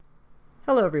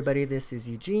Hello everybody, this is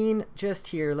Eugene, just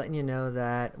here letting you know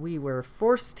that we were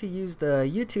forced to use the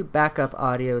YouTube backup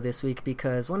audio this week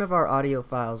because one of our audio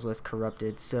files was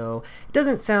corrupted, so it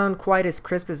doesn't sound quite as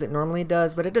crisp as it normally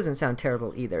does, but it doesn't sound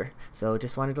terrible either. So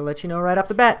just wanted to let you know right off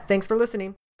the bat. Thanks for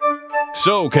listening.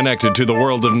 So connected to the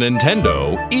world of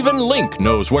Nintendo, even Link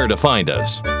knows where to find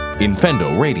us.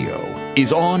 Infendo Radio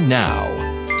is on now.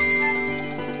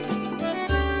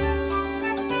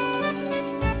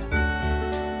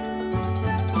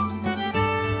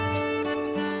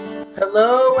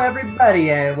 Hello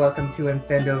everybody and welcome to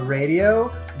Infendo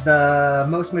Radio, the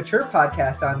most mature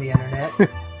podcast on the internet,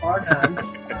 bar none.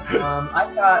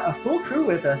 I've got a full crew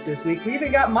with us this week. We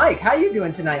even got Mike. How you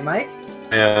doing tonight, Mike?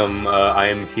 I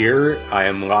am here, I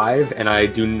am live, and I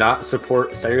do not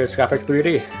support stereoscopic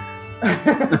 3D.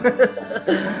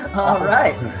 All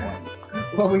right.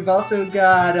 Well, we've also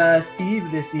got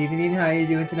Steve this evening. How you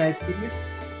doing tonight, Steve?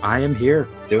 I am here,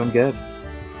 doing good.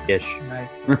 Ish. Nice.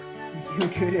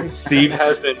 Good-ish. Steve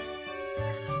has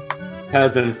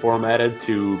been formatted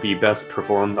to be best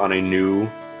performed on a new.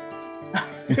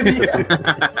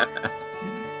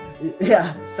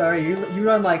 Yeah, sorry, you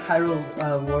run like Hyrule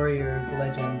Warriors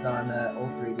Legends on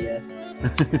old 3DS.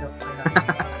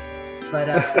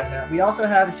 But we also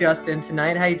have Justin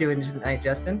tonight. How you doing tonight,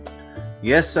 Justin?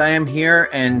 Yes, I am here,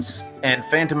 and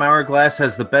Phantom Hourglass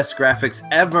has the best graphics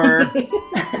ever.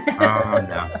 Oh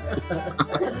no.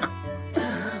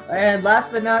 And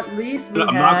last but not least, we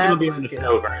I'm have not going to be on the Lucas.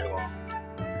 show very long.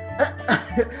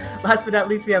 Last but not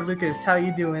least, we have Lucas. How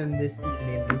you doing this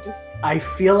evening, Lucas? I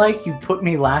feel like you put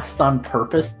me last on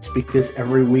purpose because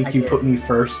every week you put me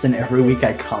first and every week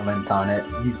I comment on it.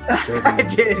 I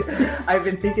did. I've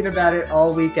been thinking about it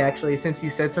all week, actually, since you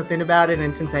said something about it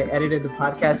and since I edited the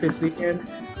podcast this weekend.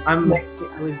 I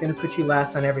was going to put you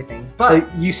last on everything. But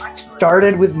you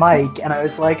started with Mike and I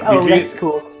was like, oh, that's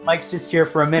cool. Mike's just here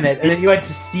for a minute. And then you went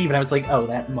to Steve and I was like, oh,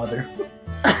 that mother.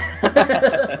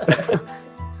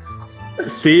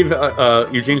 Steve,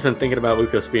 Eugene's been thinking about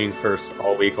Lucas being first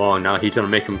all week long. Now he's going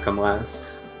to make him come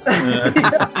last.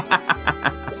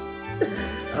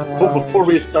 Before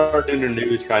we start into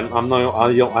news, I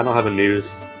don't have a news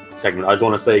segment. I just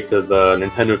want to say, because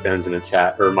Nintendo fans in the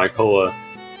chat, or Mykola,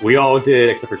 we all did,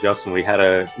 except for Justin, we had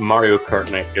a Mario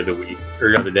Kart night the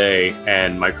other day,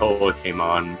 and Mykola came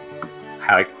on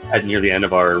at near the end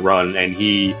of our run, and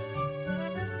he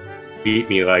beat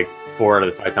me like 4 out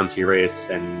of the 5 times he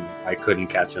raced, and I couldn't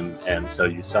catch him, and so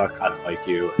you suck, I don't like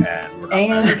you, and we're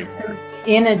not friends anymore.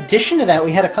 In addition to that,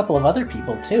 we had a couple of other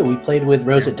people too. We played with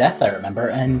Rose of Death, I remember,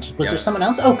 and was there someone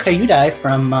else? Oh, Kayudai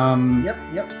from Yep.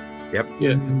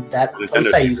 Yeah. That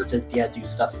place I used to do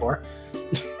stuff for.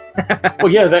 Well,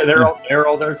 yeah, they're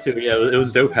all there too. Yeah, it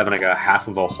was dope having like a half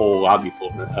of a whole lobby full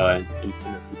of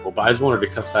Nintendo people. But I just wanted to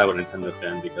cuss out a Nintendo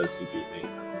fan because he beat me.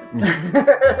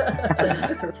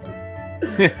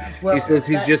 Well, He says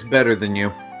he's just better than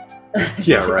you.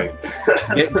 Yeah, right.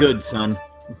 Get good, son.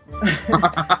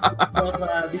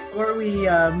 Well, before we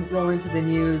roll into the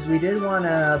news, we did want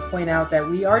to point out that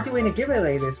we are doing a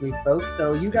giveaway this week, folks.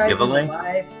 So you guys Giveaway?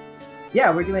 live.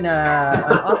 Yeah, we're doing an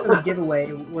awesome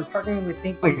giveaway. We're partnering with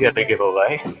Think. We get the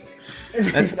giveaway.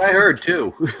 That's what I heard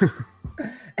too.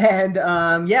 And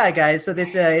yeah, guys, so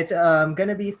it's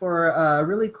gonna be for a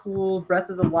really cool Breath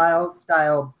of the Wild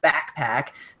style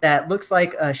backpack that looks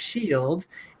like a shield,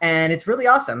 and it's really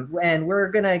awesome. And we're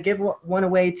gonna give one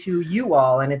away to you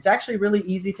all, and it's actually really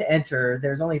easy to enter.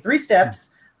 There's only 3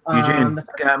 steps. Eugene,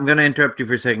 I'm going to interrupt you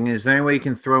for a second. Is there any way you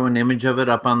can throw an image of it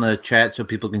up on the chat so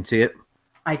people can see it?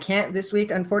 I can't this week,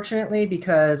 unfortunately,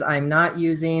 because I'm not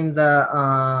using the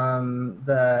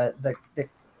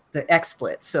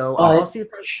XSplit. So I'll see if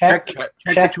Check the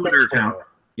Twitter account.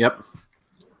 Yep,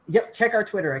 check our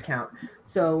Twitter account.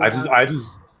 So I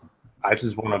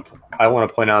want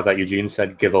to point out that Eugene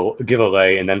said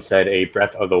giveaway and then said a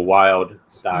Breath of the Wild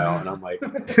style, and I'm like,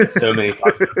 so many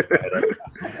thoughts.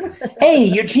 Hey,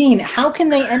 Eugene, how can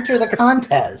they enter the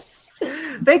contest?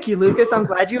 Thank you, Lucas. I'm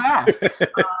glad you asked.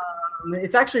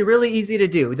 It's actually really easy to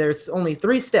do. There's only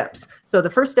 3 steps. So the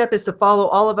first step is to follow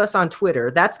all of us on Twitter.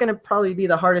 That's going to probably be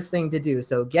the hardest thing to do.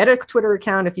 So get a Twitter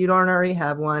account if you don't already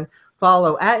have one.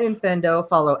 Follow @Infendo,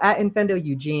 follow @Infendo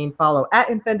Eugene, follow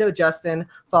 @Infendo Justin,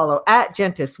 follow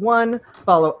 @Gentis1,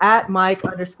 follow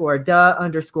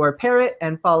 @Mike_the_parrot,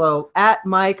 and follow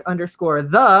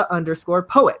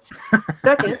 @Mike_the_poet.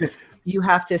 Second, you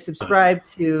have to subscribe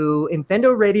to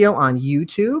Infendo Radio on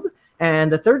YouTube.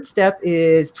 And the third step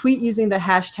is tweet using the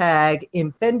hashtag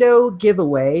Infendo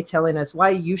giveaway, telling us why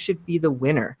you should be the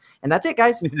winner. And that's it,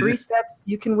 guys. 3 steps.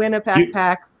 You can win a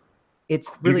backpack.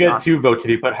 It's really you get awesome. 2 votes if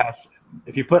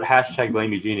you put hashtag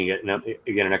blame Eugene. You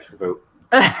get an extra vote.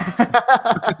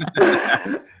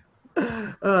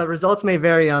 Results may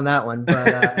vary on that one,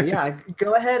 but yeah,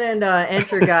 go ahead and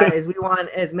enter, guys. We want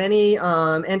as many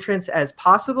entrants as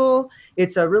possible.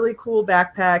 It's a really cool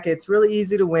backpack. It's really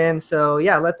easy to win. So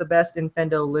yeah, let the best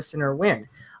Infendo listener win.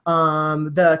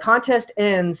 The contest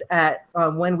ends at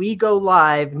when we go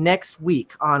live next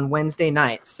week on Wednesday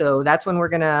night. So that's when we're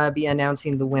going to be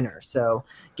announcing the winner. So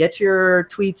get your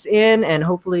tweets in and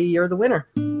hopefully you're the winner.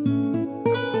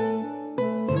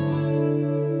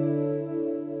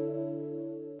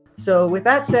 So with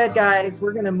that said, guys,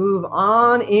 we're going to move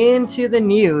on into the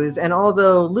news. And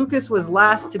although Lucas was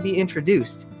last to be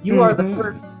introduced, you are the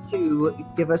first to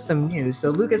give us some news.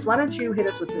 So Lucas, why don't you hit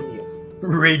us with the news?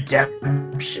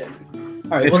 Redemption.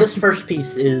 All right, well, this first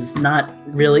piece is not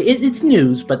really, it's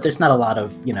news, but there's not a lot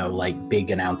of, like big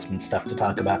announcement stuff to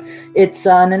talk about. It's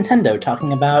Nintendo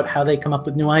talking about how they come up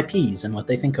with new IPs and what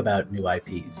they think about new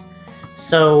IPs.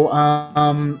 So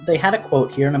they had a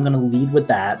quote here, and I'm going to lead with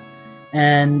that.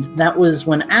 And that was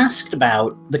when asked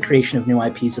about the creation of new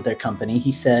IPs at their company, he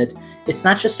said, "It's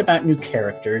not just about new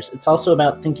characters, it's also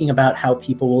about thinking about how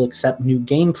people will accept new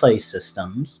gameplay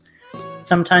systems.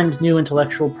 Sometimes new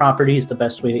intellectual property is the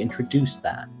best way to introduce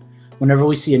that. Whenever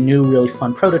we see a new, really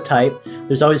fun prototype,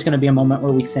 there's always going to be a moment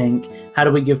where we think, how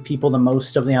do we give people the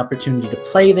most of the opportunity to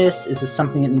play this? Is this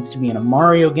something that needs to be in a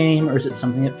Mario game, or is it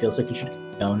something that feels like it should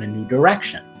go in a new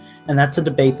direction?" And that's a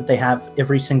debate that they have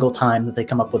every single time that they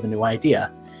come up with a new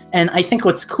idea. And I think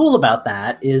what's cool about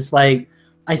that is, like,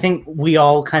 I think we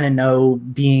all kind of know,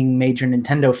 being major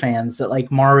Nintendo fans, that like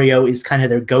Mario is kind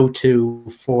of their go-to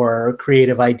for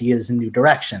creative ideas and new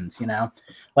directions,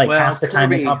 Like half the time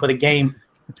they come up with a game.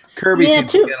 Kirby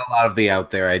seems to get a lot of the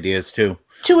out there ideas too.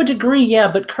 To a degree, yeah,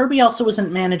 but Kirby also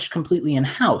isn't managed completely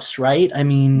in-house, right? I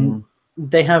mean,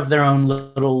 they have their own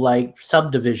little like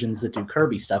subdivisions that do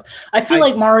Kirby stuff. I feel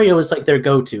like Mario is like their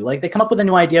go-to. Like they come up with a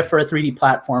new idea for a 3D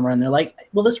platformer and they're like,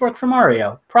 will this work for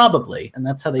Mario? Probably. And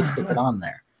that's how they stick it on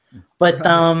there. But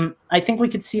I think we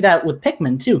could see that with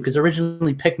Pikmin too, because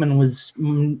originally Pikmin was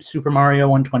Super Mario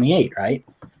 128, right?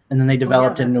 And then they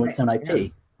developed it into its own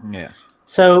IP. Yeah.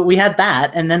 So we had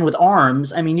that, and then with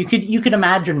arms, I mean, you could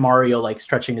imagine Mario like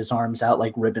stretching his arms out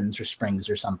like ribbons or springs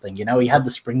or something. He had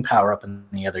the spring power up in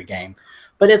the other game,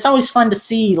 but it's always fun to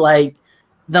see like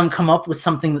them come up with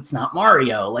something that's not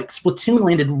Mario. Like Splatoon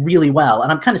landed really well,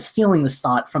 and I'm kind of stealing this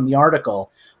thought from the article,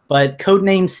 but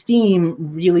Codename Steam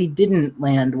really didn't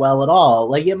land well at all.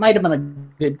 Like it might have been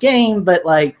a good game, but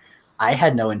like I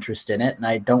had no interest in it, and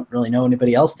I don't really know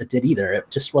anybody else that did either. It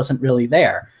just wasn't really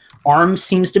there. ARMS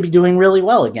seems to be doing really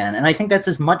well again, and I think that's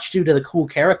as much due to the cool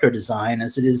character design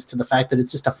as it is to the fact that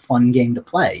it's just a fun game to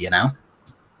play,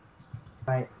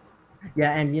 Right.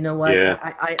 Yeah, and you know what? Yeah.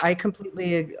 I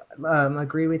completely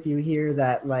agree with you here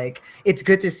that like it's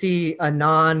good to see a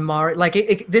non-Mario,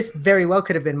 like this very well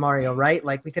could have been Mario, right?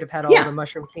 Like we could have had all the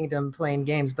Mushroom Kingdom playing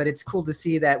games, but it's cool to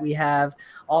see that we have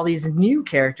all these new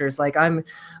characters. Like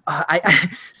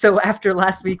so after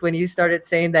last week when you started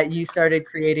saying that you started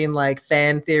creating like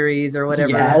fan theories or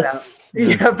whatever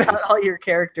about all your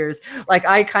characters, like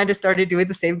I kind of started doing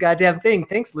the same goddamn thing.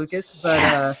 Thanks, Lucas.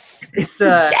 But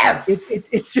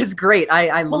it's just great.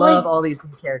 I love all these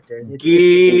new characters.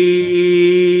 Geeks.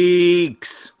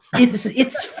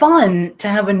 It's fun to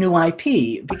have a new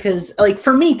IP because, like,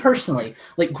 for me personally,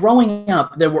 like growing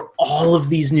up, there were all of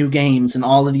these new games and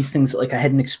all of these things that like I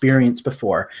hadn't experienced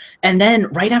before. And then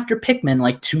right after Pikmin,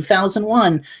 like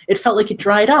 2001, it felt like it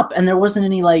dried up and there wasn't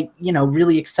any like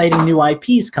really exciting new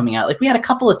IPs coming out. Like we had a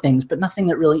couple of things, but nothing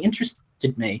that really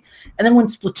interested me. And then when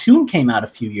Splatoon came out a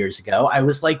few years ago, I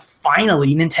was like,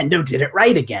 finally, Nintendo did it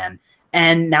right again.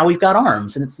 And now we've got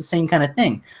ARMS, and it's the same kind of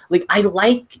thing. Like, I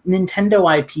like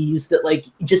Nintendo IPs that, like,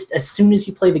 just as soon as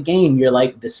you play the game, you're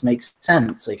like, this makes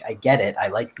sense. Like, I get it. I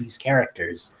like these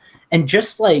characters. And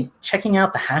just, like, checking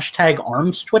out the hashtag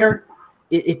ARMS Twitter,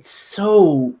 it's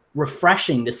so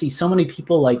refreshing to see so many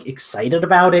people, like, excited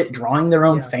about it, drawing their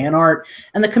own fan art.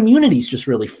 And the community's just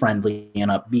really friendly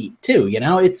and upbeat, too,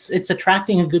 It's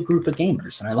attracting a good group of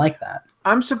gamers, and I like that.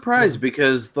 I'm surprised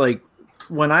because, like,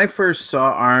 when I first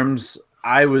saw ARMS,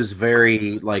 I was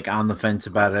very like on the fence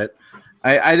about it.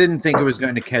 I didn't think it was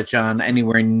going to catch on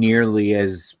anywhere nearly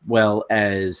as well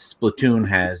as Splatoon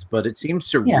has, but it seems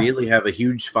to really have a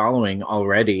huge following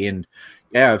already. And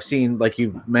I've seen, like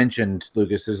you mentioned,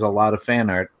 Lucas, there's a lot of fan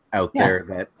art out there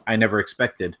that I never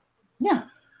expected. Yeah.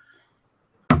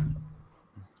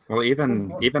 Well,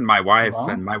 even my wife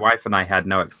and I had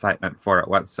no excitement for it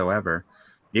whatsoever.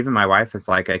 Even my wife is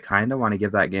like, I kind of want to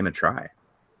give that game a try.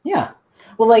 Yeah.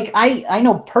 Well, like I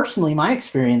know personally my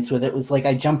experience with it was like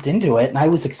I jumped into it and I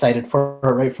was excited for it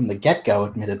right from the get-go,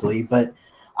 admittedly, but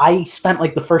I spent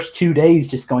like the first 2 days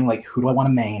just going like, who do I want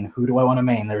to main? Who do I want to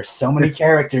main? There are so many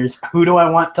characters. Who do I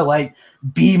want to like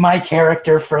be my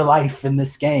character for life in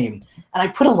this game? And I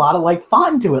put a lot of like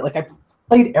thought into it. Like I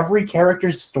played every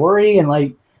character's story and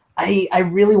like I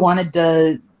really wanted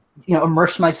to, you know,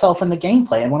 immerse myself in the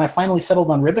gameplay. And when I finally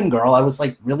settled on Ribbon Girl, I was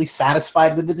like really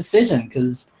satisfied with the decision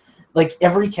because like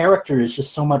every character is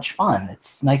just so much fun.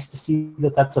 It's nice to see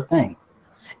that that's a thing.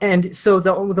 And so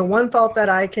the one fault that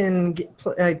I can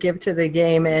give to the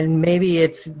game, and maybe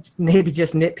it's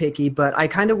just nitpicky, but I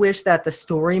kind of wish that the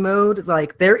story mode,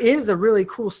 like there is a really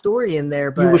cool story in there,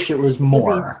 but you wish it was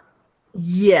more.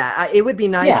 Yeah, it would be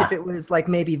nice if it was like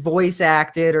maybe voice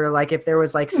acted, or like if there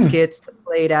was like skits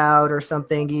played out or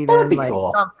something. Even that would be like,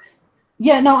 cool.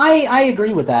 Yeah, no, I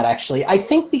agree with that, actually. I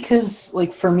think because,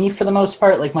 like, for me, for the most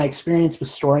part, like, my experience with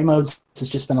story modes has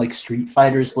just been, like, Street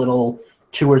Fighter's little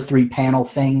 2 or 3 panel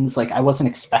things. Like, I wasn't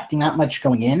expecting that much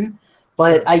going in.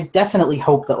 But I definitely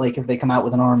hope that, like, if they come out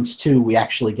with an ARMS 2, we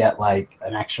actually get, like,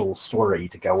 an actual story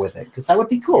to go with it. Because that would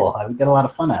be cool. I would get a lot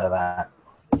of fun out of that.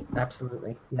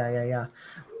 Absolutely. Yeah.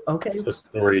 Okay. The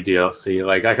story DLC.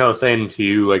 Like I was saying to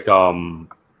you, like,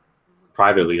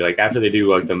 privately, like after they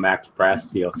do like the Max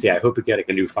Brass DLC, I hope we get like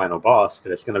a new final boss,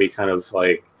 because it's gonna be kind of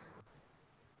like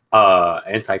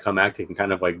anticlimactic and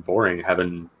kind of like boring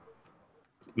having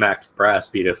Max Brass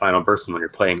be the final person when you're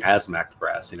playing as Max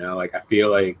Brass. You know, like I feel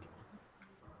like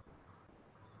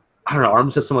I don't know,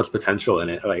 ARMS has so much potential in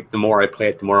it. Like the more I play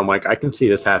it, the more I'm like, I can see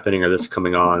this happening or this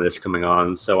coming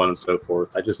on, so on and so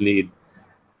forth. I just need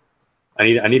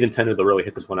Nintendo to really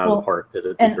hit this one out of the park, because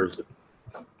it deserves it.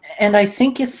 And I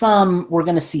think if we're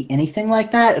going to see anything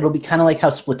like that, it'll be kind of like how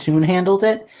Splatoon handled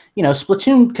it. You know,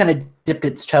 Splatoon kind of dipped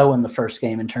its toe in the first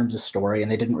game in terms of story, and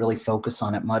they didn't really focus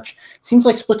on it much. It seems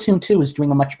like Splatoon 2 is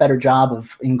doing a much better job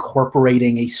of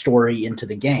incorporating a story into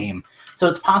the game. So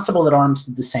it's possible that ARMS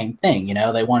did the same thing. You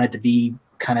know, they wanted to be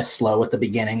kind of slow at the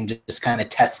beginning, just kind of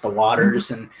test the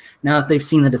waters. And now that they've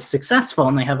seen that it's successful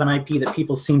and they have an IP that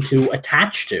people seem to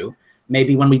attach to,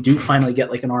 maybe when we do finally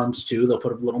get like an ARMS 2, they'll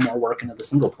put a little more work into the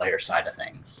single player side of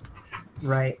things.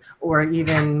 Right. Or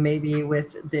even maybe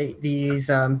with these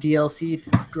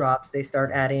DLC drops, they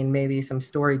start adding maybe some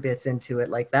story bits into it.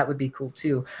 Like that would be cool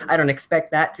too. I don't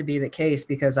expect that to be the case,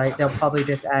 because they'll probably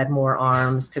just add more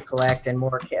arms to collect and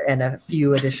and a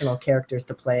few additional characters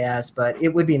to play as. But it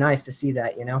would be nice to see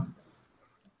that, you know?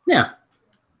 Yeah.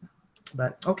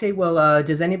 But okay, well,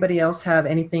 does anybody else have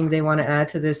anything they want to add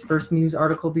to this first news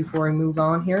article before we move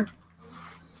on here?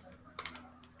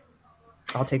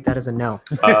 I'll take that as a no.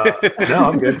 No,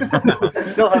 I'm good.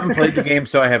 Still haven't played the game,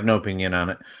 so I have no opinion on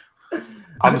it.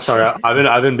 I'm sorry.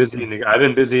 I've been busy in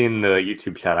the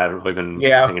YouTube chat. I haven't really been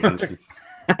paying attention.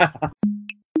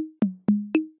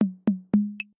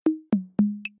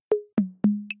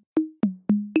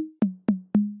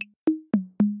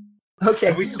 Okay.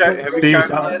 Have we started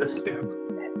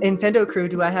Nintendo Crew,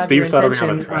 do I have Steve your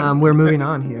attention? We're moving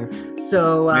on here.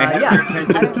 So, May I have your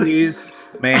attention, please?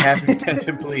 May I have your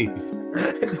attention, please?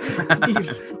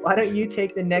 Steve, why don't you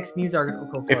take the next news article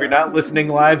for If you're not listening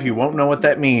live, you won't know what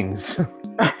that means.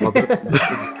 Well,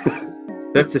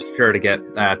 this is sure to get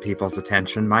people's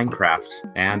attention. Minecraft,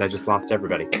 and I just lost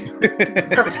everybody.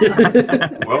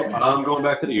 Well, I'm going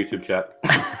back to the YouTube chat.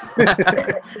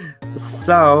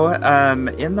 So,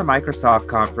 in the Microsoft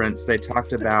conference, they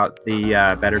talked about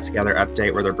the Better Together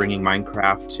update, where they're bringing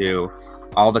Minecraft to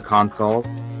all the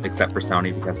consoles except for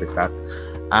Sony, because they suck.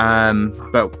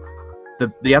 But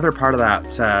the other part of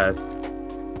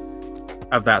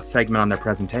that segment on their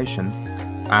presentation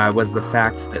was the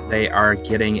fact that they are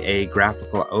getting a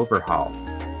graphical overhaul.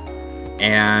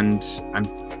 And I'm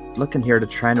looking here to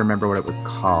try and remember what it was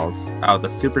called. Oh, the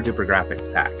Super Duper Graphics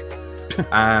Pack.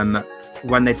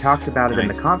 When they talked about it in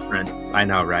the conference, I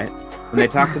know, right? When they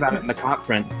talked about it in the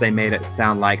conference, they made it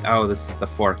sound like, oh, this is the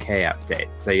 4K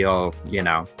update. So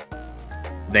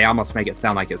they almost make it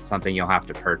sound like it's something you'll have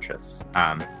to purchase,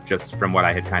 just from what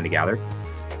I had kind of gathered.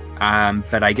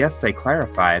 But I guess they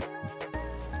clarified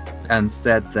and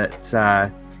said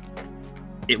that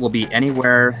it will be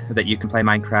anywhere that you can play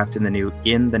Minecraft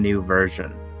in the new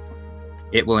version.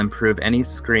 It will improve any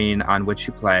screen on which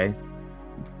you play,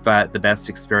 but the best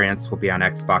experience will be on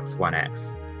Xbox One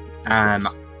X.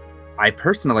 I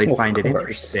personally find it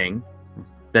interesting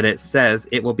that it says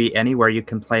it will be anywhere you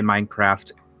can play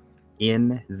Minecraft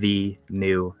in the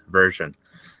new version.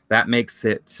 That makes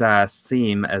it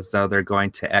seem as though they're going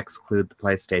to exclude the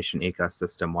PlayStation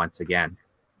ecosystem once again.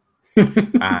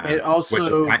 It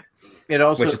also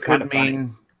could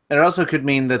mean And it also could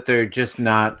mean that they're just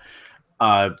not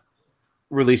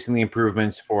releasing the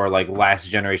improvements for like last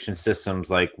generation systems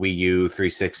like Wii U,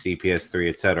 360, PS3,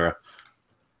 etc.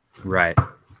 Right.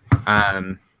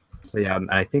 So yeah,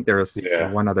 I think there was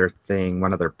one other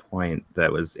point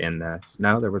that was in this.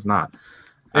 No, there was not.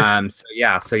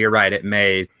 So you're right. It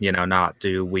may, not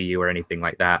do Wii U or anything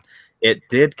like that. It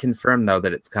did confirm though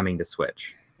that it's coming to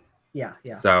Switch. Yeah.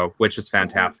 So, which is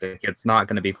fantastic. It's not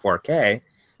going to be 4K,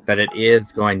 but it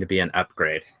is going to be an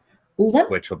upgrade,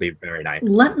 which will be very nice.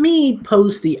 Let me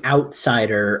pose the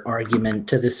outsider argument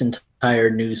to this entire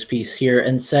news piece here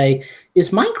and say, is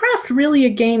Minecraft really a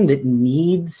game that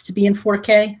needs to be in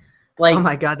 4K? Like, oh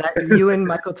my God, that you and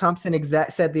Michael Thompson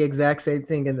said the exact same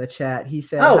thing in the chat. He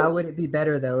said, "How would it be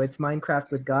better though? It's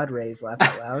Minecraft with God rays." Laugh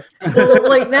out loud. That's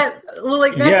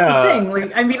the thing.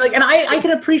 Like, I mean, like, and I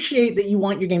can appreciate that you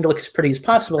want your game to look as pretty as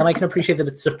possible, and I can appreciate that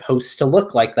it's supposed to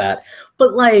look like that.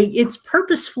 But like, it's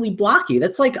purposefully blocky.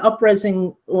 That's like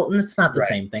upresing. Well, it's not the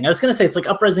same thing. I was gonna say it's like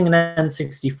upresing an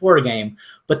N64 game,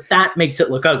 but that makes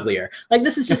it look uglier. Like,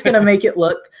 this is just gonna make it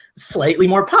look slightly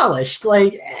more polished.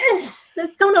 Like,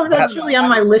 don't know if that's really on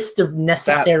my list of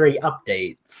necessary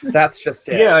updates. That's just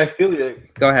it. Yeah, I feel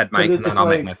like. Go ahead, Mike, and then I'll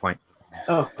make my point.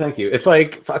 Oh, thank you. It's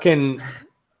like fucking.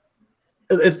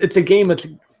 It's a game that's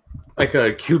like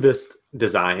a cubist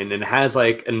design and has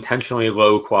like intentionally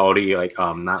low quality, like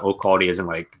not low quality as in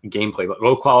like gameplay, but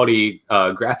low quality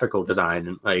graphical design.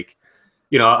 And like,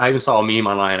 I even saw a meme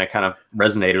online that kind of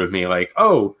resonated with me. Like,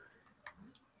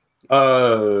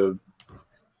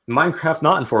 Minecraft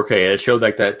not in 4K. It showed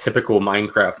like that typical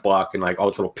Minecraft block and like all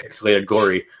its little pixelated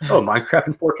glory. Oh, Minecraft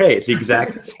in 4K. It's the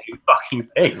exact same fucking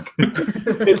thing.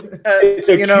 it's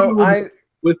a cube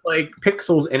with like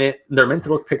pixels in it. They're meant to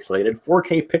look pixelated.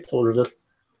 4K pixels are just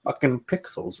fucking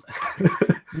pixels.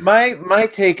 My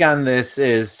take on this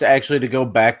is actually to go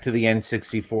back to the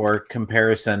N64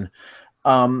 comparison.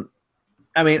 I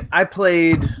mean, I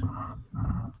played,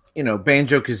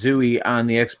 Banjo-Kazooie on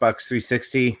the Xbox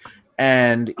 360.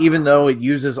 And even though it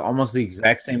uses almost the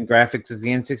exact same graphics as the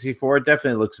N64, it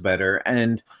definitely looks better.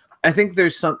 And I think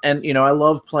there's some, and I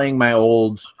love playing my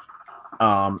old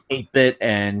 8-bit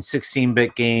and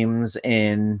 16-bit games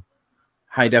in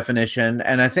high definition.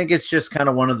 And I think it's just kind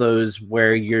of one of those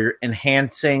where you're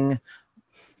enhancing.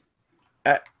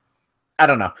 I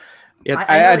don't know.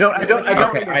 I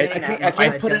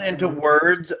can't put it into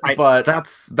words, but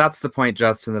that's the point,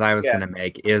 Justin, that I was going to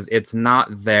make. Is it's not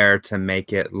there to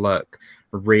make it look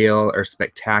real or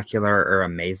spectacular or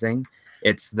amazing.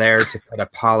 It's there to put a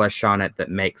polish on it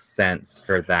that makes sense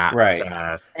for that. Right.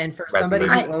 And for somebody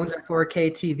who owns a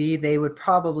 4K TV, they would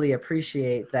probably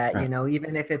appreciate that. Right.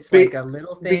 Even if it's like a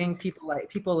little thing,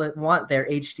 people that want their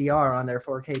HDR on their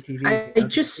 4K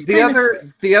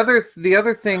TVs. The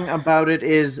other thing about it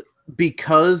is,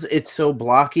 because it's so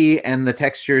blocky and the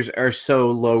textures are so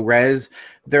low res,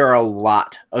 there are a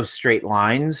lot of straight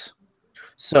lines.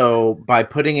 So by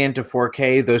putting it into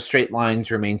 4K, those straight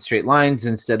lines remain straight lines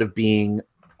instead of being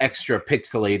extra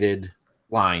pixelated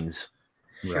lines.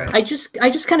 Right. I just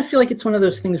kind of feel like it's one of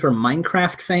those things where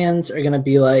Minecraft fans are going to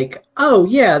be like, oh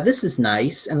yeah, this is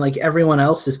nice, and like everyone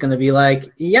else is going to be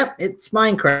like, yep, it's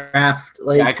Minecraft.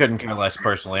 Like, I couldn't care less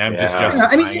personally. I'm just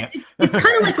justifying it. It's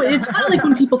kind of like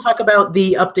when people talk about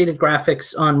the updated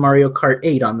graphics on Mario Kart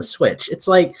 8 on the Switch. It's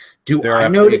like, do I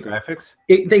notice graphics?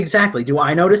 Exactly. Do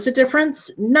I notice a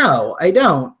difference? No, I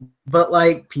don't. But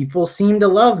like, people seem to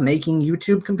love making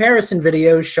YouTube comparison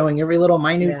videos showing every little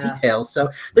minute detail. So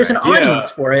there's an audience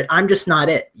for it. I'm just not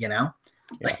it,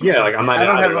 Like I'm not. I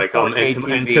don't have a like 4K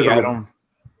TV.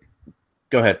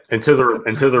 Go ahead. Into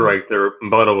the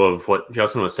rebuttal of what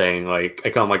Justin was saying, I'm like,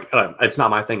 it's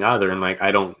not my thing either, and like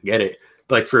I don't get it.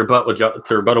 But like to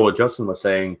rebuttal what Justin was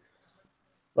saying,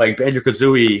 like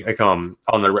Banjo-Kazooie, like on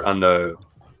the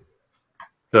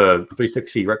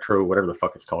 360 retro, whatever the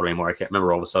fuck it's called anymore, I can't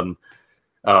remember all of a sudden.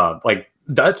 Like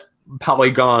that's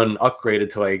Polygon upgraded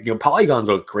to like, polygons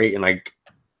look great, and like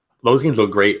those games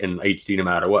look great in HD no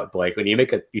matter what. But like when you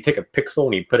take a pixel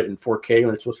and you put it in 4K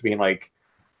when it's supposed to be in like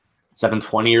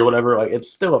 720 or whatever, like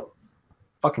it's still a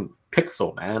fucking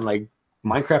pixel, man. Like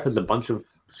Minecraft is a bunch of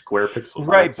square pixels,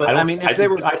 right? But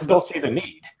I still see the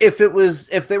need. If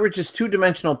they were just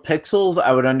 2-dimensional pixels,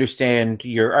 I would understand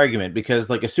your argument, because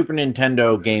like a Super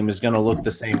Nintendo game is going to look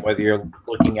the same whether you're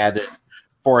looking at it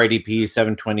 480p,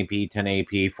 720p,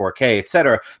 1080p, 4K,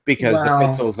 etc. Because the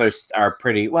pixels are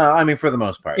pretty well. I mean, for the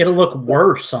most part, it'll look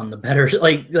worse on the better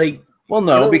like. Well,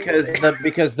 no, because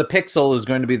the pixel is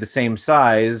going to be the same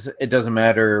size. It doesn't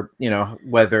matter,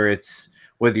 whether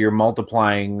you're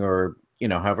multiplying or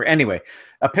however. Anyway,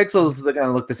 pixels are going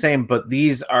to look the same, but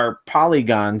these are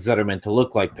polygons that are meant to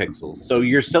look like pixels. So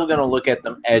you're still going to look at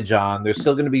them edge on. There's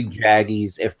still going to be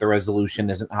jaggies if the resolution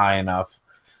isn't high enough.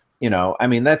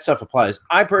 That stuff applies.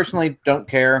 I personally don't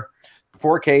care.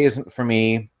 4K isn't for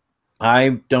me.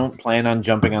 I don't plan on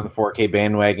jumping on the 4K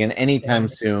bandwagon anytime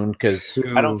soon because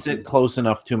I don't sit close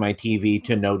enough to my TV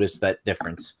to notice that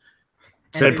difference.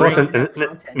 So plus,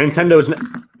 Nintendo's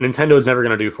never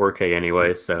going to do 4K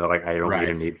anyway, so I don't need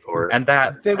a need for it. And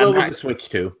that they will with the Switch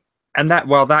too. And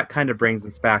that kind of brings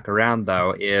us back around,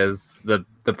 though, is the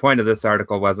point of this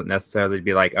article wasn't necessarily to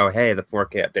be like, oh, hey, the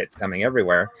 4K update's coming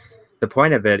everywhere. The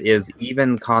point of it is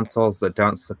even consoles that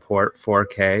don't support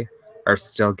 4K are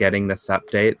still getting this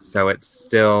update, so it's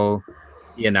still,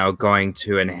 going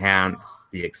to enhance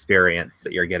the experience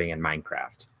that you're getting in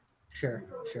Minecraft. Sure.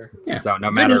 Yeah. So no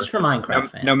Good matter news for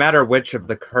Minecraft fans. no matter which of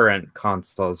the current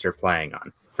consoles you're playing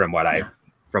on, from what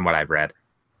I've read.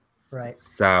 Right.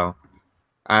 So,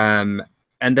 and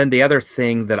then the other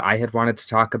thing that I had wanted to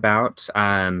talk about,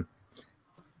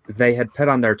 they had put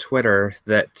on their Twitter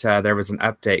that there was an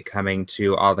update coming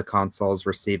to all the consoles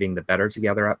receiving the Better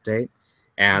Together update.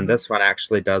 And this one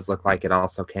actually does look like it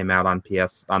also came out on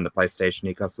the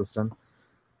PlayStation ecosystem.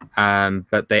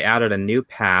 But they added a new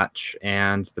patch,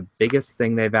 and the biggest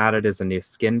thing they've added is a new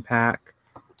skin pack,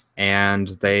 and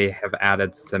they have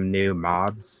added some new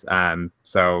mobs.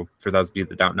 So for those of you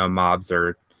that don't know, mobs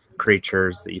are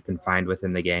creatures that you can find within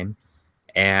the game.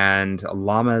 And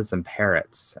llamas and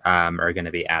parrots are going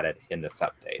to be added in this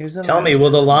update. Tell me, will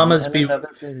the llamas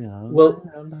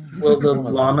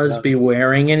be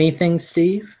wearing anything,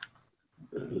 Steve?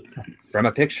 From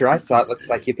a picture I saw, it looks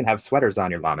like you can have sweaters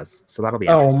on your llamas, so that'll be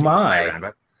Oh interesting.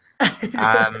 my!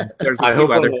 There's I hope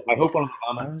one of the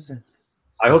llamas.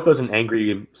 I hope there's an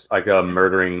angry,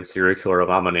 murdering serial killer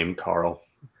llama named Carl.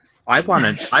 I want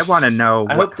to know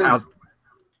I hope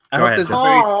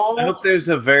there's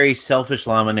a very selfish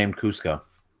llama named Cusco.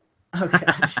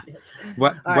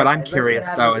 What I'm curious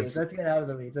though is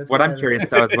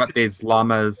what these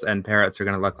llamas and parrots are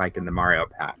going to look like in the Mario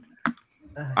pack.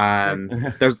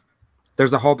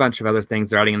 There's a whole bunch of other things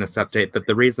they're adding in this update, but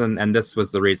the reason, and this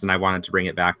was the reason I wanted to bring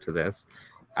it back to this,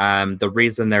 the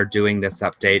reason they're doing this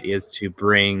update is to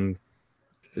bring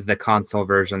the console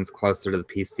versions closer to the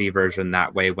PC version.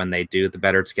 That way, when they do the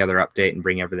Better Together update and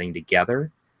bring everything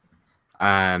together,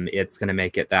 it's going to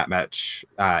make it that much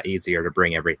easier to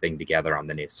bring everything together on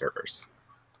the new servers.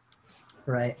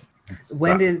 Right. So,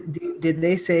 When did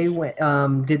they say when?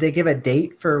 Did they give a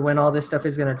date for when all this stuff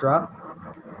is going to drop?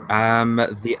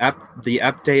 the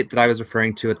update that I was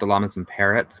referring to at the Llamas and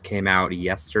Parrots came out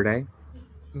yesterday.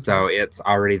 So it's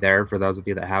already there for those of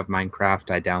you that have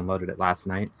Minecraft. I downloaded it last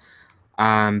night.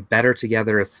 Better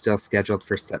Together is still scheduled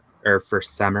for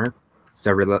summer.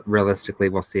 So realistically,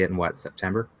 we'll see it in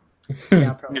September?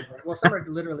 Yeah, probably. Well, summer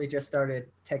literally just started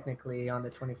technically on the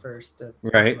 21st.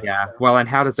 Right. Yeah. Well, and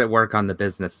how does it work on the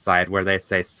business side where they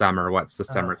say summer? What's the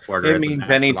summer quarter? It means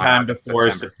any time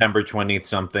before September 20th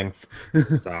something.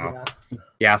 So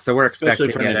yeah, so we're expecting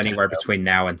it anywhere between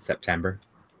now and September.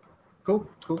 Cool.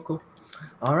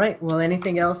 All right. Well,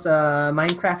 anything else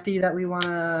Minecrafty that we want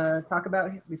to talk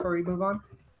about before we move on?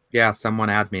 Yeah, someone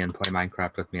add me and play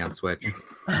Minecraft with me on Switch.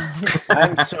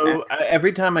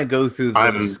 Every time I go through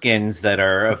the skins that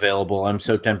are available, I'm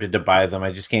so tempted to buy them.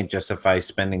 I just can't justify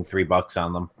spending $3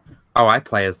 on them. Oh, I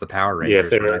play as the Power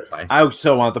Rangers. Yeah, I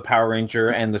also want the Power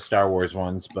Ranger and the Star Wars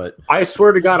ones, but I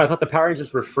swear to God, I thought the Power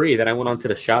Rangers were free. Then I went onto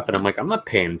the shop and I'm like, I'm not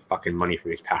paying fucking money for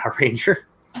these Power Ranger.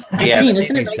 Yeah, Gene,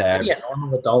 isn't it nice to be a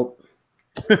normal adult?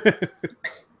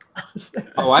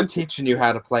 Oh, I'm teaching you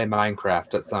how to play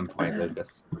Minecraft at some point,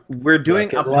 Lucas. We're doing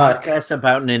a podcast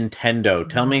about Nintendo.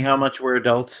 Tell me how much we're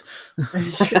adults.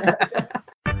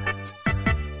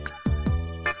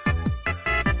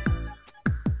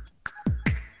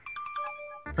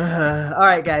 All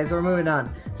right, guys, we're moving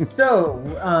on. So,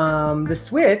 the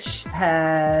Switch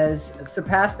has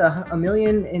surpassed a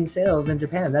million in sales in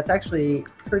Japan. That's actually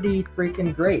pretty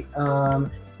freaking great.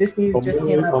 This news just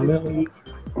came out this week.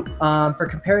 For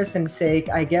comparison's sake,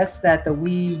 I guess that the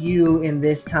Wii U in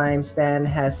this time span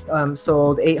has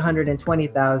sold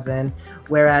 820,000,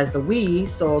 whereas the Wii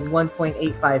sold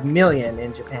 1.85 million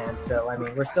in Japan. So, I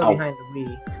mean, we're still behind the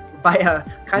Wii by a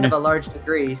kind of a large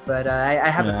degree, but I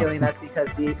have a feeling that's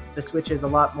because the Switch is a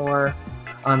lot more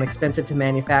expensive to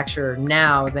manufacture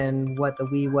now than what the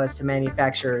Wii was to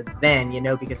manufacture then,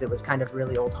 because it was kind of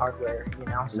really old hardware,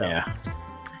 so.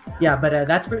 Yeah, but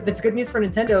that's good news for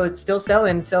Nintendo. It's still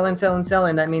selling.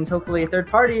 That means hopefully third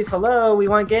parties, hello, we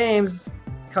want games.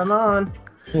 Come on.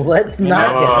 Let's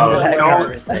not get into that don't.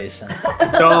 conversation.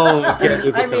 Don't get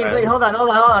Lucas I mean, around. wait, hold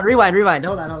on. Rewind.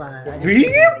 Hold on. I didn't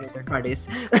see any third parties.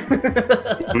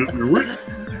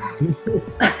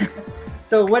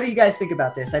 So what do you guys think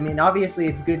about this? I mean, obviously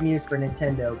it's good news for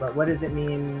Nintendo, but what does it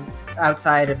mean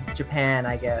outside of Japan,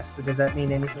 I guess? So does that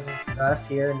mean anything to us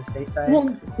here in the stateside?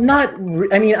 Well,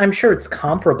 I mean, I'm sure it's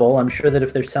comparable. I'm sure that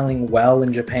if they're selling well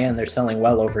in Japan, they're selling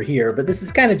well over here. But this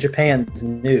is kind of Japan's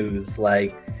news,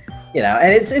 like, you know,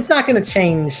 and it's not going to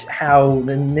change how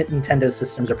the Nintendo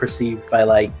systems are perceived by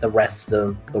like the rest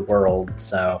of the world.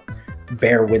 So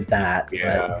bear with that.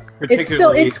 Yeah.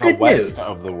 Particularly it's good the west news.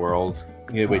 of the world,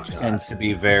 which tends to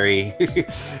be very,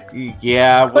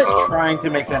 yeah, I was trying to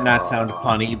make that not sound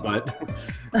punny, but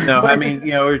no, I mean,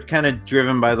 you know, we're kind of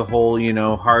driven by the whole, you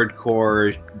know,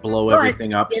 hardcore, blow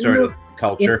everything up sort of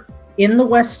culture. In the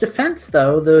West defense,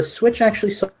 though, the Switch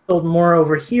actually sold more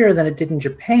over here than it did in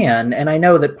Japan, and I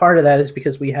know that part of that is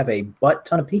because we have a butt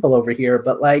ton of people over here,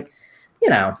 but like, you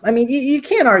know, I mean, you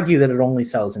can't argue that it only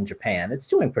sells in Japan. It's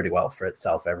doing pretty well for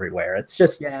itself everywhere. It's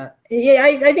just, I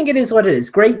think it is what it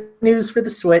is. Great news for the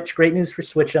Switch, great news for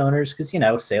Switch owners, because, you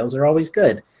know, sales are always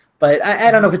good. But I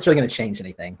don't know if it's really going to change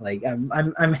anything. Like,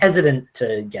 I'm hesitant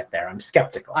to get there. I'm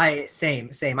skeptical.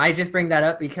 Same. I just bring that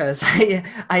up because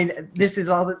this is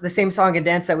all the same song and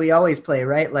dance that we always play,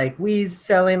 right? Like, Wii's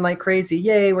selling like crazy.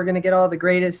 Yay, we're gonna get all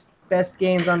the best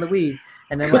games on the Wii.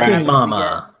 And then Cooking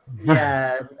Mama.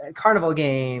 Carnival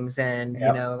games and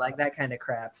you know, like that kind of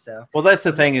crap. So well, that's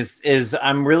the thing is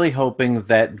I'm really hoping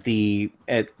that the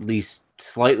at least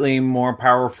slightly more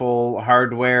powerful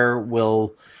hardware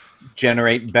will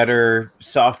generate better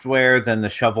software than the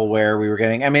shovelware we were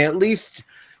getting. I mean, at least,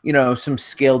 you know, some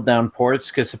scaled down ports,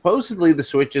 because supposedly the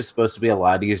Switch is supposed to be a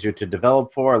lot easier to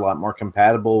develop for, a lot more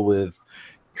compatible with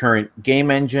current game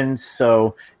engines.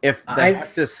 So if they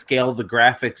have to scale the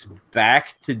graphics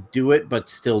back to do it, but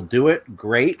still do it,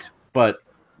 great. But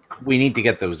we need to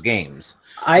get those games.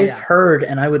 I've heard,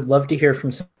 and I would love to hear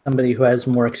from somebody who has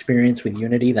more experience with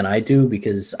Unity than I do,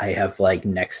 because I have like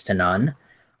next to none.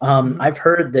 I've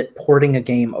heard that porting a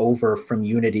game over from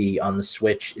Unity on the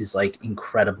Switch is like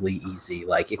incredibly easy.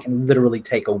 Like, it can literally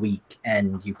take a week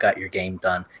and you've got your game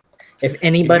done. If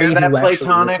anybody who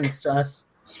actually listens to us,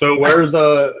 so where's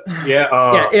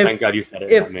thank God you said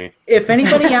it, not me. If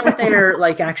anybody out there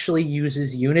like actually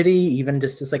uses Unity, even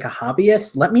just as like a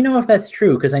hobbyist, let me know if that's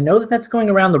true, because I know that that's going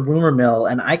around the rumor mill,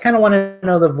 and I kind of want to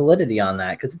know the validity on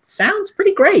that, because it sounds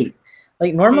pretty great.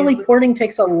 Like, normally porting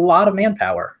takes a lot of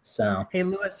manpower. So hey,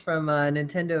 Lewis from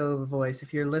Nintendo Voice,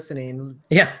 if you're listening,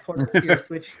 port us your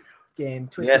Switch game,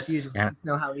 Twisted Fusion. Let us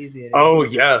know how easy it is. Oh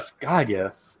yes, God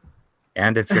yes.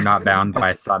 And if you're not bound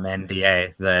by some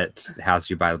NDA that has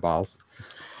you by the balls.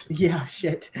 Yeah,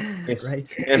 shit. Yes.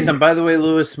 Right. Yes, and by the way,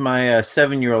 Lewis, my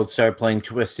 7-year-old started playing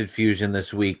Twisted Fusion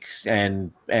this week,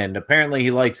 and apparently he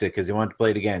likes it because he wanted to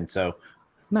play it again. So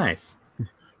nice.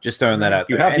 Just throwing that out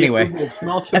You there. have Anyway, the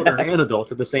small children and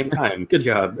adults at the same time. Good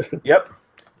job. Yep.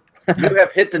 You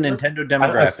have hit the Nintendo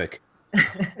demographic.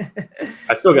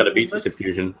 I still got to beat Twisted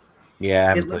Fusion.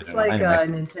 Yeah, it looks like a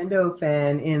Nintendo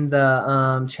fan in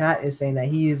the chat is saying that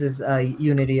he uses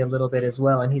Unity a little bit as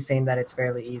well, and he's saying that it's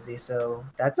fairly easy. So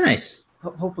that's nice.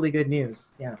 Hopefully, good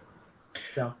news. Yeah.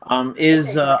 So,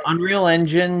 is Unreal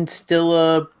Engine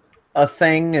still a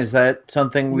thing? Is that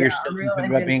something we're still thinking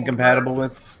about being compatible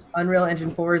with? Unreal Engine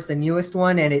 4 is the newest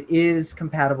one, and it is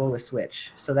compatible with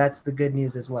Switch. So that's the good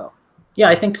news as well. Yeah,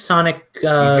 I think Sonic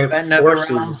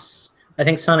Forces. I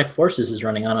think Sonic Forces is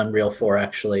running on Unreal 4,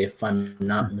 actually, if I'm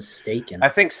not mistaken. I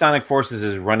think Sonic Forces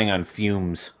is running on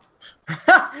fumes.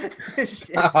 Oh, really?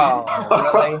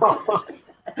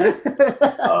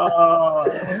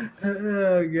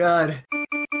 Oh, God.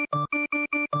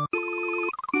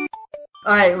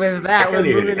 All right, with that, we're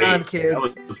moving on, kids. That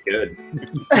was good.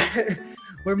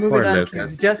 We're moving on,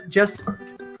 kids. Just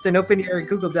to open your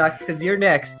Google Docs, because you're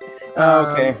next.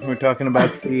 Okay, we're talking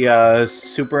about the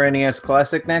Super NES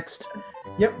Classic next.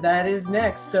 Yep, that is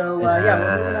next. So we're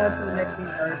moving on to the next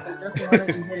article. Justin, why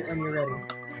don't you hit it when you're ready?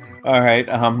 All right.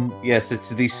 Yes, it's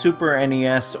the Super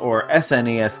NES or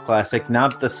SNES Classic,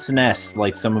 not the SNES,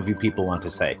 like some of you people want to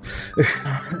say.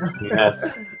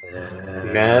 Yes.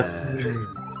 Yes.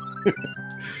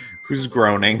 Who's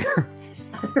groaning?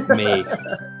 Me.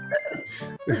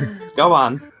 Go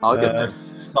on. I'll get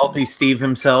this. Salty Steve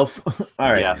himself.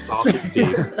 All right. Yeah, Salty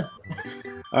Steve.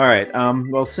 All right.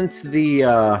 Well, since the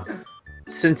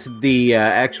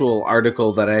actual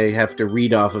article that I have to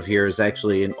read off of here is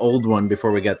actually an old one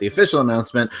before we got the official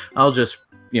announcement, I'll just,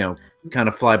 kind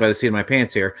of fly by the seat of my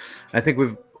pants here. I think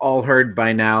we've all heard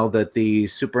by now that the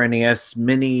Super NES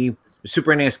Mini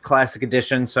Super NES Classic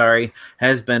Edition,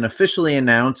 has been officially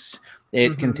announced.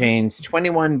 It contains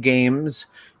 21 games,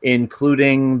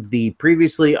 including the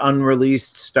previously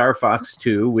unreleased Star Fox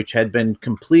 2, which had been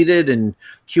completed and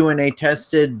Q&A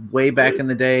tested way back in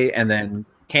the day and then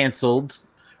canceled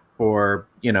for,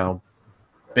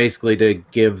 basically to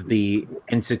give the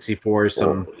N64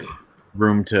 some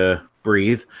room to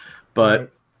breathe. But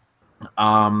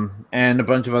and a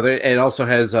bunch of other. It also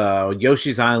has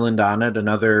Yoshi's Island on it,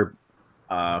 another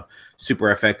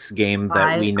Super FX game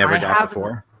that we never got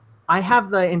before. I have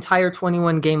the entire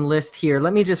 21 game list here.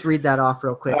 Let me just read that off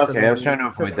real quick. Okay, I was trying to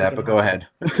avoid that, but go ahead.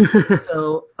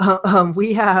 So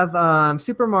we have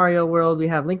Super Mario World, we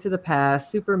have Link to the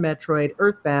Past, Super Metroid,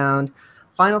 Earthbound,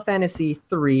 Final Fantasy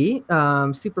 3,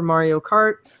 Super Mario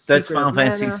Kart. That's Final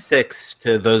Fantasy 6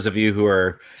 to those of you who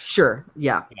are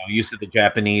used to the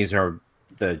Japanese or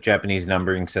the Japanese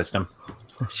numbering system.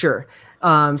 Sure.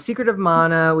 Secret of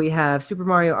Mana, we have Super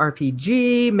Mario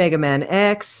RPG, Mega Man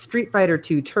X, Street Fighter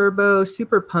 2 Turbo,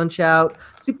 Super Punch-Out,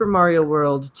 Super Mario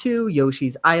World 2,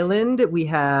 Yoshi's Island. We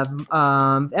have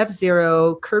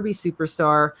F-Zero, Kirby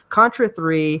Superstar, Contra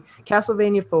 3,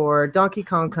 Castlevania 4, Donkey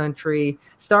Kong Country,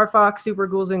 Star Fox, Super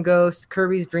Ghouls and Ghosts,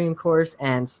 Kirby's Dream Course,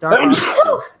 and Star Fox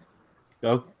 2.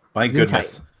 Oh, my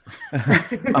goodness.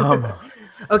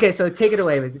 Okay, so take it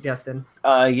away, Justin.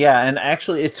 Yeah, and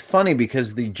actually it's funny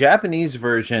because the Japanese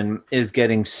version is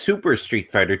getting Super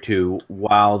Street Fighter 2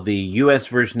 while the US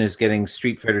version is getting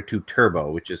Street Fighter 2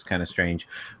 Turbo, which is kind of strange.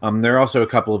 There are also a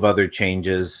couple of other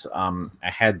changes. I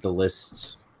had the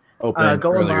lists open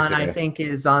Goemon, I think,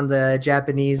 is on the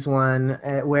Japanese one,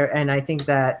 and I think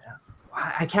that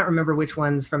I can't remember which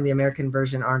ones from the American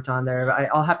version aren't on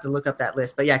there. I'll have to look up that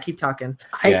list. But yeah, keep talking.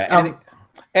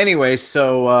 Anyway,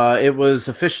 so it was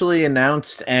officially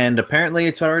announced, and apparently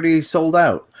it's already sold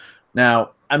out.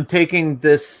 Now, I'm taking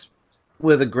this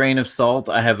with a grain of salt.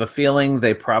 I have a feeling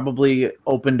they probably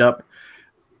opened up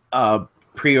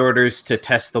pre-orders to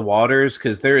test the waters,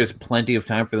 because there is plenty of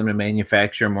time for them to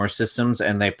manufacture more systems,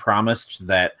 and they promised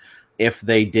that if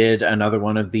they did another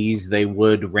one of these, they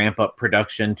would ramp up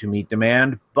production to meet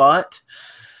demand. But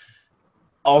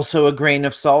also a grain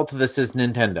of salt, this is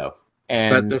Nintendo.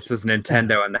 But this is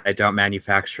Nintendo, and they don't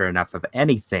manufacture enough of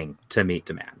anything to meet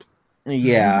demand.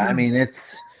 Yeah, I mean,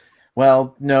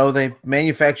 well, no, they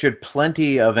manufactured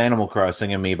plenty of Animal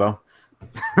Crossing amiibo.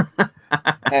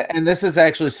 And this is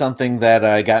actually something that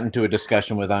I got into a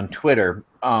discussion with on Twitter.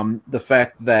 The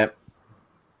fact that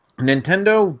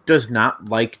Nintendo does not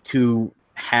like to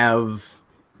have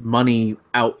money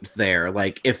out there.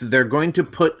 Like, if they're going to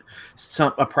put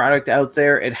a product out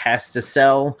there, it has to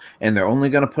sell, and they're only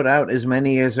going to put out as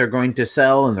many as they're going to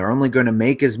sell, and they're only going to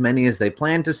make as many as they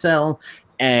plan to sell,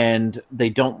 and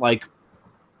they don't like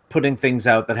putting things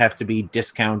out that have to be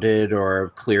discounted or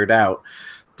cleared out.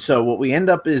 So what we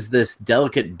end up is this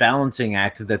delicate balancing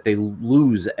act that they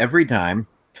lose every time,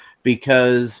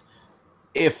 because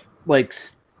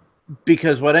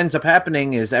what ends up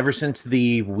happening is, ever since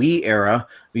the Wii era,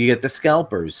 you get the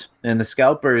scalpers, and the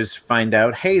scalpers find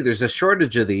out, hey, there's a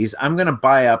shortage of these. I'm going to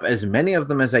buy up as many of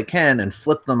them as I can and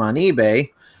flip them on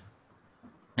eBay.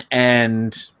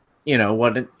 And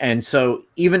and so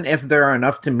even if there are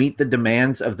enough to meet the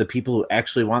demands of the people who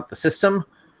actually want the system,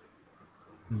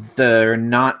 they're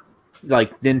not,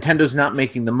 Nintendo's not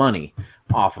making the money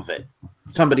off of it.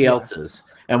 Somebody else is.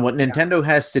 And what Nintendo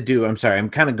has to do, I'm sorry, I'm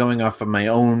kind of going off of my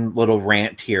own little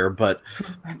rant here, but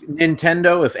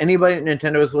Nintendo, if anybody at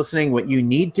Nintendo is listening, what you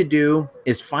need to do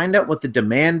is find out what the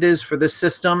demand is for this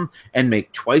system and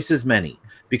make twice as many.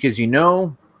 Because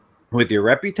with your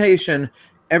reputation,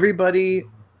 everybody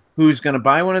who's going to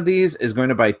buy one of these is going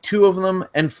to buy 2 of them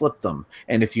and flip them.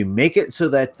 And if you make it so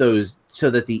that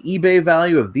the eBay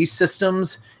value of these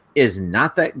systems is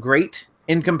not that great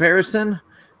in comparison,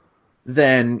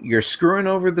 then you're screwing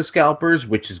over the scalpers,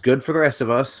 which is good for the rest of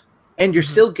us, and you're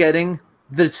still getting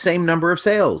the same number of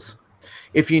sales.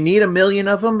 If you need 1 million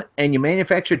of them and you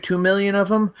manufacture 2 million of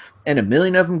them, and 1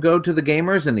 million of them go to the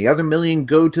gamers and the other 1 million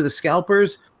go to the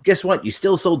scalpers, guess what? You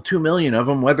still sold 2 million of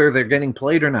them, whether they're getting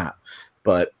played or not.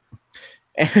 But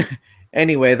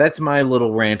anyway, that's my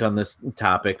little rant on this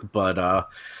topic. But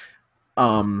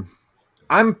I'm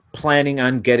planning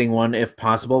on getting one if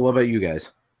possible. What about you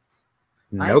guys?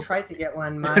 Nope. I tried to get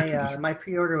one. My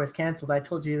pre-order was canceled. I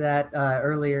told you that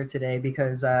earlier today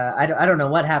because I don't know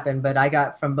what happened, but I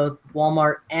got from both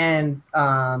Walmart and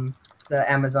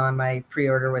the Amazon, my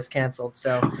pre-order was canceled.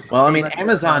 So well, I mean,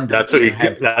 Amazon. That's what you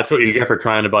get for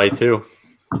trying to buy 2.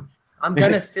 I'm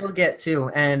gonna still get 2,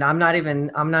 and I'm not even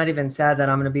sad that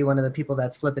I'm gonna be one of the people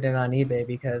that's flipping it on eebay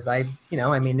because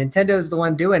Nintendo's the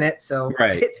one doing it, so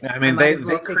right. I mean, they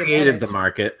created the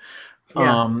market,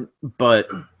 but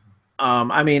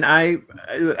Amazon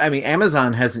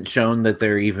hasn't shown that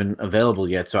they're even available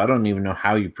yet, so I don't even know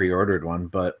how you pre-ordered one,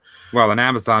 but. Well, and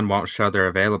Amazon won't show they're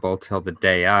available till the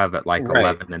day of at like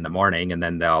 11 in the morning, and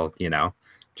then they'll,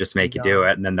 just make you do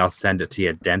it, and then they'll send it to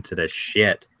you dented as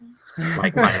shit,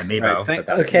 like my amiibo. Right,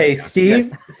 okay,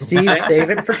 Steve, save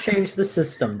it for Change the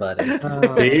System, buddy.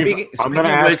 Speaking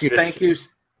of which,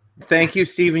 thank you,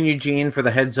 Steve and Eugene, for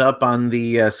the heads up on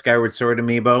the Skyward Sword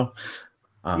amiibo.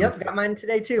 Yep, got mine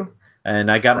today too. And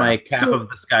I got my Cap of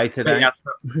the Sky today.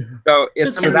 So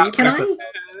it's can I?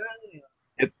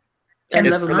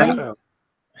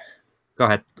 Go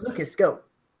ahead, Lucas. Go.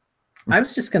 I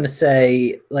was just going to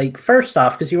say, first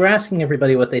off, because you were asking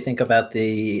everybody what they think about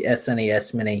the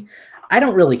SNES Mini, I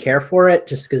don't really care for it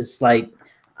just because, I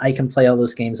can play all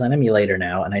those games on emulator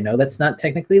now, and I know that's not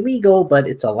technically legal, but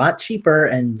it's a lot cheaper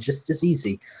and just as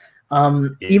easy.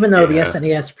 Even though the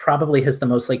SNES probably has the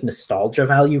most, nostalgia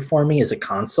value for me as a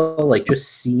console, just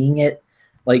seeing it,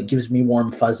 gives me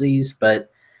warm fuzzies, but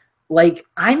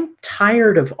I'm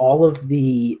tired of all of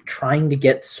the trying to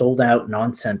get sold out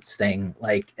nonsense thing.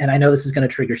 And I know this is going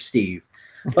to trigger Steve,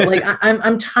 but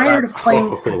I'm tired of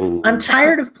playing. I'm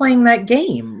tired of playing that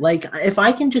game. If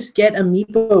I can just get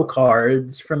amiibo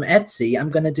cards from Etsy, I'm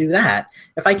going to do that.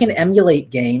 If I can emulate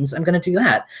games, I'm going to do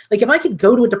that. If I could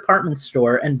go to a department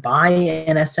store and buy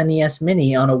an SNES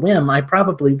Mini on a whim, I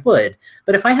probably would.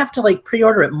 But if I have to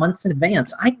pre-order it months in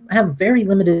advance, I have very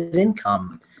limited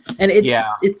income. And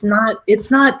it's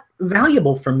not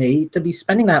valuable for me to be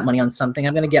spending that money on something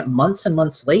I'm going to get months and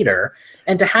months later,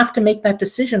 and to have to make that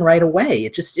decision right away.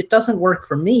 It doesn't work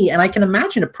for me, and I can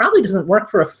imagine it probably doesn't work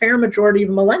for a fair majority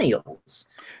of millennials.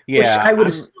 Which I would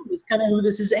assume is kind of who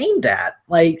this is aimed at.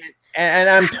 And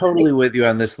I'm totally with you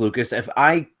on this, Lucas. If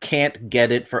I can't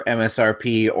get it for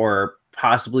MSRP or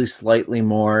possibly slightly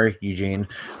more, Eugene,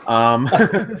 I'm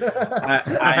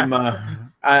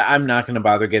not going to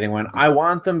bother getting one. I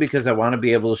want them because I want to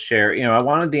be able to share. I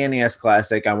wanted the NES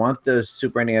Classic. I want the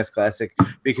Super NES Classic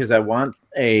because I want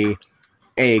a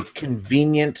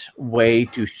convenient way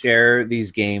to share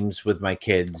these games with my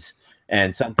kids,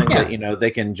 and something that they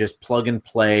can just plug and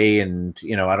play, and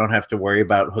I don't have to worry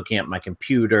about hooking up my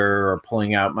computer or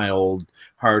pulling out my old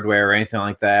hardware or anything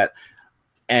like that.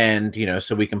 And,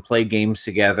 so we can play games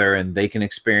together and they can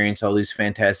experience all these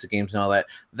fantastic games and all that.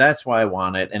 That's why I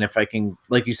want it. And if I can,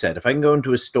 like you said, if I can go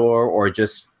into a store or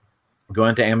just go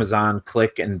into Amazon,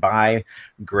 click and buy,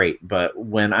 great. But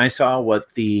when I saw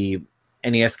what the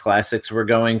NES Classics were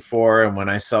going for, and when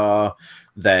I saw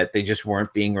that they just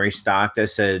weren't being restocked, I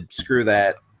said, screw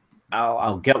that.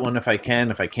 I'll get one if I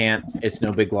can. If I can't, it's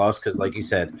no big loss because, like you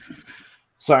said,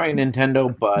 sorry,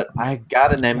 Nintendo, but I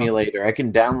got an emulator. I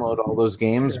can download all those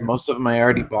games. Most of them I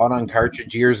already bought on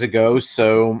cartridge years ago,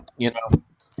 so,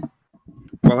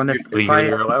 Well, and if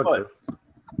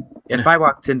I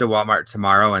walked into Walmart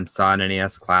tomorrow and saw an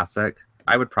NES Classic,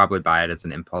 I would probably buy it as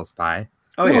an impulse buy.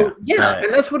 Oh, yeah.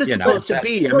 And that's what it's supposed to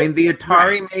be. I mean, the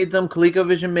Atari made them,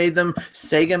 ColecoVision made them,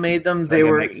 Sega made them.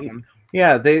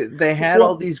 Yeah, they had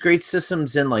all these great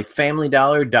systems in Family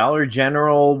Dollar, Dollar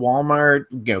General,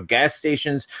 Walmart, gas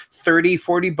stations,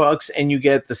 $30-$40, and you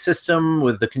get the system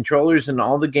with the controllers and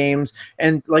all the games.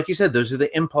 And like you said, those are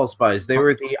the impulse buys. They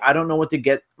were I don't know what to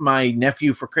get my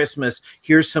nephew for Christmas.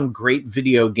 Here's some great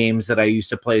video games that I used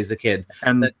to play as a kid.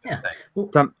 And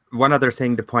one other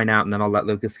thing to point out, and then I'll let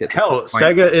Lucas get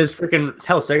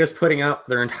Sega's putting out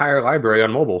their entire library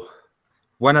on mobile.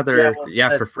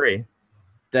 For free.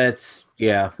 That's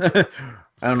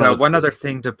one other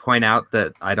thing to point out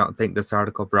that I don't think this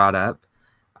article brought up.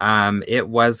 It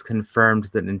was confirmed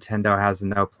that Nintendo has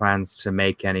no plans to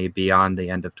make any beyond the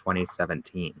end of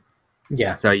 2017.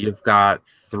 Yeah. So you've got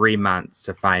 3 months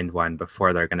to find one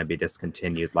before they're going to be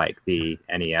discontinued, like the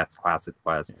NES Classic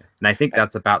was. And I think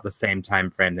that's about the same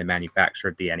time frame they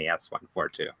manufactured the NES one for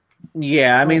too.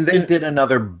 Yeah, I mean, they did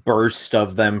another burst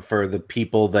of them for the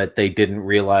people that they didn't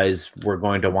realize were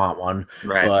going to want one.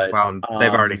 Right. But,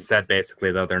 they've already said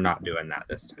basically, though, they're not doing that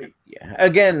this time. Yeah.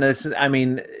 Again, this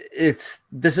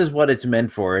is what it's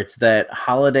meant for. It's that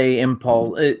holiday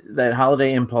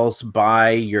impulse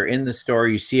buy. You're in the store,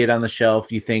 you see it on the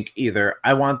shelf, you think either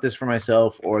I want this for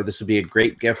myself or this would be a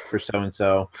great gift for so and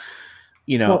so.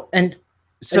 They need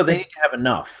to have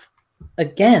enough.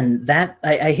 Again, that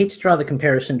I hate to draw the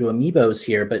comparison to amiibos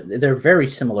here, but they're very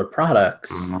similar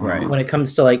products when it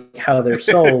comes to how they're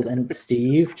sold. And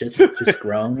Steve, just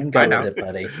groan and go with it,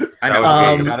 buddy. I know. We'll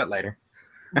talk about it later.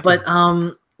 But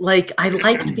like I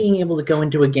liked being able to go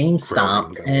into a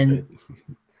GameStop and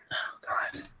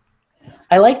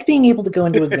I liked being able to go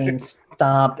into a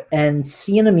GameStop and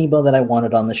see an amiibo that I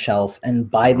wanted on the shelf and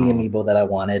buy the amiibo that I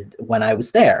wanted when I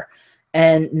was there.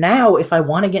 And now, if I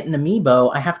want to get an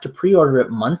amiibo, I have to pre-order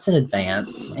it months in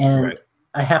advance, and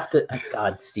I have to. Oh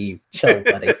God, Steve, chill,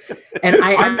 buddy. And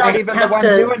I'm not even the one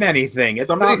doing anything. It's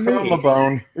somebody not throw me. him a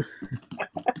bone.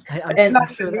 I'm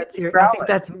not sure that's your. I think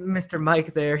that's Mr.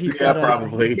 Mike there. He's got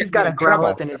probably. He's got a growl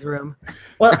up in his room.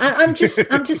 Well, I'm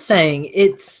just saying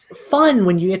it's fun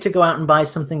when you get to go out and buy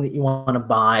something that you want to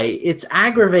buy. It's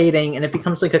aggravating, and it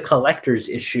becomes like a collector's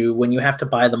issue when you have to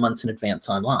buy the months in advance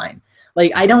online.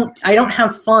 Like I don't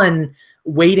have fun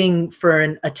waiting for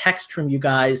a text from you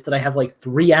guys that I have like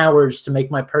 3 hours to make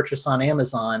my purchase on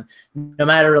Amazon, no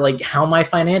matter like how my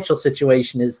financial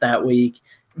situation is that week,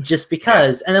 just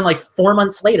because. And then like 4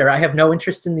 months later, I have no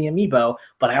interest in the amiibo,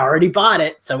 but I already bought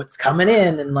it, so it's coming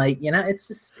in, and like, you know,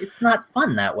 it's not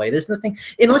fun that way. There's nothing,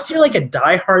 unless you're like a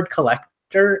diehard collector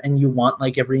and you want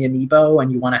like every amiibo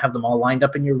and you want to have them all lined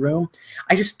up in your room.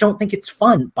 I just don't think it's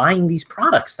fun buying these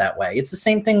products that way. It's the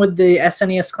same thing with the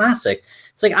SNES Classic.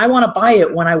 It's like I want to buy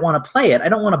it when I want to play it. I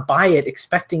don't want to buy it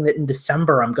expecting that in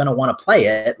December I'm going to want to play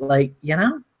it. Like, you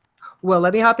know? Well,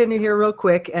 let me hop into here real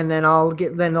quick, and then I'll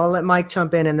let Mike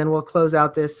jump in, and then we'll close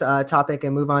out this topic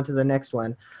and move on to the next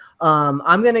one.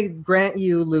 I'm going to grant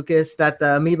you, Lucas, that the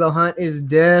amiibo hunt is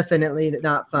definitely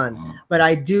not fun, but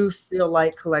I do still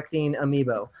like collecting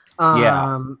amiibo.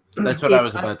 That's what I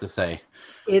was about to say.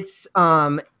 It's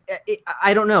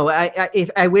I don't know.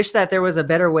 I wish that there was a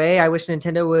better way. I wish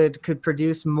Nintendo could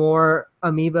produce more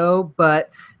amiibo, but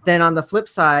then on the flip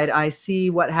side, I see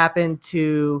what happened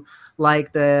to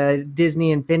like the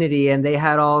Disney Infinity, and they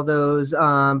had all those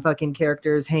fucking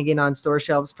characters hanging on store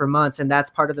shelves for months, and that's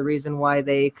part of the reason why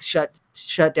they shut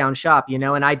down shop, you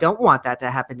know. And I don't want that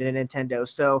to happen to Nintendo.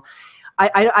 So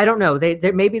I don't know.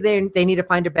 Maybe they need to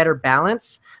find a better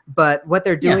balance, but what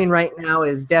they're doing right now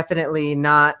is definitely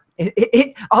not.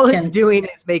 It's doing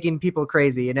is making people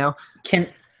crazy, you know. Can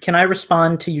I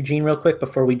respond to Eugene real quick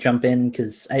before we jump in?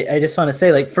 Because I just want to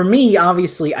say, like, for me,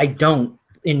 obviously, I don't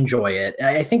enjoy it.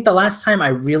 I think the last time I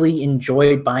really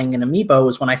enjoyed buying an amiibo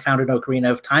was when I found an Ocarina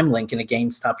of Time link in a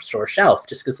GameStop store shelf,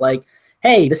 just because, like,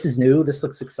 hey, this is new, this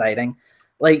looks exciting.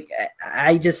 Like,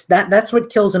 I just that's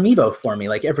what kills amiibo for me.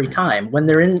 Like, every time when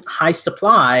they're in high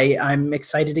supply, I'm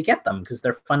excited to get them because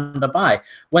they're fun to buy.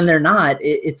 When they're not,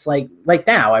 it's like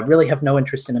now I really have no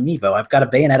interest in amiibo. I've got a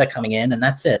Bayonetta coming in, and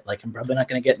that's it. Like, I'm probably not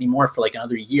going to get any more for like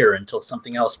another year until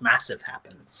something else massive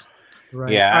happens.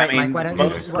 Right. Yeah, Right, I mean, Mike,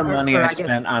 most of the money I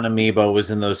spent on amiibo was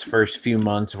in those first few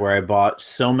months where I bought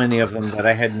so many of them that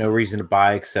I had no reason to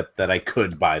buy except that I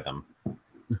could buy them.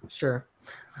 Sure.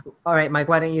 All right, Mike,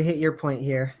 why don't you hit your point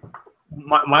here?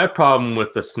 My problem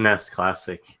with the SNES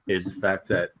Classic is the fact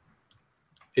that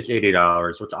it's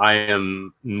 $80, which I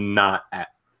am not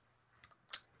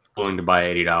willing to buy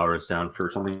 $80 down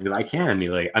for something that I can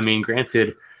emulate. I mean,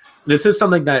 granted, this is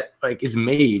something that like is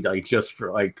made like just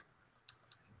for like,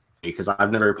 because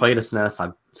I've never played a SNES.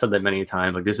 I've said that many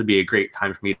times. Like, this would be a great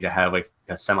time for me to have like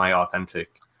a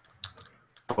semi-authentic.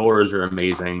 Controllers are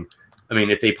amazing. I mean,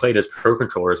 if they played as pro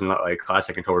controllers and not like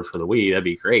classic controllers for the Wii, that'd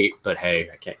be great. But hey,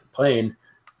 I can't complain.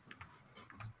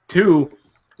 2,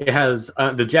 it has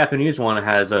the Japanese one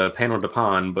has a panel de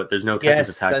pan, but there's no Tetris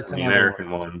Attack in the American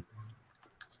one.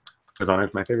 Because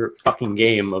it's my favorite fucking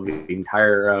game of the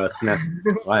entire SNES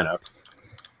lineup.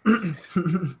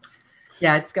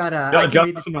 Yeah, it's got a.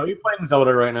 Justin, are you playing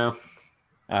Zelda right now?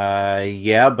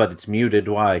 Yeah, but it's muted.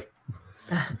 Why?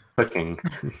 Clicking.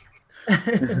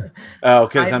 Oh,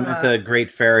 because I'm at the Great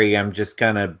Fairy. I'm just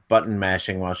kind of button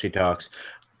mashing while she talks.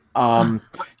 Yeah,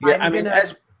 I mean,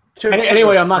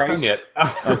 anyway, I'm not done yet.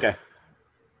 Okay.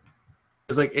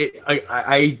 It's like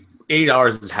I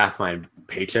 $80 is half my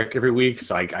paycheck every week,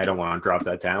 so I don't want to drop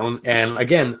that down. And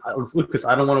again, Lucas,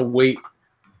 I don't want to wait.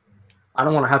 I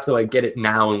don't want to have to like get it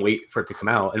now and wait for it to come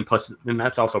out. And plus, then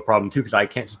that's also a problem too, because I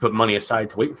can't just put money aside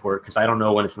to wait for it because I don't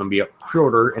know when it's going to be up for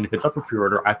pre-order. And if it's up for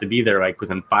pre-order, I have to be there like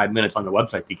within 5 minutes on the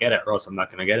website to get it, or else I'm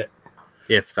not going to get it.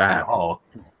 If that at all.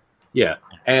 Yeah.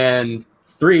 And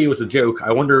 3 was a joke.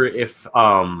 I wonder if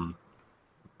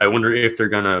they're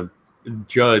gonna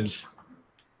judge,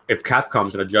 if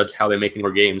Capcom's gonna judge how they make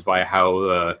more games by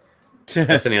how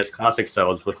SNES Classic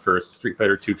sells for Street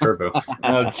Fighter 2 Turbo.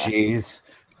 Oh, jeez.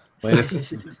 We're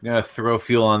gonna throw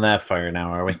fuel on that fire now,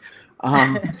 are we?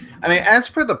 I mean, as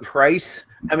for the price,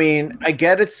 I mean, I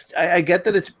get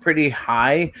that it's pretty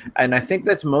high, and I think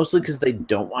that's mostly because they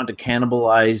don't want to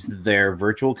cannibalize their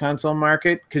virtual console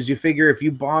market. Because you figure if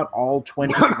you bought all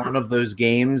 21 of those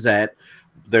games at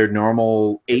their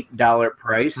normal $8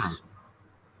 price,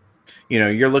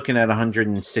 you're looking at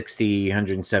 $160,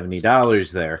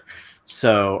 $170 there.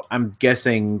 So I'm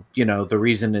guessing, the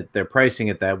reason that they're pricing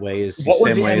it that way is what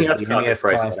was same the way NES as the NES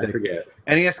price? Classic. I forget.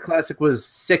 NES Classic was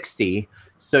 $60,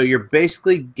 so you're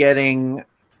basically getting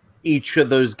each of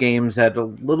those games at a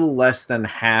little less than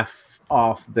half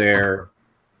off their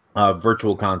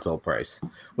virtual console price,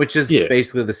 which is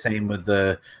basically the same with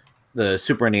the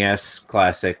Super NES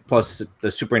Classic. Plus,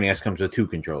 the Super NES comes with 2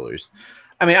 controllers.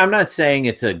 I mean, I'm not saying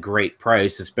it's a great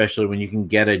price, especially when you can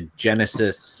get a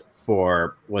Genesis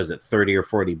for, was it $30 or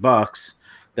 $40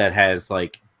 that has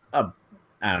like I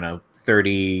don't know,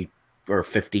 30 or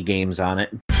 50 games on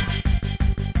it.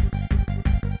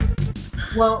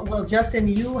 Well, Justin,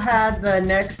 you had the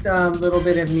next little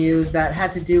bit of news that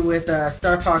had to do with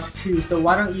Star Fox 2. So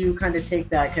why don't you kind of take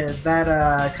that, because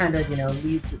that kind of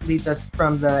leads us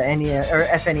from the NES or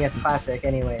SNES Classic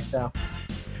anyway. So.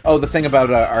 Oh, the thing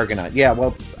about Argonaut. Yeah,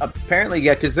 well, apparently,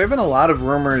 yeah, because there have been a lot of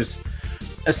rumors,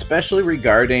 especially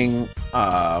regarding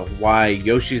why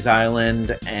Yoshi's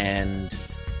Island and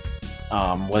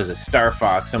was it Star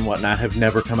Fox and whatnot have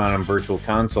never come out on Virtual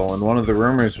Console. And one of the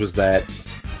rumors was that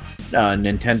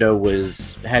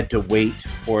Nintendo had to wait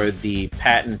for the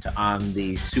patent on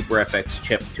the Super FX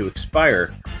chip to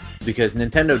expire because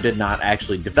Nintendo did not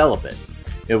actually develop it.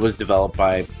 It was developed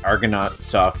by Argonaut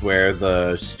Software,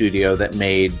 the studio that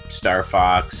made Star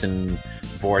Fox and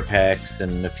Vortex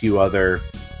and a few other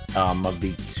of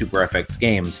the Super FX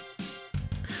games.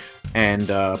 And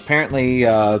apparently,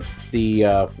 where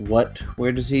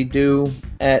does he do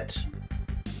at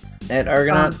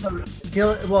Argonaut?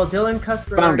 Dylan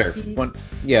Cuthbert, founder. he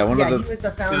was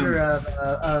the founder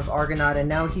of Argonaut, and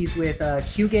now he's with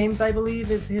Q Games, I believe,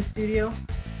 is his studio.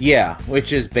 Yeah,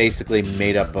 which is basically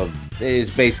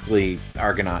basically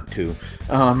Argonaut 2.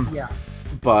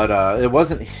 But it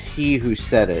wasn't he who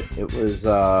said it. It was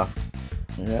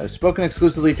spoken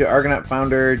exclusively to Argonaut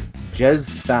founder Jez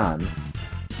San,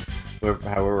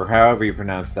 however you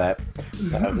pronounce that,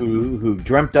 who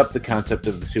dreamt up the concept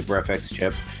of the Super FX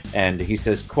chip. And he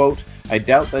says, quote, "I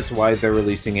doubt that's why they're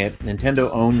releasing it.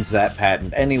 Nintendo owns that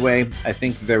patent anyway. I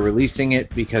think they're releasing it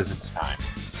because it's time."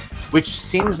 Which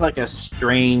seems like a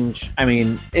strange... I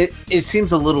mean, it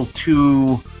seems a little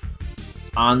too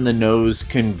on-the-nose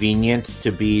convenient to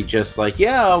be just like,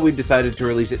 yeah, we decided to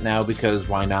release it now because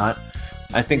why not?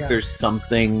 I think there's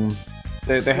something...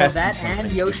 There has to be something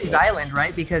and Yoshi's Island,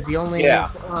 right? Because the only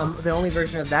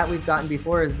version of that we've gotten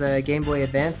before is the Game Boy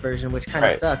Advance version, which kind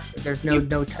of sucks. There's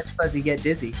no Touch Fuzzy Get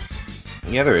Dizzy.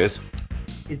 Yeah, there is.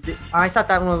 I thought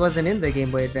that one wasn't in the Game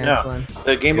Boy Advance one.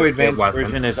 The Game Boy Advance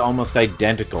version is almost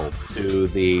identical to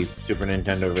the Super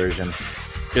Nintendo version.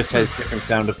 Just has different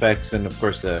sound effects and, of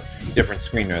course, a different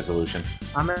screen resolution.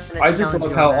 I'm gonna challenge you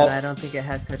on that. I don't think it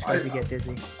has Touch Fuzzy Get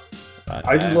Dizzy.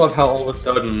 I just love how all of a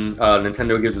sudden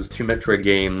Nintendo gives us 2 Metroid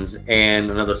games and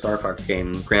another Star Fox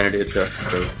game. Granted, it's just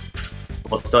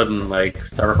all of a sudden, like,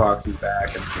 Star Fox is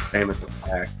back and Samus is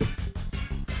back.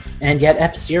 And yet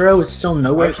F-Zero is still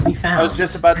nowhere to be found. I was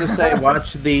just about to say,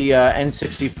 watch the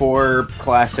N64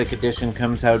 Classic Edition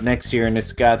comes out next year, and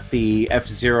it's got the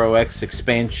F-Zero X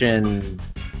expansion,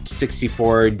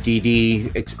 64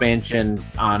 DD expansion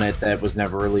on it that was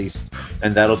never released,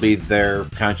 and that'll be their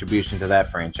contribution to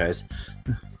that franchise.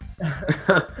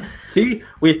 See,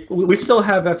 we still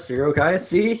have F-Zero, guys.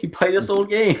 See, you play this old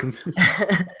game.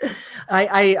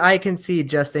 I can see,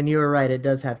 Justin, you were right. It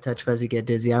does have Touch Fuzzy Get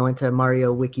Dizzy. I went to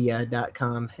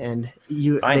MarioWikia.com and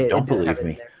don't believe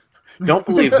me. Don't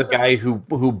believe the guy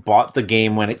who bought the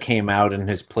game when it came out and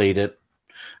has played it.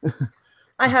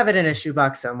 I have it in a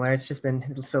shoebox somewhere. It's just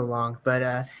been so long,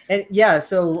 but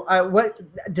So, what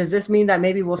does this mean that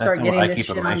maybe we'll start getting this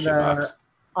shit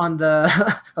on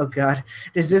the? Oh God,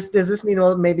 does this mean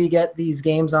we'll maybe get these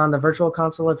games on the Virtual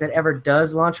Console if it ever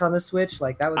does launch on the Switch?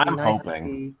 Like that would be nice to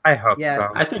see. I hope so.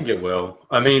 I think it will.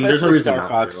 I mean, there's no reason Star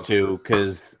Fox 2,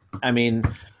 because I mean,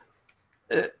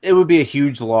 it would be a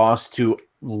huge loss to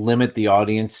limit the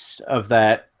audience of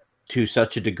that to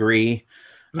such a degree.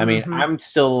 I mean, I'm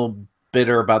still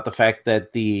bitter about the fact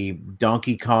that the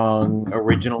Donkey Kong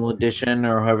original edition,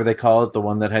 or however they call it, the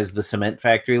one that has the cement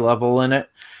factory level in it,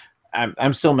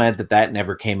 I'm still mad that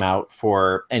never came out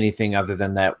for anything other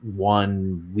than that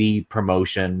one Wii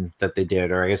promotion that they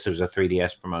did, or I guess it was a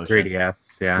 3DS promotion.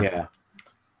 3DS, yeah.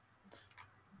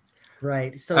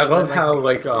 Right. So I love how they're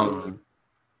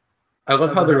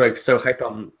like so hyped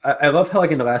on. I love how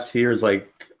like in the last 2 years, like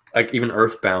even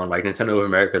Earthbound, like Nintendo of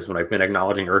America's when I've been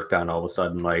acknowledging Earthbound all of a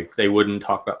sudden, like they wouldn't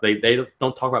talk about they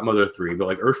don't talk about Mother 3, but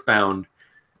like Earthbound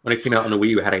when it came out on the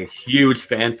Wii, we had a huge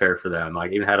fanfare for them.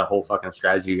 Like even had a whole fucking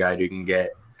strategy guide you can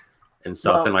get and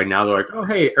stuff. Well- And like now they're like, oh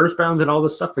hey, Earthbound's and all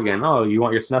this stuff again. Oh, you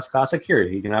want your SNES Classic? Here,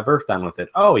 you can have Earthbound with it.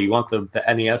 Oh, you want the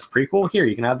NES prequel? Here,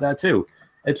 you can have that too.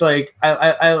 It's like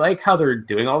I like how they're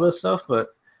doing all this stuff, but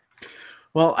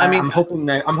Well, I mean, I'm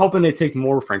hoping they take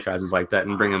more franchises like that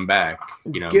and bring them back.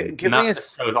 You know, Give not me a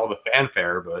necessarily with all the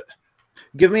fanfare, but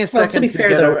give me a Well, to second. be fair,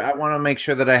 get though- I want to make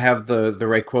sure that I have the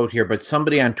right quote here. But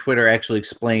somebody on Twitter actually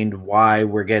explained why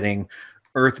we're getting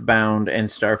Earthbound and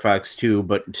Star Fox 2,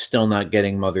 but still not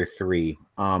getting Mother 3.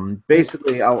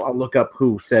 Basically, I'll look up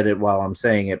who said it while I'm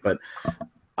saying it, but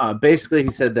basically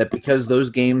he said that because those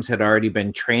games had already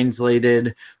been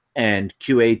translated and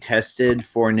QA tested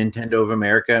for Nintendo of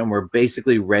America and were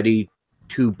basically ready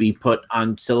to be put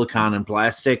on silicon and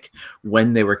plastic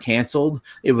when they were canceled,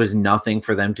 it was nothing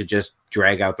for them to just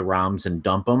drag out the ROMs and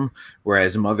dump them,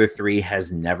 whereas Mother 3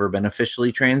 has never been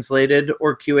officially translated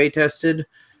or QA tested.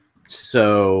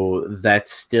 So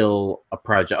that's still a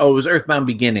project. Oh, it was Earthbound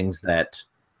Beginnings that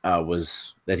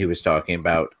he was talking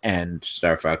about, and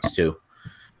Star Fox 2.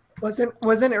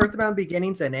 Wasn't Earthbound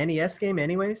Beginnings an NES game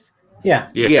anyways? Yeah.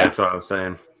 yeah, that's what I was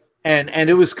saying. And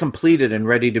it was completed and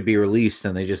ready to be released,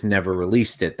 and they just never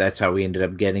released it. That's how we ended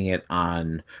up getting it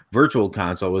on Virtual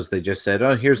Console. Was they just said,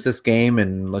 "Oh, here's this game,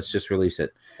 and let's just release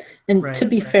it." And Right, to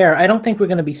be right. fair, I don't think we're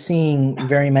going to be seeing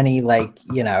very many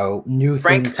new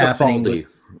Frank things happening. Cifaldi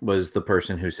was the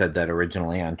person who said that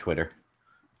originally on Twitter.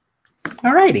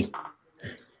 Alrighty.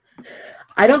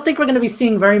 I don't think we're going to be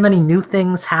seeing very many new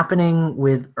things happening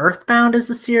with Earthbound as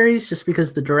a series, just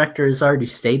because the director has already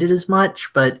stated as much.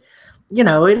 But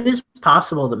it is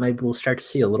possible that maybe we'll start to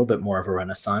see a little bit more of a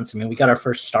renaissance. I mean, we got our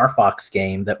first Star Fox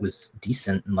game that was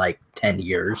decent in like 10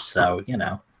 years, so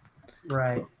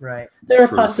Right. there are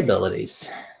True.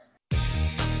 possibilities.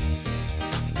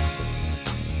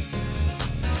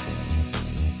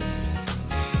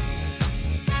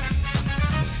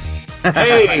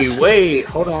 Hey, wait,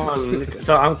 hold on.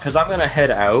 So I'm gonna head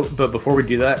out, but before we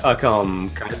do that, can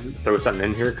I just throw something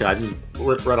in here? Cause I just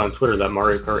read on Twitter that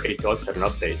Mario Kart 8 Deluxe had an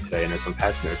update today, and there's some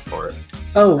patch notes for it.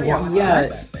 Oh, Yeah,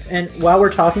 yeah. And while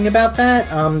we're talking about that,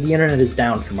 the internet is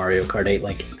down for Mario Kart 8,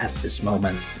 like, at this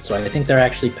moment. So I think they're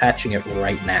actually patching it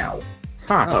right now.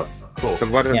 Huh. Oh, cool. So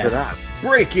what is Yeah. it at?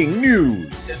 Breaking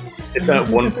news! It's at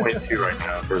 1.2 right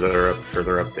now for their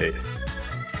update.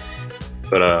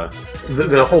 But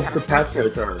the patch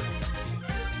notes are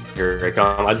here.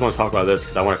 I just want to talk about this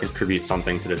because I want to contribute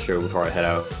something to the show before I head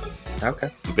out.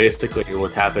 Okay. Basically,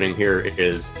 what's happening here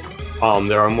is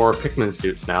there are more Pikmin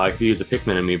suits now. If you use a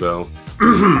Pikmin amiibo,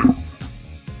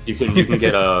 you can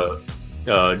get a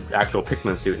actual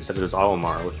Pikmin suit instead of this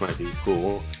Olimar, which might be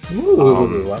cool.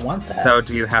 Ooh, I want that. So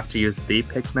do you have to use the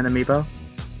Pikmin amiibo?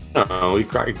 No, you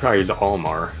probably use the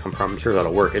Olimar. I'm sure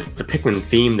that'll work. It's a Pikmin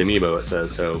themed amiibo, it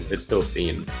says, so it's still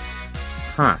themed.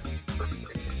 Huh.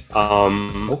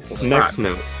 Next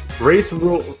note. Race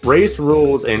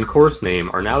rules and course name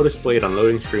are now displayed on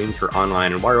loading screens for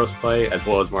online and wireless play, as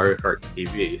well as Mario Kart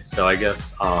TV. So I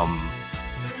guess, and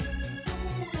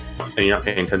you're not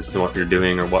paying attention to what you're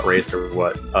doing or what race or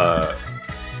what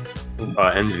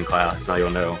engine class, now you'll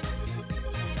know.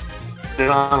 And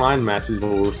online matches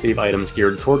will receive items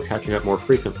geared toward catching up more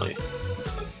frequently.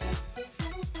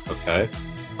 Okay.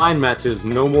 Online matches,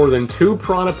 no more than 2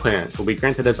 Piranha Plants will be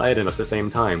granted as item at the same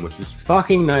time, which is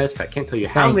fucking nice. I can't tell you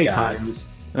how Thank many God. times.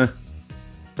 There's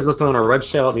listening on a red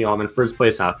shell at me, I'm in first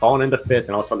place, and I've fallen into 5th,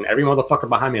 and all of a sudden every motherfucker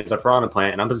behind me is a Piranha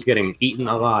Plant, and I'm just getting eaten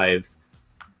alive.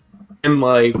 I'm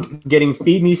like getting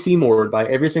feed me Seymour by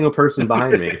every single person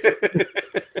behind me.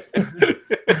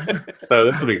 So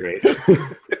this will be great.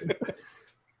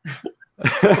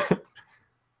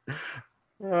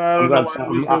 I don't know why it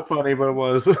was so funny, but it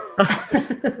was.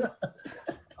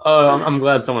 I'm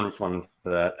glad someone responded to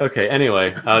that. Okay,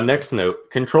 anyway, next note.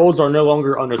 Controls are no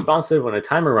longer unresponsive when a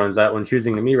timer runs out when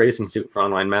choosing the Mii Racing suit for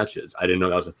online matches. I didn't know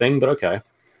that was a thing, but okay.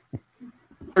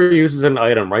 Player uses an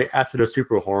item right after the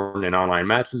Super Horn in online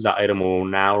matches. That item will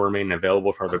now remain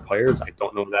available for other players. I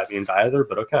don't know what that means either,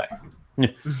 but okay.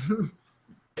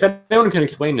 If anyone can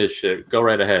explain this shit, go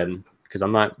right ahead, because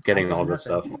I'm not getting all this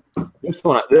stuff.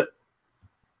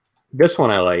 This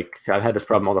one I like. I've had this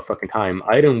problem all the fucking time.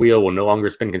 Item wheel will no longer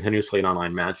spin continuously in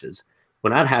online matches.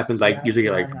 When that happens, I usually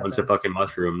get like a bunch of fucking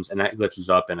mushrooms, and that glitches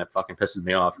up, and it fucking pisses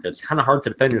me off. It's kind of hard to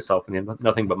defend yourself when you have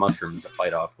nothing but mushrooms to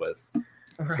fight off with.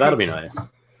 So that'll be nice.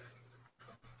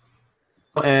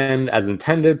 And as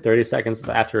intended, 30 seconds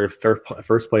after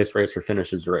first place racer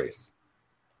finishes the race.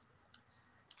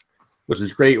 Which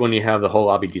is great when you have the whole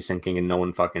lobby desyncing and no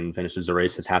one fucking finishes the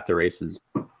race. It's half the races.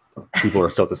 People are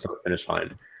still at the start finish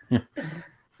line.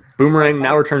 Boomerang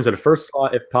now returns to the first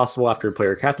slot if possible after a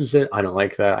player catches it. I don't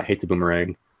like that. I hate the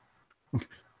boomerang.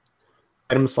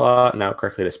 item slot now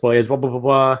correctly displays, blah, blah, blah,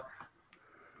 blah.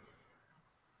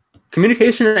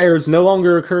 Communication errors no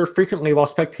longer occur frequently while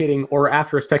spectating or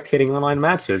after spectating online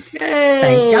matches. Yay!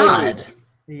 Thank God.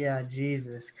 Yeah,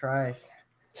 Jesus Christ.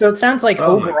 So it sounds like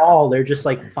overall they're just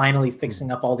like finally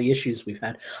fixing up all the issues we've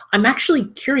had. I'm actually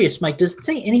curious, Mike, does it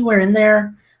say anywhere in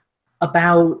there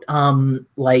about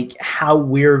like how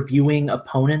we're viewing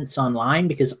opponents online?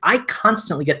 Because I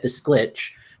constantly get this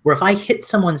glitch where if I hit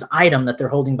someone's item that they're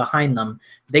holding behind them,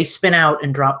 they spin out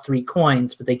and drop 3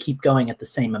 coins, but they keep going at the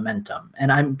same momentum.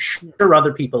 And I'm sure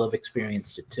other people have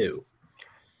experienced it too.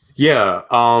 Yeah,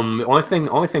 the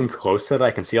only thing close that I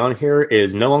can see on here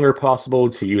is no longer possible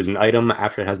to use an item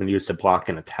after it has been used to block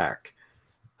an attack.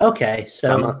 Okay,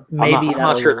 so maybe I'm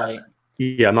not sure.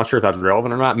 I'm not sure if that's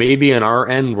relevant or not. Maybe in our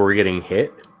end we're getting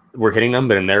hit, we're hitting them,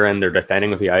 but in their end they're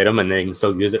defending with the item and they can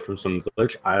still use it from some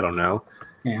glitch. I don't know.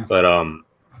 Yeah. But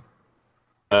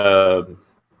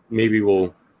maybe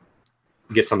we'll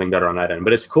get something better on that end.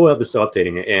 But it's cool that they're still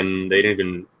updating it,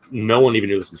 and no one even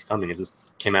knew this was coming. It just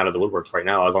came out of the woodworks right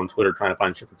now. I was on Twitter trying to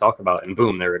find shit to talk about, and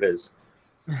boom, there it is.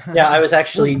 Yeah, I was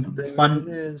actually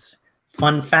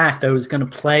fun fact. I was going to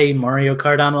play Mario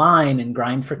Kart Online and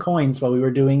grind for coins while we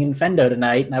were doing Infendo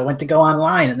tonight, and I went to go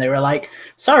online, and they were like,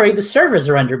 "Sorry, the servers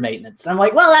are under maintenance." And I'm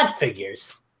like, "Well, that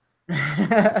figures."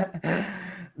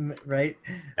 Right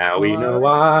now we know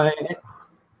why.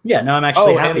 Yeah, no, I'm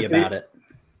actually happy about it.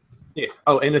 Yeah.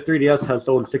 Oh, and the 3DS has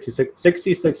sold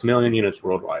 66 million units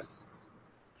worldwide.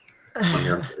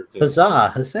 Huzzah,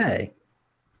 huzzah.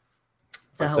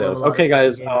 Okay,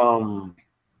 guys. On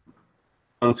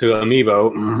to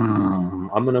Amiibo.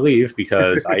 I'm going to leave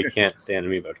because I can't stand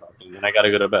Amiibo talking, and I got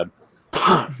to go to bed.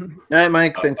 Night,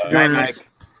 Mike. Thanks for joining us.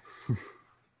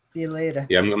 See you later.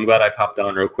 Yeah, I'm glad I popped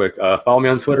on real quick. Follow me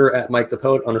on Twitter at Mike the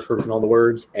Poet, _ in all the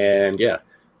words. And yeah,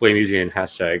 blame Eugene,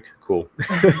 hashtag cool.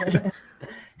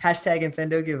 Hashtag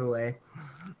Infendo giveaway.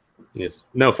 Yes.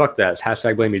 No, fuck that. It's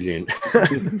hashtag blame Eugene.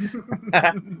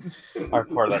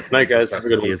 Hardcore. That's night, guys. Have a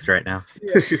good one. Right now.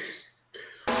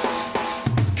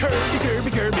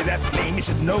 Kirby, that's the name you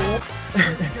should know.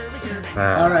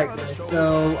 All right,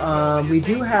 so we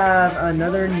do have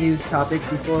another news topic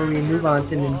before we move on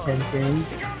to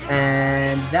Nintendo's,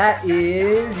 and that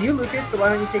is you, Lucas. So why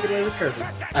don't you take it away with Kirby?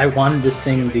 I wanted to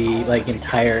sing the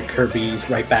entire Kirby's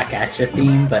Right Back At Ya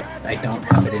theme, but I don't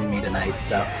have it in me tonight.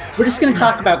 So we're just going to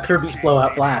talk about Kirby's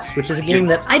Blowout Blast, which is a game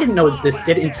that I didn't know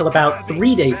existed until about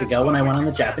 3 days ago when I went on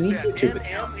the Japanese YouTube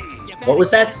account. What was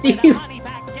that, Steve?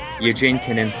 Eugene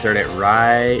can insert it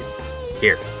right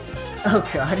here. Oh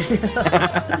God!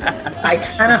 I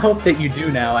kind of hope that you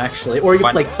do now, actually, or you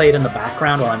play it in the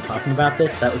background while I'm talking about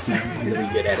this. That would be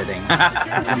really good editing.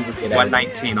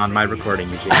 119 on my recording,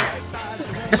 Eugene.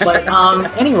 But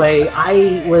anyway,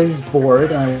 I was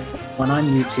bored and I went on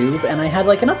YouTube and I had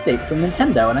an update from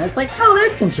Nintendo, and I was like, "Oh,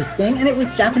 that's interesting!" And it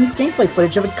was Japanese gameplay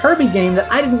footage of a Kirby game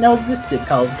that I didn't know existed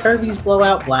called Kirby's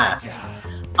Blowout Blast.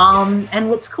 And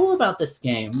what's cool about this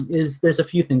game is there's a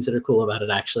few things that are cool about it,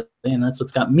 actually, and that's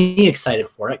what's got me excited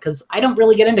for it, because I don't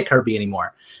really get into Kirby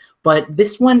anymore. But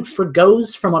this one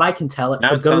forgoes, from what I can tell, it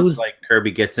sounds like Kirby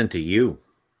gets into you.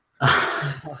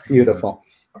 Beautiful.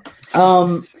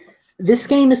 This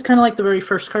game is kind of like the very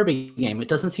first Kirby game. It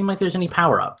doesn't seem like there's any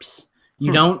power-ups.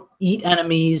 You don't eat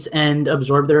enemies and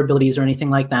absorb their abilities or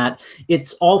anything like that.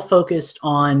 It's all focused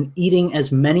on eating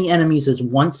as many enemies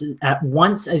at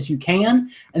once as you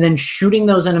can, and then shooting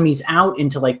those enemies out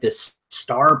into this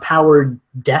star-powered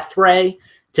death ray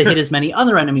to hit as many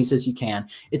other enemies as you can.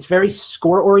 It's very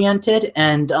score-oriented,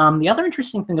 and the other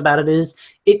interesting thing about it is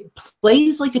it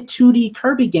plays like a 2D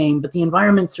Kirby game, but the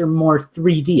environments are more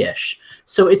 3D-ish.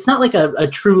 So it's not like a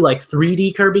true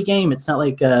 3D Kirby game. It's not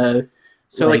like a...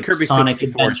 So like Kirby Sonic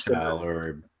 64 Adventure style,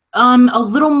 or a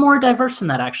little more diverse than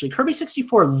that, actually. Kirby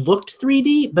 64 looked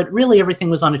 3D, but really everything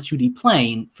was on a 2D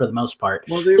plane for the most part.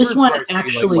 Well, this one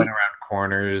actually went around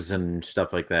corners and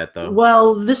stuff like that, though.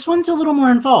 Well, this one's a little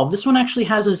more involved. This one actually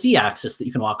has a Z-axis that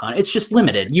you can walk on. It's just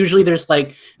limited. Usually there's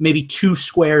maybe 2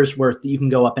 squares worth that you can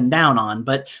go up and down on,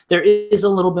 but there is a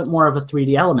little bit more of a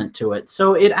 3D element to it.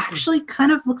 So it actually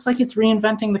kind of looks like it's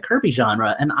reinventing the Kirby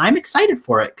genre, and I'm excited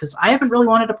for it because I haven't really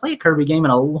wanted to play a Kirby game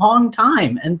in a long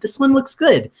time, and this one looks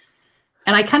good.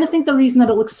 And I kind of think the reason that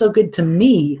it looks so good to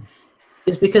me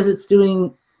is because it's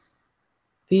doing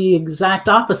the exact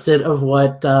opposite of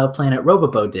what Planet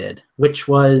Robobo did, which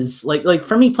was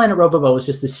for me, Planet Robobo was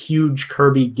just this huge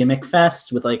Kirby gimmick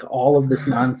fest with all of this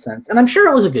nonsense. And I'm sure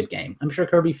it was a good game. I'm sure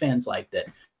Kirby fans liked it.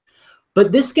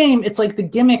 But this game, it's the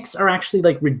gimmicks are actually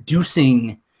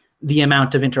reducing the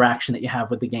amount of interaction that you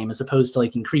have with the game as opposed to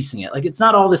like increasing it. Like it's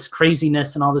not all this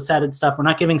craziness and all this added stuff. We're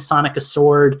not giving Sonic a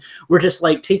sword. We're just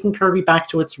like taking Kirby back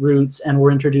to its roots, and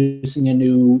we're introducing a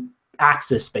new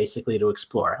axis basically to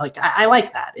explore. Like I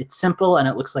like that. It's simple and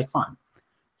it looks like fun.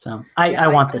 So I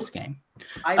want this game.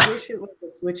 I wish it was a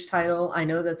Switch title. I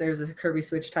know that there's a Kirby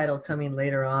Switch title coming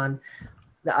later on.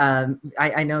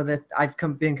 I know that I've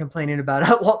been complaining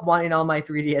about wanting all my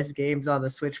 3DS games on the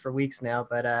Switch for weeks now,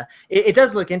 but it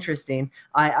does look interesting.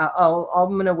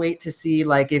 I'm gonna wait to see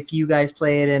like if you guys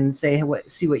play it and see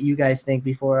what you guys think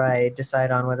before I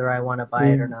decide on whether I want to buy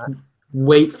it or not.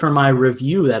 Wait for my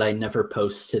review that I never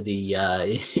post to the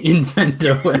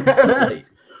Infendo website.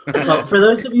 Well, for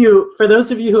those of you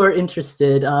who are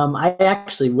interested, I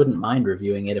actually wouldn't mind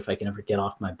reviewing it if I can ever get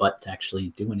off my butt to actually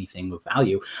do anything of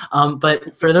value.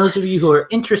 But for those of you who are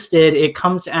interested, it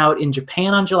comes out in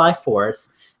Japan on July 4th,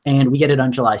 and we get it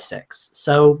on July 6th.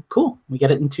 So cool, we get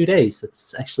it in 2 days.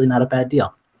 That's actually not a bad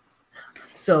deal.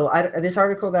 So this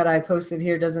article that I posted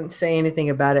here doesn't say anything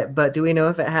about it, but do we know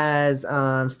if it has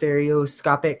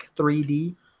stereoscopic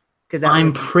 3D?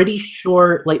 I'm pretty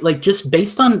sure, like just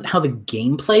based on how the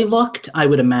gameplay looked, I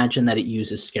would imagine that it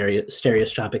uses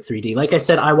stereoscopic 3D. Like I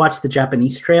said, I watched the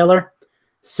Japanese trailer,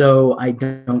 so I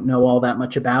don't know all that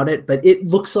much about it, but it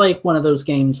looks like one of those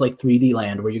games like 3D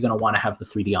Land where you're going to want to have the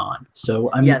 3D on.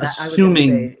 So I'm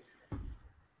assuming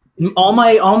all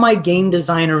my game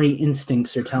designery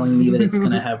instincts are telling me that it's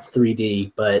going to have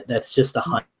 3D, but that's just a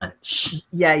hunch.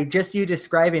 Yeah, just you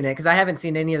describing it, because I haven't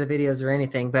seen any of the videos or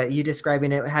anything, but you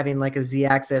describing it having like a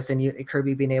Z-axis and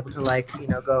Kirby being able to like,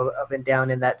 go up and down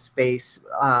in that space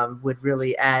would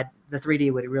really add, the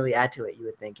 3D would really add to it, you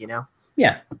would think,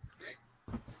 Yeah.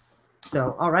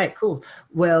 So, all right, cool.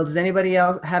 Well, does anybody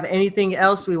else have anything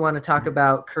else we want to talk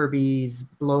about Kirby's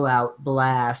Blowout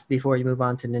Blast before you move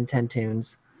on to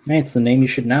Nintendo's? Hey, it's the name you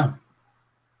should know.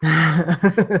 I'm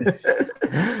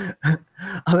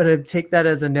going to take that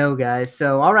as a no, guys.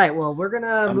 So, all right, well, we're going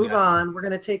to move on. We're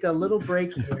going to take a little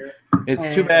break here.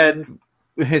 It's too bad.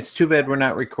 It's too bad we're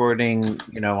not recording,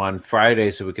 on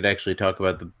Friday, so we could actually talk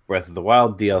about the Breath of the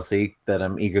Wild DLC that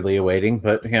I'm eagerly awaiting.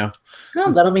 But,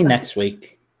 Well, that'll be next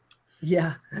week.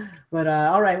 Yeah. But,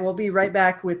 all right, we'll be right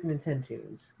back with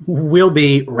Nintendo's. We'll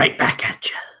be right back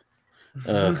at you.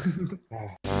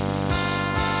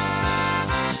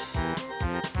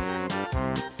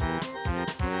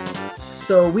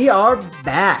 So we are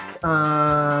back.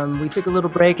 We took a little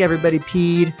break. Everybody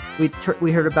peed.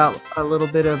 We heard about a little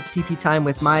bit of PP time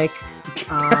with Mike.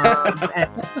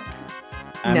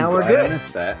 And now we're good. I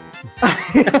missed that.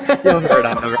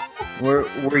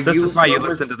 This is why you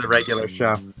listen to the regular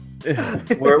show.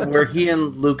 were he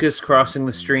and Lucas crossing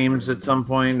the streams at some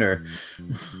point, or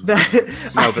no?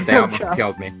 But they almost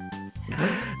killed me.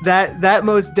 That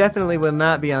most definitely will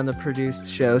not be on the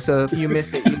produced show. So if you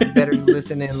missed it, you better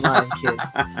listen in live, kids.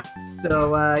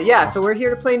 So so we're here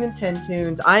to play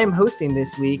Nintendo's. I am hosting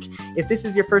this week. If this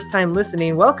is your first time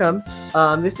listening, welcome.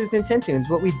 This is Nintendo's.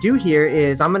 What we do here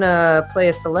is I'm gonna play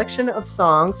a selection of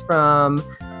songs from,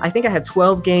 I think I have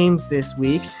 12 games this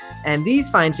week, and these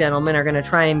fine gentlemen are gonna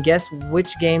try and guess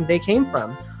which game they came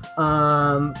from.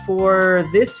 For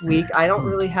this week, I don't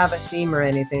really have a theme or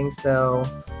anything, so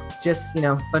just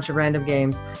a bunch of random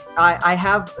games.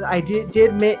 I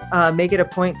did make it a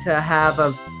point to have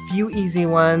a few easy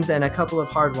ones and a couple of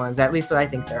hard ones. At least what I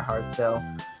think they're hard. So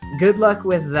good luck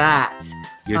with that.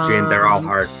 Eugene, they're all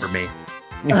hard for me.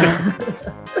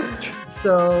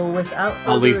 So without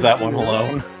I'll leave that one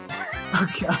alone. Oh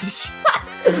gosh.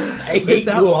 I hate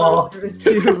you all.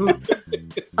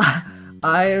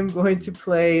 I am going to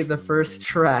play the first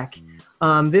track.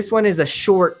 This one is a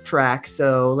short track,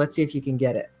 so let's see if you can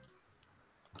get it.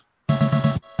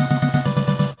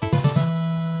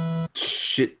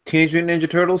 Shit, Teenage Mutant Ninja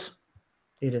Turtles?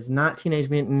 It is not Teenage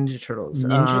Mutant Ninja Turtles.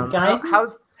 Ninja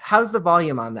Gaiden? How's the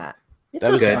volume on that?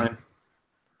 That was fine.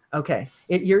 Okay,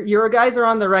 your guys are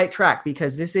on the right track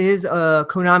because this is a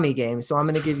Konami game, so I'm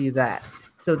going to give you that.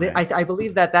 So I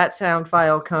believe that sound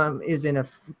file is in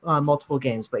multiple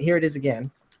games, but here it is again.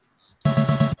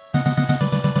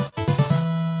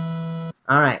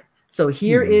 All right, so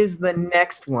here is the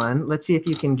next one. Let's see if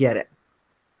you can get it.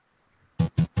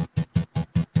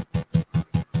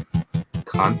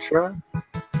 Contra?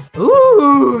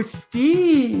 Ooh,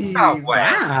 Steve! Oh,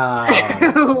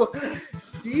 wow.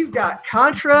 Steve got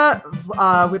Contra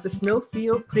with the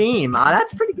Snowfield theme.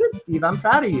 That's pretty good, Steve. I'm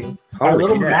proud of you. Our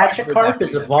little Magikarp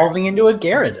is evolving into a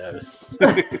Gyarados.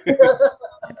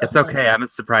 It's okay. I'm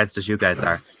as surprised as you guys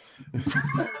are.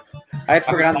 I had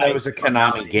forgotten that was a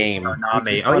Konami game.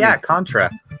 Konami. Oh, yeah, Contra.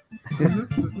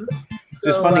 It's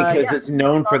just funny because it's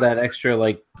known for that extra,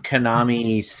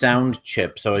 Konami sound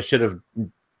chip, so I should have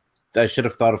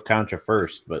thought of Contra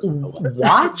first. But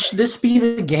Watch this be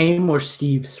the game where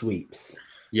Steve sweeps.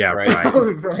 Yeah, Right. right.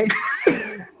 Oh, right.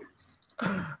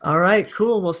 All right,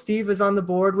 cool. Well, Steve is on the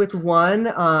board with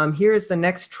 1. Here is the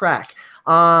next track.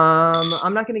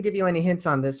 I'm not going to give you any hints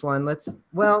on this one.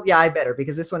 I better,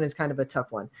 because this one is kind of a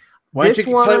tough one. why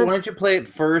don't you play it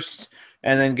first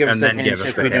and then give us And a then hint give us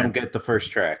if the we don't hint. get the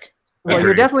first track? Well,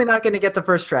 you're Agreed. definitely not going to get the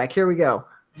first track. Here we go.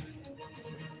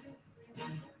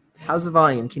 How's the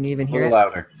volume? Can you even A hear little it?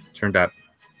 louder. Turned up.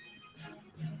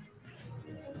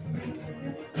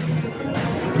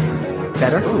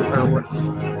 Better or worse?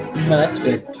 No, that's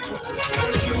good.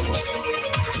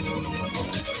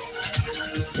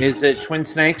 Is it Twin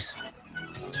Snakes?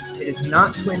 It is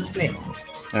not Twin Snakes.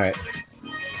 All right.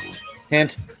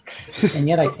 Hint. And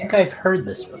yet I think I've heard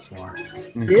this before.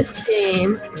 This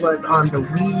game was on the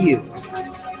Wii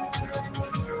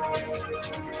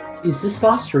U. Is this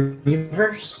Lost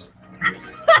Reavers?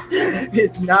 It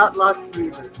is not Lost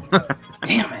Reavers.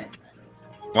 Damn it.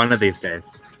 One of these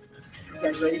days. You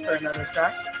guys ready for another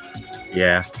track?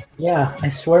 Yeah. Yeah, I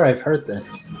swear I've heard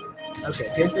this. Okay,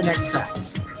 here's the next track.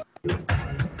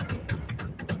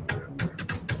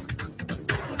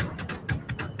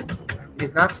 It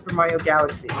is not Super Mario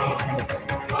Galaxy.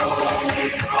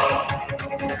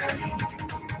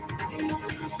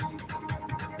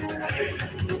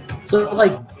 So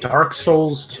like Dark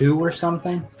Souls 2 or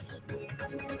something?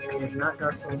 It is not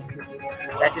Dark Souls 2.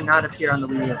 That did not appear on the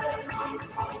Wii U.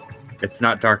 It's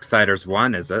not Darksiders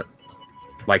 1, is it?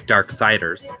 Like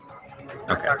Darksiders. It's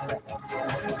not Okay. Darksiders.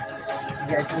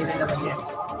 You guys need another hint.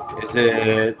 Is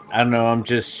it? I don't know. I'm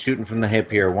just shooting from the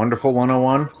hip here. Wonderful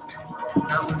 101. It's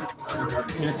not one.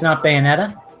 And it's not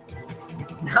Bayonetta?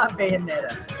 It's not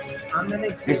Bayonetta. I'm gonna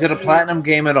give Is it a you- platinum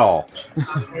game at all?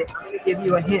 I'm gonna give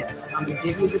you a hint. I'm gonna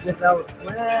give you the developer.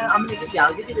 I'll give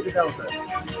you the developer.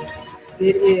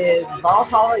 It is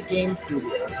Valhalla Game Studio.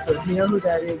 So if you know who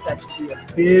that is, that should be a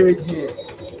big hint.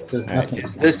 There's All right. nothing.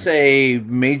 Is this a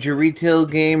major retail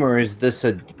game or is this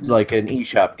like an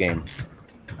eShop game?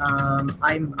 I'm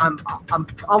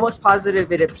almost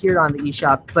positive it appeared on the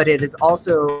eShop, but it was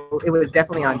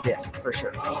definitely on disc for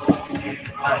sure. All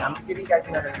right, I'm gonna give you guys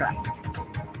another track.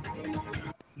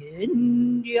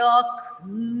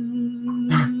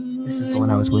 This is the one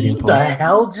I was waiting What the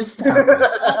hell just happened?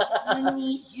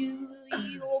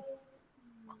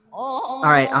 All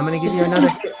right, I'm gonna give you This another.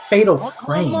 isn't Fatal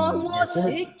Frame, is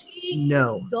it?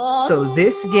 No. So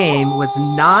this game was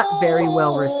not very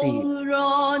well received.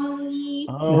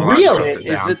 Oh, Really? Is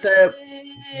it that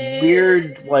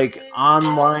weird like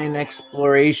online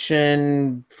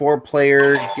exploration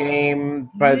 4-player game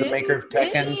by the maker of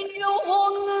Tekken?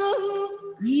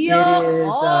 It is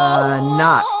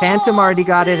not. Phantom already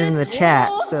got it in the chat,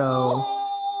 so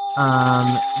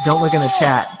don't look in the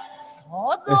chat.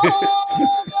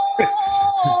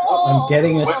 I'm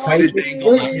getting a What psychic did they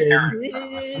go with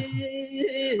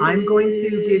vision. I'm going to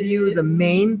give you the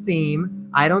main theme.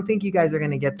 I don't think you guys are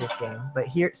going to get this game, but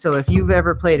here. So if you've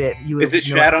ever played it, you Is it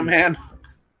know Shadow what Man?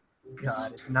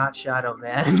 God, it's not Shadow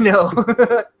Man. No,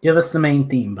 Give us the main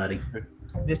theme, buddy.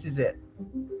 this is it.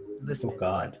 Listen. Oh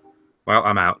God. Well,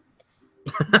 I'm out.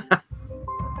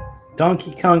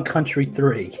 Donkey Kong Country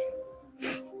 3.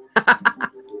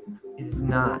 It is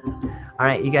not. All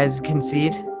right, you guys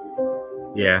concede.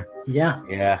 Yeah. Yeah.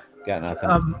 Yeah, got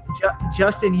nothing.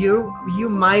 Justin, you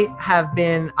might have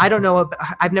been. I don't know.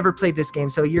 I've never played this game,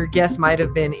 so your guess might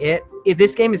have been it.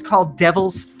 This game is called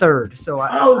Devil's Third. So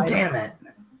Oh, damn it.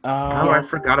 Oh, I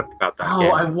forgot about that Oh,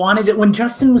 game. I wanted it when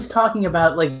Justin was talking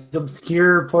about like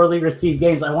obscure, poorly received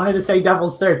games. I wanted to say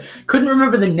Devil's Third. Couldn't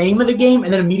remember the name of the game,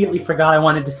 and then immediately forgot I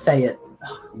wanted to say it.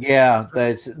 Yeah,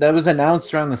 that was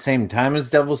announced around the same time as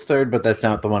Devil's Third, but that's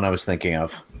not the one I was thinking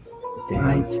of.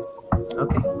 Right.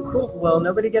 Okay. Cool. Well,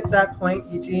 nobody gets that point.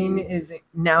 Eugene is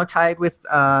now tied with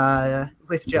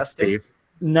Justin. Steve.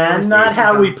 Nah, Yes, not Steve.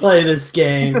 how we play this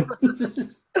game.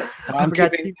 I'm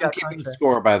forgot keeping, Steve I'm got keeping contract.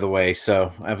 score, by the way,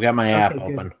 so I've got my app Okay,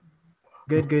 good. open,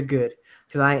 Good.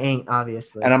 Because I ain't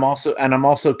obviously. and I'm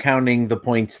also counting the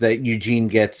points that Eugene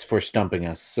gets for stumping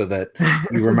us, so that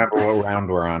you remember what round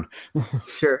we're on.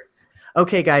 Sure.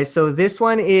 Okay, guys. So this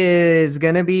one is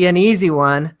gonna be an easy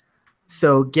one.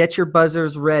 So get your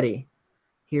buzzers ready.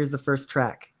 Here's the first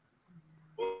track.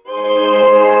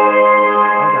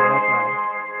 Oh, God, that's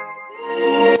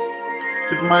loud.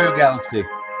 Super Mario Galaxy.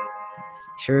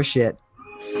 Sure as shit.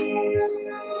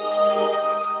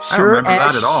 I don't remember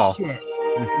that at all. Shit.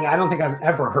 Yeah, I don't think I've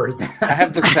ever heard that. I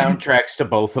have the soundtracks to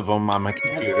both of them on my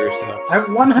computer. So I've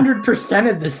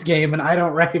 100%ed this game, and I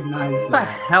don't recognize What the that.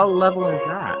 hell level is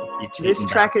that? You This cheating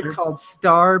track is bastard? called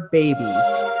Star Babies.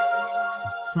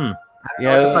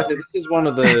 yeah, this is one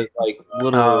of the like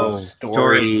little Oh,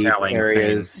 story storytelling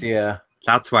areas. things. Yeah.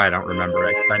 That's why I don't remember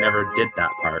it, because I never did that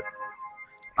part.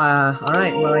 All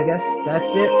right, well, I guess that's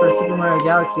it for Super Mario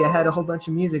Galaxy. I had a whole bunch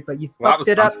of music, but you Well, that fucked was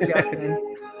it up, fun.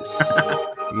 Justin.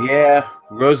 Yeah,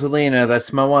 Rosalina,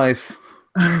 that's my wife.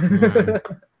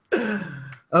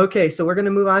 Okay, so we're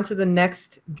gonna move on to the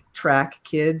next track,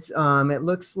 kids. It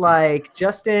looks like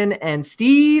Justin and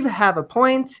Steve have a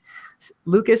point.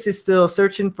 Lucas is still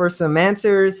searching for some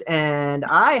answers, and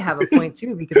I have a point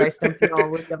too because I stumped it all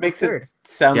with the Makes third. it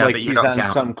sound Yeah, like but you he's don't on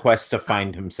count. some quest to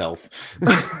find himself.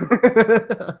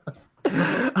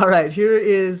 All right, here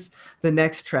is the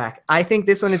next track. I think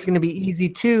this one is going to be easy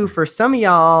too for some of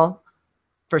y'all.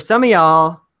 For some of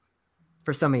y'all.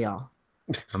 For some of y'all.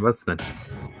 I'm listening.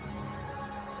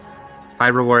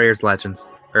 Hyrule Warriors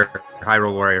Legends. Or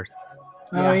Hyrule Warriors.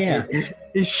 Oh, yeah.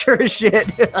 It's sure as shit.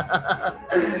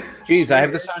 Jeez, I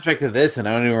have the soundtrack to this and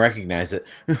I don't even recognize it.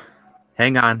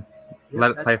 Hang on.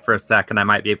 Let it play for a second. I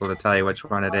might be able to tell you which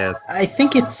one it is. I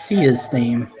think it's Sia's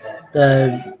theme.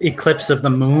 The Eclipse of the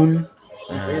Moon.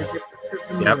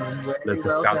 Yep,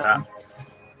 Lucas got that.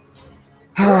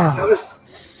 That was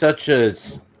such a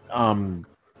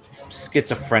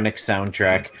schizophrenic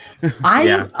soundtrack.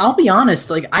 I'll be honest,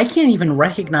 like I can't even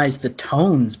recognize the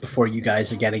tones before you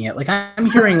guys are getting it. Like I'm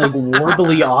hearing like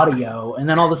warbly audio, and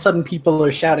then all of a sudden people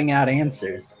are shouting out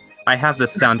answers. I have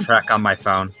this soundtrack on my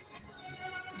phone.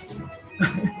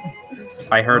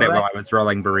 I heard it while I was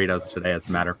rolling burritos today, as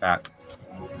a matter of fact.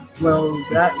 Well,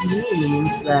 that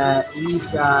means that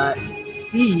we've got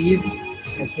Steve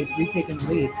has retaken the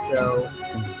lead. So,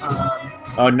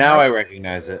 Oh, now I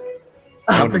recognize it.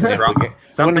 I wouldn't be able to get-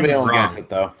 I wouldn't be able to guess it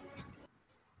though.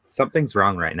 Something's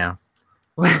wrong right now.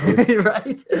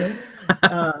 right?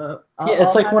 Yeah,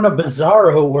 it's like one of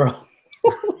Bizarro World.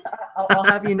 I'll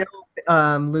have you know,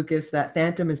 Lucas, that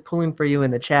Phantom is pulling for you in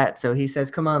the chat. So he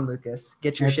says, "Come on, Lucas,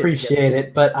 get I your shit appreciate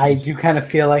it, but I do kind of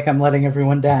feel like I'm letting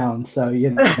everyone down. So you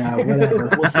know, whatever.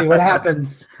 We'll see what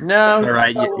happens. No, All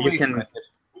right, that's you can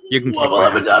kick my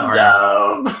Wubba ass at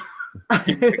Mario.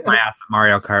 You can kick my ass at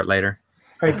Mario Kart later.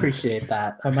 I appreciate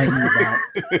that. I might need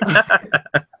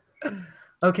that.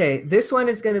 Okay, this one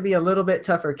is going to be a little bit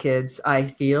tougher, kids. I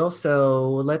feel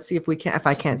so. Let's see if I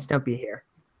can't stump you here.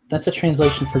 That's a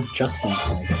translation for Justin. So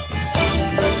I get this.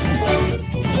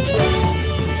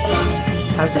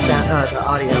 How's the sound? The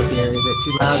audio here? Is it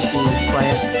too loud? Too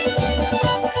quiet?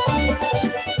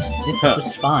 It's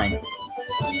just fine.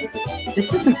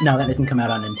 This isn't. No, that didn't come out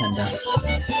on Nintendo.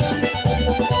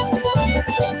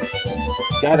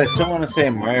 God, I still want to say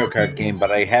a Mario Kart game,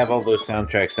 but I have all those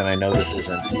soundtracks and I know this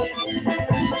isn't.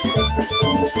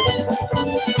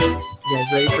 You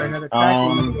guys ready for another track?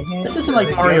 This isn't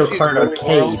like Mario Yoshi's Kart Woolly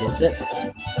Arcade, World. is it?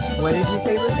 What did you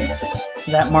say, Lucas?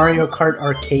 That Mario Kart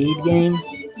Arcade game?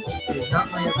 It is not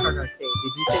Mario Kart Arcade.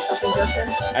 Did you say something, Justin?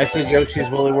 I said Yoshi's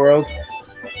Woolly World.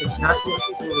 It's not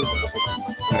Yoshi's Woolly World.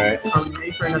 All right. Are we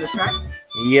ready for another track?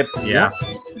 Yep. Yeah. Here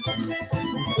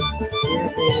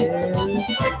is.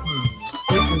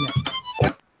 Here's the next.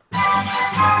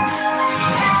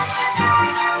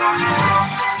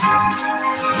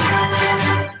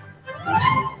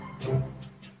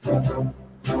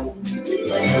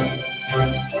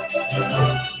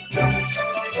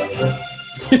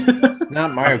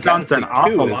 Not Mario That sounds an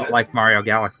Galaxy 2, awful is lot it? like Mario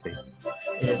Galaxy.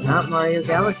 It is not Mario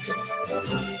Galaxy.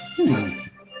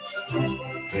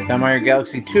 Not Mario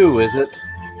Galaxy 2, is it?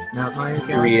 It's not Mario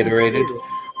Galaxy. Reiterated. 2.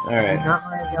 All It's right. not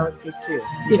Mario Galaxy 2. You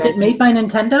Is guys it made by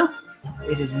Nintendo?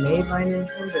 It is made by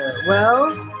Nintendo.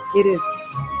 Well, it is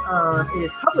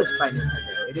published by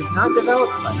Nintendo. It is not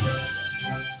developed by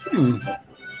Nintendo.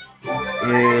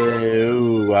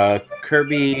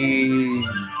 Kirby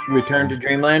Return to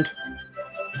Dreamland?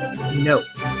 No.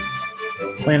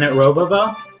 Planet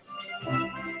Robobo?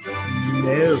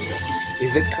 No.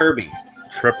 Is it Kirby?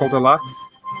 Triple Deluxe?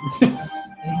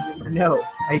 No.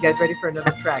 Are you guys ready for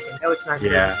another track? And no, it's not.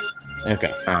 Yeah.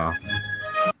 Okay. Oh.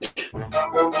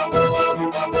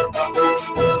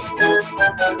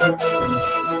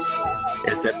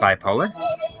 Is it bipolar?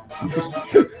 Do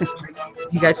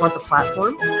you guys want the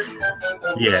platform?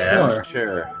 Yes.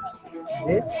 Sure.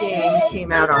 This game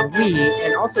came out on Wii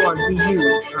and also on Wii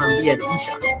U via the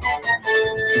eShop.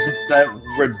 Is it that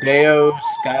Rodeo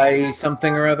Sky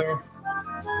something or other?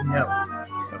 No.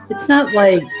 It's not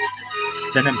like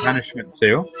Sin and Punishment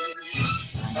 2?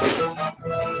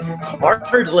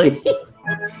 hardly.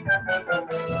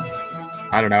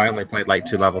 I don't know. I only played like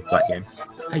 2 levels of that game.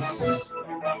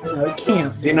 No, it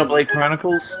can't. Xenoblade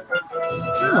Chronicles?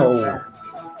 No.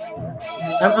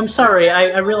 I'm sorry.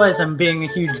 I realize I'm being a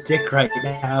huge dick right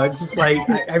now. It's just like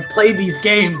I've played these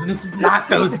games, and this is not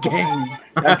those games.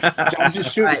 I'm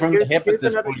just shooting Alright, from the here's hip at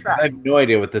this another point. track. I have no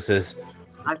idea what this is.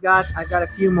 I've got a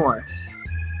few more.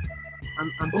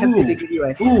 I'm tempted to Ooh. give you a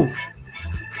Ooh. hint.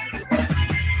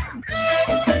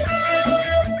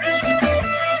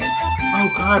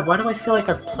 Oh God, why do I feel like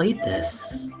I've played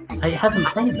this? I haven't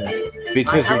played this.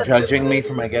 Because I you're have- judging me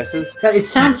for my guesses? It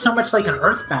sounds so much like an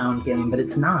Earthbound game, but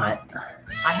it's not.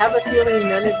 I have a feeling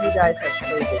none of you guys have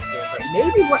played this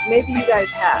game, but maybe you guys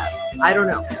have. I don't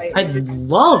know. I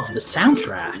love the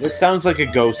soundtrack. This sounds like a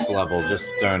ghost level, just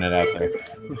throwing it out there.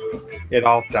 It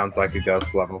all sounds like a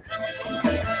ghost level.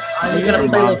 I'm You're gonna gonna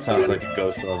play Mom like- sounds like a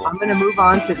ghost level. I'm gonna move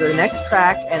on to the next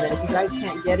track, and then if you guys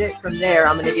can't get it from there,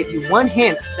 I'm gonna give you one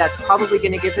hint that's probably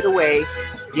gonna give it away.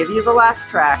 Give you the last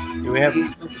track. Do we have- see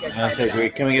what you guys I find say, out.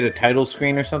 wait, can we get a title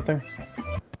screen or something?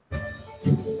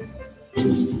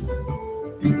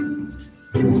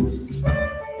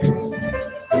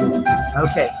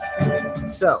 Okay,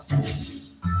 so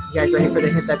you guys ready for the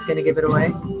hint that's gonna give it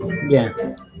away? Yeah.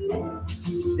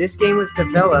 This game was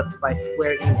developed by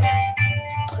Square Enix.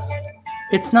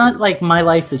 It's not like My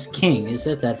Life is King, is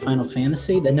it? That Final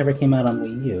Fantasy that never came out on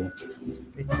Wii U.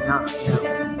 It's not.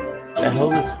 No. The hell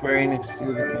did Square Enix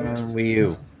do that came out on Wii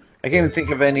U? I can't even think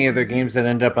of any other games that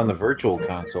end up on the virtual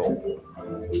console.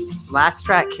 Last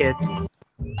track, kids.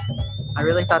 I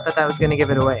really thought that was gonna give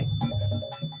it away.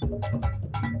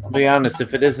 I'll be honest,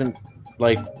 if it isn't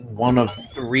like one of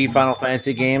 3 Final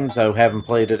Fantasy games, I haven't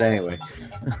played it anyway.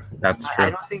 That's I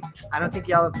true. don't think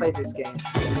y'all have played this game.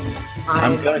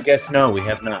 I'm gonna guess no, we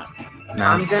have not. I'm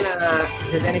No, gonna.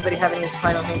 Does anybody have any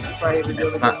final hints before I reveal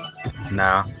it's the not.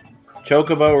 No.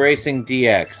 Chocobo Racing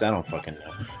DX. I don't fucking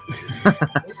know. game?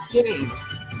 This game,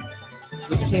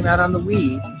 which came out on the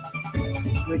Wii,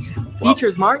 which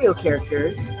features Mario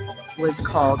characters, was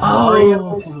called Oh.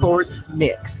 Mario Sports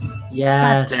Mix.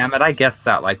 Yes. Damn it! I guessed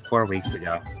that like 4 weeks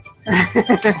ago.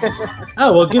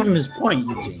 Oh, well, give him his point,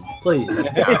 Eugene, please.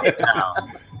 No.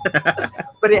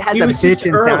 But it has He a was just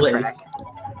bitchin' early. soundtrack.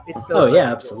 It's so Oh, fun.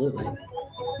 yeah, absolutely. All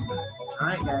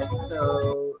right, guys.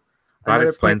 So That another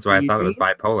explains why I point thought for it was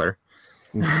bipolar.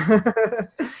 Eugene.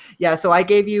 Yeah, so I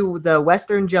gave you the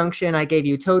Western Junction, I gave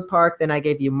you Toad Park, then I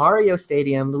gave you Mario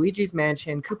Stadium, Luigi's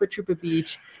Mansion, Koopa Troopa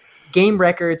Beach, Game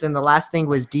Records, and the last thing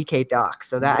was DK Dock.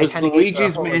 So that Was I kind of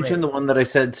Luigi's Mansion the one that I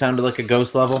said sounded like a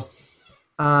ghost level?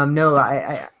 No,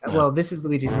 well, this is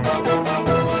Luigi's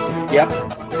Mansion. Yep.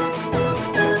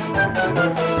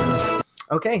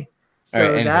 Okay, so All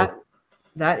right, anyway.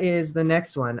 that is the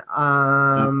next one.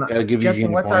 Gotta give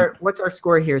Justin, Eugene a what's our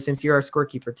score here? Since you're our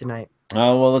scorekeeper tonight.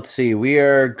 Oh, well, let's see. We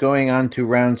are going on to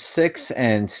round 6,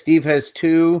 and Steve has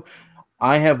 2,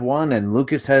 I have 1, and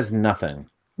Lucas has nothing.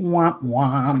 Womp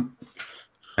womp.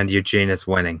 And Eugene is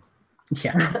winning.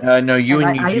 Yeah. No, you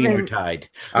And and I Eugene are even- tied.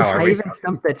 Oh, are I we? even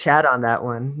stumped the chat on that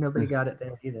one. Nobody got it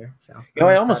there either. So You know,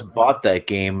 I almost bought that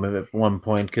game at one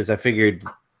point because I figured,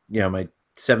 my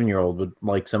 7-year-old would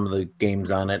like some of the games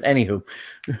on it. Anywho,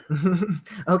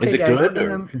 Okay, is it guys. good?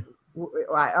 we're gonna-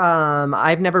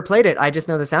 I've never played it. I just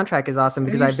know the soundtrack is awesome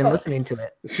because You I've been suck. listening to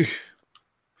it.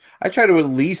 I try to at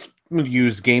least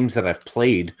use games that I've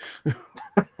played.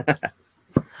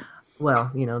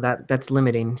 Well, that's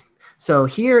limiting. So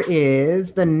here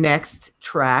is the next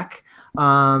track.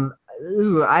 I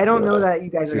don't know that you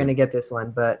guys are gonna get this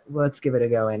one, but let's give it a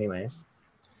go anyways.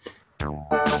 So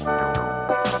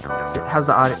how's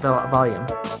the volume?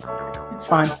 It's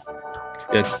fine. It's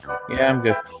good. Yeah, I'm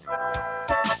good.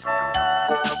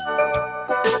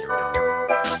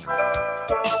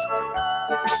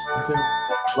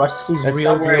 Rusty's That's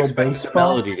Real not where I Deal expect the Baseball.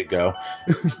 melody to go.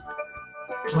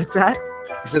 What's that?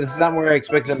 I said, this is not where I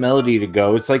expect the melody to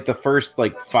go. It's like the first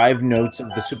 5 notes of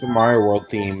the Super Mario World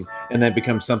theme, and then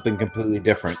becomes something completely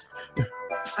different.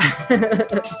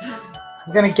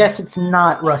 I'm gonna guess it's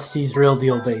not Rusty's Real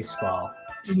Deal Baseball.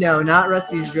 No, not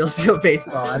Rusty's Real Deal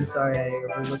Baseball. I'm sorry, I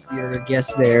overlooked your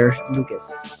guess there,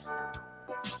 Lucas.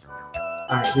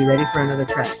 All right, we ready for another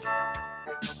track?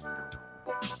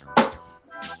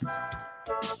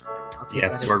 I'll take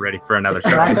Yes, that as we're a ready yes. for another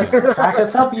Track track.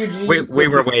 us up, Eugene. We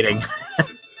were waiting.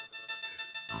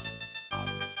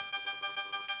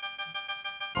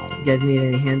 You guys need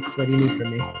any hints? What do you need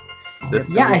from me?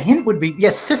 System. Yeah, a hint would be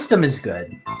system is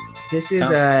good. This is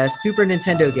a Super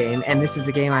Nintendo game, and this is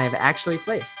a game I have actually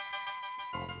played.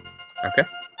 Okay.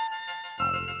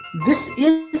 This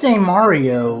is a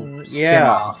Mario Yeah.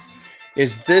 spin-off.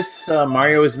 Is this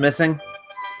Mario is Missing?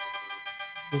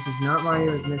 This is not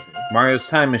Mario's Missing. Mario's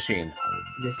Time Machine.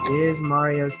 This is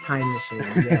Mario's Time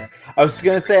Machine. Yes. I was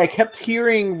gonna say I kept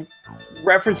hearing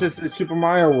references to the Super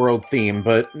Mario World theme,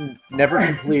 but never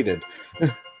completed.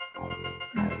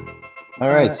 All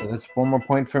right, so that's one more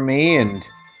point for me, and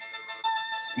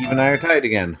Steve and I are tied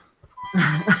again.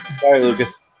 Sorry,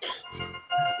 Lucas.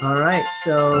 All right,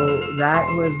 so that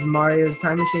was Mario's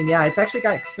Time Machine. Yeah, it's actually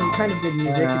got some kind of good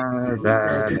music. I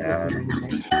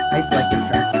used to like this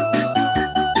track.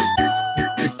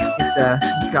 It's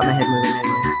got my head moving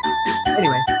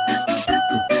anyways.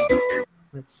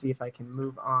 Let's see if I can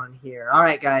move on here. All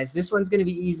right, guys, this one's gonna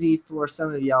be easy for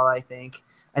some of y'all. I think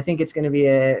it's gonna be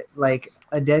a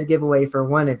dead giveaway for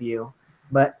one of you,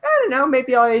 but I don't know.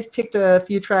 Maybe I picked a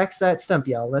few tracks that stump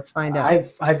y'all. Let's find out.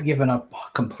 I've given up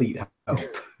complete hope.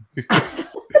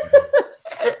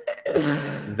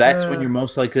 That's when you're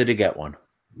most likely to get one.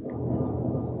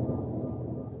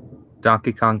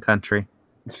 Donkey Kong Country.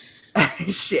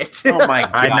 Shit. Oh my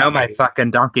god! I know my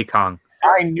fucking Donkey Kong.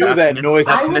 I knew that noise.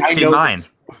 That's Misty Mine.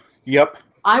 Yep.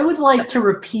 I would like to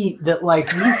repeat that, like,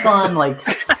 we've gone like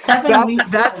 7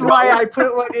 weeks. That's why I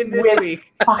put one in this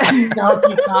week. Fucking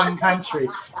Donkey Kong Country,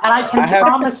 and I can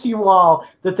promise you all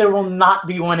that there will not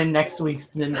be one in next week's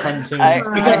Nintendo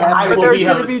because I but will there's be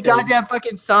gonna be hosting. goddamn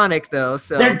fucking Sonic though.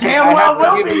 So There damn well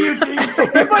will be, Eugene.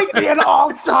 It might be an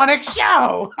all Sonic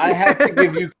show. I have to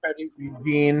give you credit,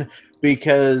 Eugene,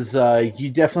 because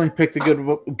you definitely picked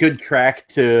a good track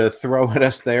to throw at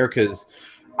us there. Because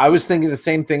I was thinking the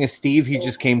same thing as Steve. He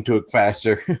just came to it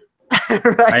faster.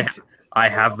 right. I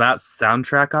have that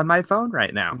soundtrack on my phone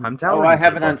right now. I'm telling you. I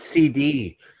have it on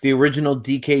CD. The original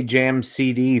DK Jam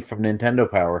CD from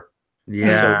Nintendo Power.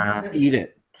 Yeah. So eat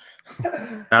it.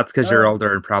 That's because you're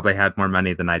older and probably had more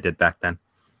money than I did back then.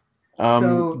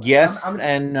 Yes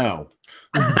and no.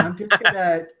 I'm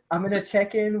gonna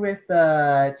check in with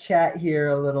chat here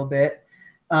a little bit.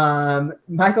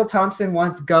 Michael Thompson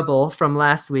wants Gubble from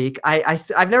last week.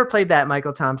 I've never played that,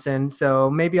 Michael Thompson, so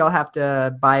maybe I'll have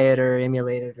to buy it or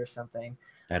emulate it or something.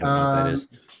 I don't know what that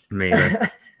is. Me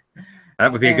either.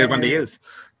 That would be a good one to use.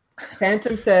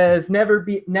 Phantom says never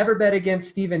bet against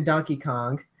Steven Donkey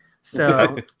Kong.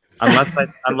 So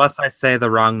unless I say the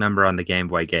wrong number on the Game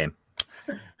Boy game.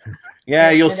 Yeah,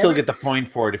 you'll still get the point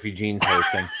for it if Eugene's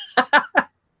hosting.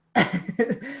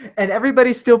 And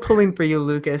everybody's still pulling for you,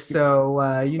 Lucas.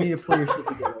 So you need to pull your shit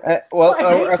together.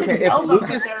 Okay.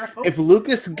 If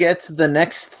Lucas gets the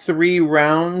next 3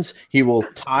 rounds, he will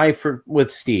tie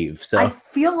with Steve. So I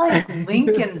feel like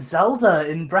Link and Zelda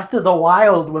in Breath of the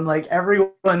Wild when like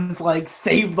everyone's like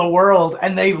save the world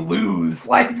and they lose.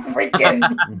 Like freaking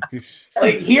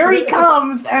like here he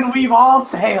comes and we've all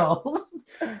failed.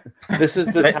 This is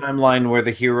the timeline where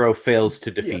the hero fails to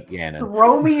defeat Ganon.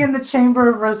 Throw me in the Chamber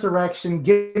of Resurrection.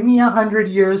 Give me 100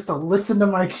 years to listen to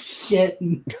my shit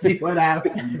and see what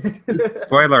happens.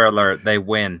 Spoiler alert, they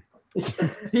win.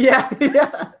 Yeah.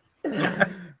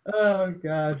 Oh,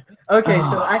 God. Okay,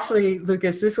 so actually,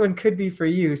 Lucas, this one could be for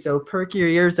you. So perk your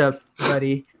ears up,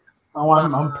 buddy.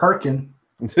 I'm perking.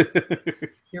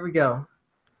 Here we go.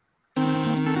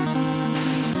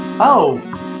 Oh,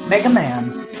 Mega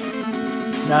Man.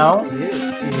 No? It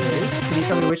is. Can you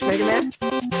tell me which Mega Man?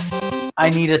 I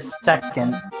need a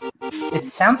second. It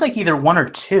sounds like either 1 or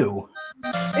 2.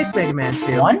 It's Mega Man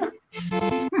 2. 1?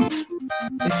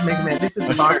 It's Mega Man. This is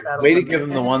the boss battle. Way to give him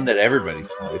the one that everybody's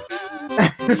played.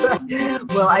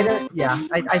 Well, I don't. Yeah,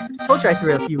 I told you I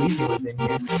threw a few easy ones in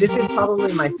here. This is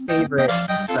probably my favorite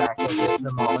track of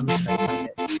them all. Let me try to find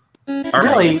it.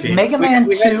 Really? Mega Man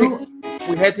 2?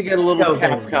 We had to get a little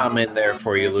Capcom in there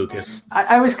for you, Lucas.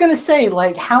 I was going to say,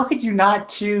 like, how could you not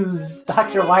choose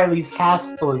Dr. Wily's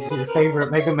Castle as your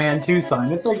favorite Mega Man 2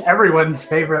 song? It's like everyone's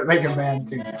favorite Mega Man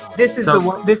 2 song. This is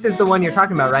the one you're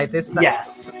talking about, right?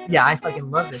 Yes. Yeah, I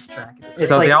fucking love this track.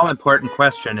 So the all-important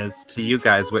question is to you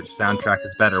guys, which soundtrack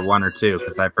is better, 1 or 2?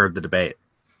 Because I've heard the debate.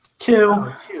 2.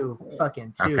 Oh, 2.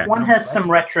 Fucking 2. Okay. 1 has some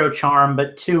retro charm,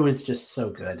 but 2 is just so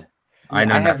good. I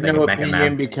have no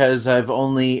opinion because I've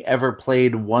only ever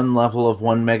played 1 level of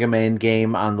 1 Mega Man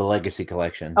game on the Legacy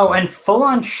Collection. Oh, and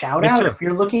full-on shout-out, if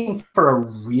you're looking for a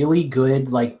really good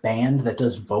like band that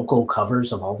does vocal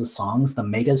covers of all the songs, the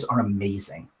Megas are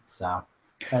amazing. So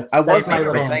that's my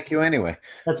little, thank you anyway.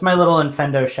 That's my little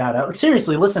Infendo shout-out.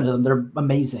 Seriously, listen to them. They're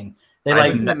amazing. They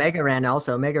like the Mega Ran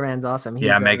also. Mega Ran's awesome.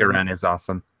 Mega Ran is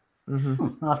awesome.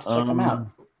 Mm-hmm. I'll have to check them out.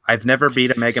 I've never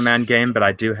beat a Mega Man game, but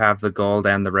I do have the gold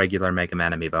and the regular Mega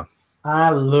Man amiibo.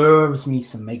 I loves me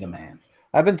some Mega Man.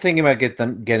 I've been thinking about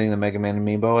getting the Mega Man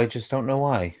amiibo. I just don't know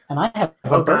why. And I have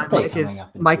a birthday coming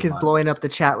up. Mike is blowing up the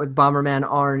chat with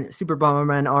Super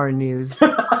Bomberman R news.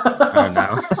 Oh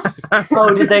no.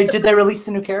 Oh, did they release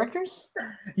the new characters?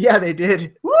 Yeah, they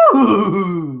did.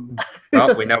 Woo!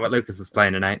 Oh, we know what Lucas is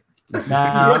playing tonight.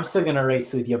 Nah, I'm still gonna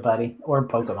race with you, buddy, or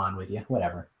Pokemon with you,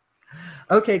 whatever.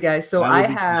 Okay, guys. So I I will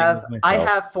be have playing with I myself.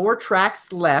 have 4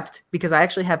 tracks left because I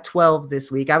actually have 12 this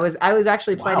week. I was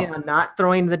actually planning on not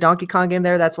throwing the Donkey Kong in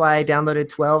there. That's why I downloaded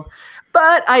 12.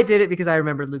 But I did it because I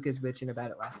remembered Lucas bitching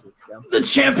about it last week. So The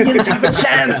champions have a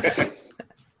chance.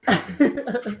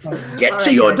 Get All to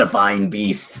right, your guys. divine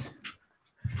beasts.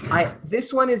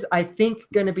 This one is, I think,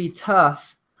 gonna be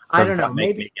tough. So I does don't that know.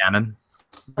 make Maybe me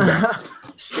Ganon?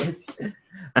 Shit.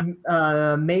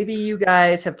 Maybe you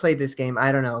guys have played this game.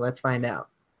 I don't know. Let's find out.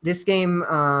 This game,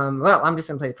 well, I'm just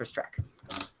gonna play the first track.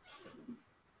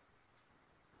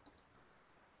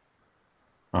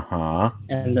 Uh-huh.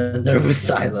 And there was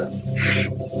silence.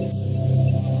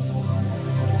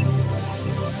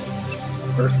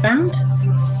 Earthbound?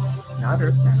 Not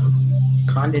Earthbound.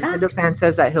 Contact? Nintendo fan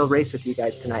says that he'll race with you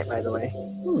guys tonight, by the way.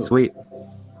 Sweet.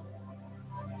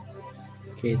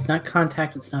 Okay, it's not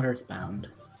Contact, it's not Earthbound.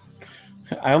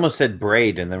 I almost said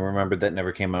Braid and then remembered that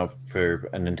never came out for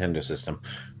a Nintendo system.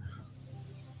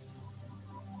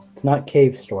 It's not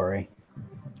Cave Story.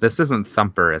 This isn't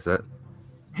Thumper, is it?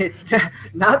 It's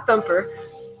not Thumper.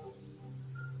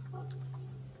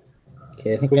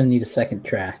 Okay, I think we're gonna need a second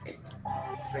track.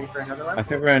 Ready for another one? I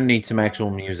think we're going to need some actual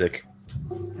music.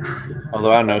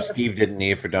 Although, I don't know, Steve didn't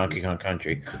need it for Donkey Kong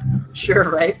Country. Sure,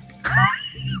 right?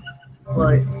 Well,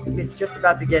 it's just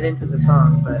about to get into the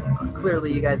song, but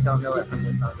clearly you guys don't know it from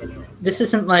the song anyway. This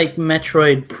isn't like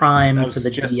Metroid Prime That was for the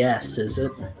just- DS, is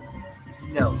it?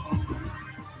 No.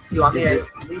 Do you want me Is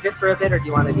to leave it for a bit, or do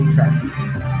you want a new track?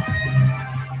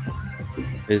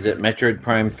 Is it Metroid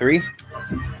Prime 3?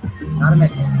 It's not a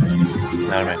Metroid.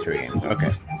 Not a Metroid game.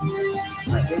 Okay.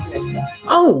 All right, here's the next track.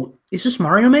 Oh, is this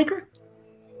Mario Maker?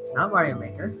 It's not Mario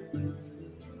Maker.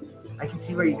 I can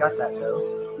see where you got that,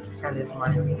 though. Kind of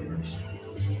Mario Maker-ish.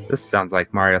 This sounds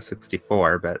like Mario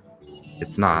 64, but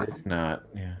it's not. It's not.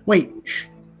 Yeah. Wait, shh.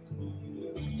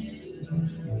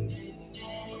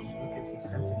 Because he's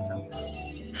sensing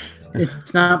something.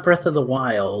 It's not Breath of the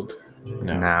Wild.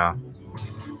 No. No.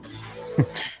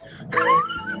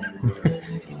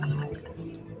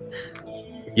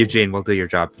 Eugene, we'll do your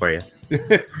job for you. And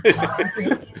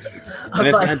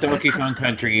it's But- not Donkey Kong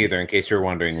Country either, in case you're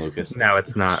wondering, Lucas. No,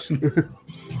 it's not.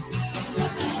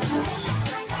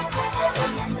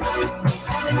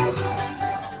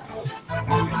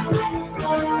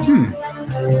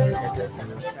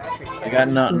 I got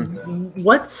nothing.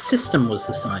 What system was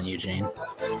this on, Eugene?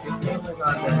 This game was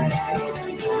on the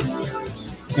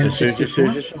N64.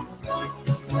 N64?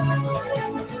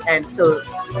 And so,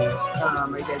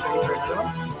 are you guys ready for another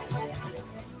one?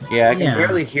 Yeah, I can Yeah.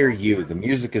 barely hear you. The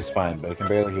music is fine, but I can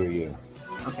barely hear you.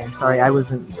 Okay, sorry, I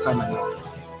wasn't by my mic.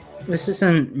 This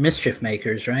isn't Mischief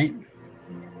Makers, right?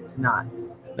 It's not.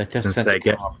 That just Since sends they it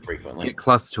get- off frequently. Get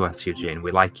close to us, Eugene.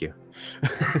 We like you.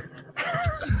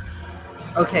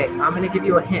 Okay, I'm gonna give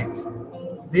you a hint.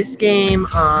 This game,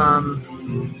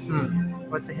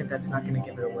 what's a hint that's not gonna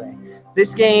give it away?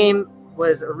 This game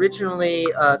was originally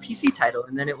a PC title,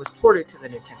 and then it was ported to the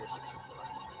Nintendo 64.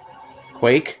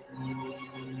 Quake?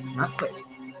 It's not quick.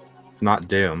 It's not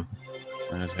Doom.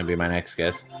 That's going to be my next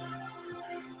guess.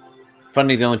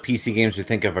 Funny, the only PC games we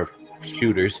think of are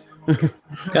shooters.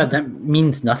 God, that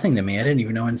means nothing to me. I didn't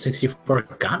even know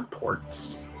N64 got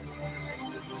ports.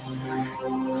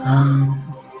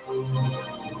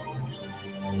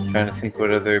 Trying to think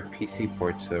what other PC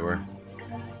ports there were.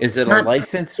 Is It's it not- a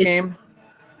licensed it's- game?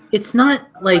 It's not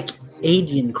like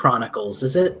Alien Chronicles,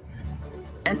 is it?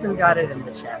 Phantom got it in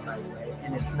the chat, by the way,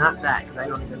 and it's not that, because I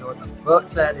don't even know what the fuck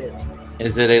that is.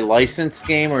 Is it a licensed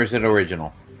game or is it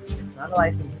original? It's not a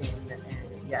licensed game. And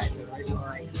yeah, it's an original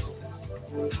IP.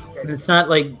 It's not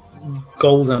like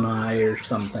GoldenEye or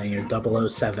something or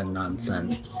 007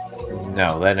 nonsense.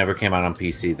 No, that never came out on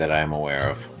PC that I am aware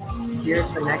of.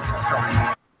 Here's the next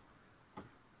track.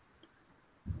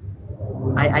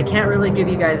 I can't really give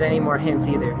you guys any more hints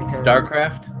either because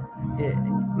StarCraft?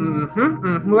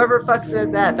 Whoever fucks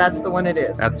it, that's the one it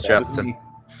is. That's Justin.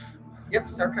 Yep,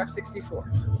 StarCraft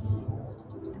 64.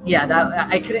 Yeah, that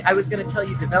I couldn't. I was gonna tell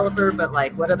you developer, but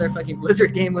like, what other fucking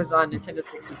Blizzard game was on Nintendo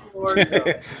 64? So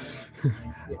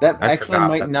That I actually forgot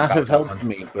might that- not have about that helped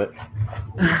me, but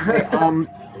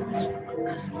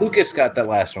Lucas got that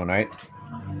last one, right?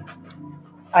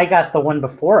 I got the one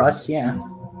before us, yeah.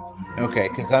 Okay,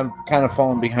 because I'm kind of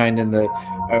falling behind in the.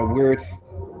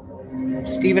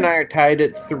 Steve and I are tied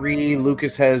at 3.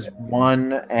 Lucas has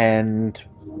 1, and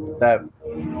that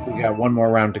we got one more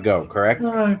round to go. Correct?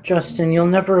 Oh, Justin, you'll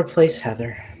never replace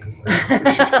Heather.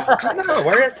 No,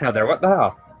 where is Heather? What the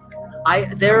hell?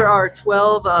 There are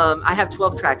 12. I have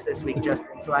 12 tracks this week,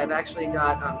 Justin. So I've actually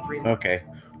got 3 more. Okay.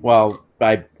 Well,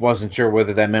 I wasn't sure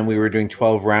whether that meant we were doing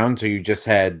 12 rounds or you just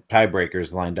had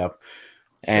tiebreakers lined up.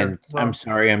 And Well, I'm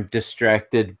sorry, I'm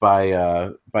distracted by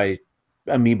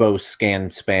Amiibo scan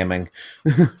spamming.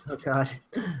 oh God.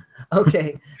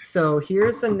 Okay, so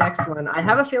here's the next one. I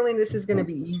have a feeling this is going to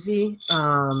be easy.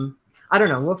 I don't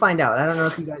know. We'll find out. I don't know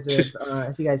if you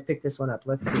guys picked this one up.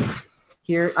 Let's see.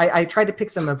 Here, I tried to pick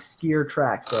some obscure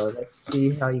tracks, so let's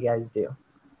see how you guys do.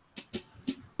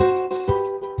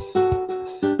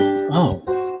 Oh,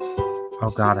 Oh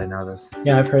God, I know this.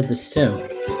 yeah, I've heard this too.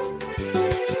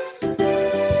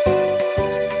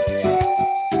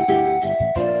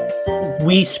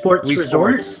 Wii Sports Wii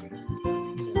Resort. Sports.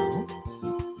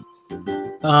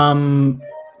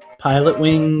 Pilot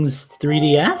Wings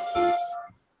 3DS.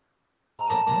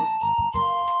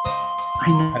 I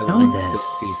Pilot know Wings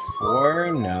this.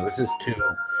 64? No, this is 2.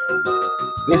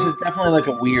 This is definitely like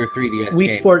a Wii or 3DS Wii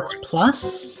game. Sports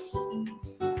Plus.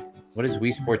 What is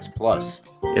Wii Sports Plus?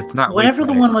 It's not Whatever Wii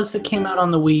the Play. one was that came out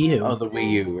on the Wii U. Oh, the Wii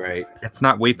U, right. It's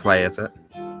not Wii Play, is it?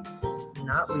 It's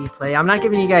not replay. I'm not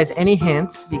giving you guys any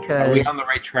hints because Are we on the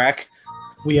right track?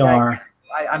 We are.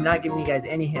 I'm not giving you guys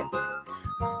any hints.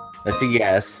 That's a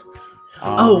yes.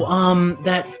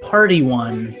 That party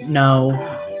one. No.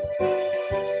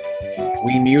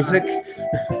 Wii Music?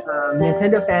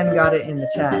 Nintendo fan got it in the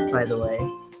chat, by the way.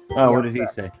 Oh, what did he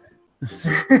say?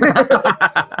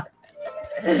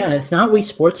 Yeah, it's not Wii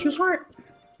Sports Resort.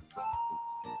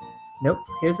 Nope.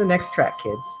 Here's the next track,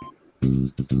 kids.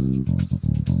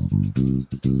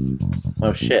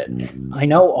 Oh, shit. I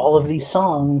know all of these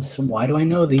songs. Why do I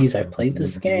know these? I've played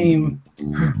this game.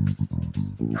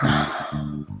 I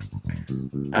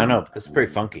don't know. This is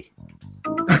pretty funky.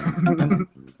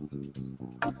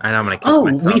 I know I'm gonna kick Oh,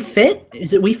 myself. Wii Fit?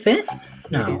 Is it Wii Fit?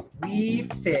 No.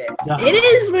 Wii Fit. It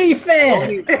is Wii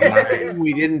Fit!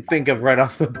 We didn't think of right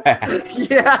off the bat.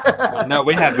 Yeah. No,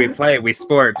 we had Wii Play, Wii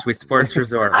Sports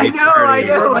Resort. I Wii know, I Party,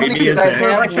 know. Wii Because I Music.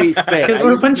 have Wii Fit. Because I we're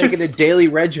a used to bunch make of- it a daily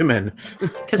regimen.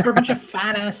 Because we're a bunch of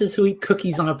fat asses who eat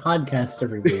cookies on a podcast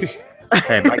every week.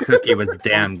 Hey, my cookie was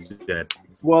damn good.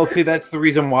 Well, see, that's the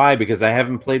reason why, because I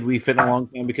haven't played Wii Fit in a long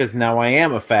time, because now I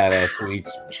am a fat ass who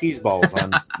eats cheese balls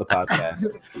on the podcast.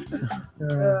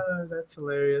 That's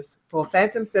hilarious. Well,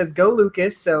 Phantom says go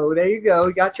Lucas, so there you go.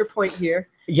 You got your point here.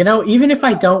 You know, even if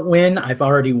I don't win, I've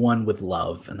already won with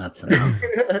love, and that's enough.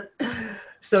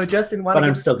 So Justin, why But don't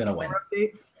I'm you still gonna win.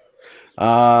 update?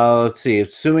 Let's see.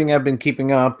 Assuming I've been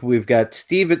keeping up, we've got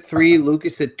Steve at 3,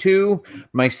 Lucas at 2,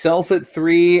 myself at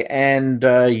 3, and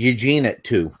Eugene at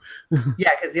 2. Yeah,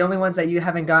 because the only ones that you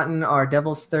haven't gotten are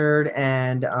Devil's Third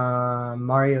and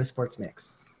Mario Sports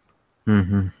Mix.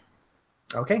 Mm-hmm.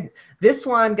 Okay. This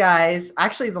one, guys,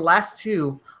 actually the last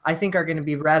two I think are going to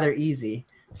be rather easy.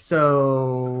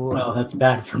 So Well, that's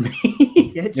bad for me.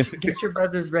 get your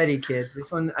buzzers ready, kids.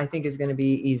 This one I think is going to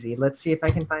be easy. Let's see if I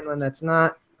can find one that's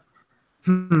not.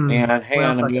 Hang on,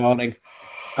 Well, I'm fuck. yawning.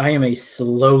 I am a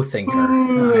slow thinker.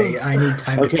 I need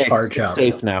time to Okay, charge it's up.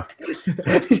 safe now.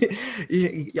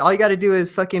 All you got to do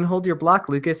is fucking hold your block,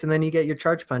 Lucas, and then you get your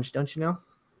charge punch. Don't you know?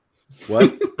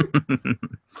 What?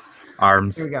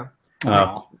 Arms. Here we go.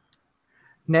 Oh.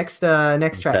 Next track,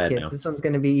 sad kids. now. This one's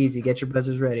going to be easy. Get your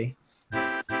buzzers ready.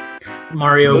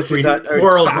 Mario This is 3D not- or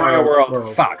World. Mario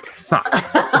World. Fuck.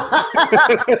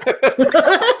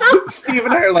 Steve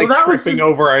and I are like Well, that was tripping just-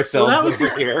 over ourselves well, that was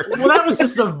over here. Well, that was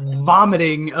just a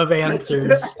vomiting of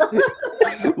answers.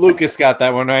 Lucas got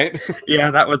that one right.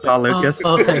 Yeah, that was all Lucas.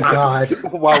 Oh, thank God.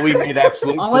 While we made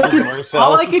absolute All I, fools of could, ourselves.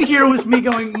 all I could hear was me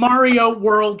going, Mario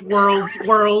World, World,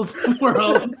 World,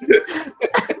 World.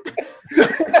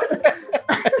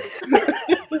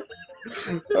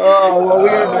 Oh, well, we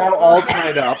are now all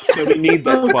tied up, so we need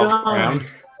that Oh, 12th God. round.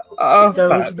 Oh, That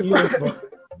was fuck. beautiful.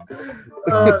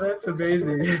 Oh, that's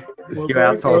amazing. You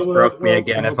assholes broke me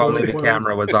again. If only the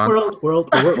camera was on. World, world,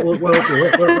 world, world,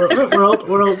 world, world, world,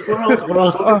 world, world,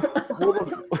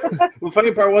 world. The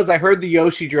funny part was I heard the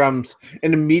Yoshi drums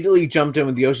and immediately jumped in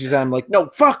with Yoshi's. I'm like, no,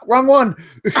 fuck, wrong one.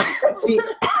 See,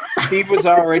 Steve was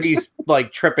already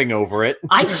like tripping over it.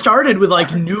 I started with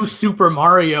like New Super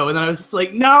Mario, and then I was just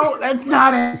like, no, that's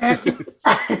not it.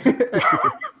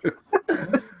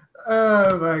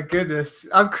 Oh my goodness.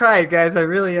 I'm crying, guys. I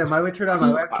really am. I would turn on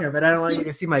my webcam, but I don't want you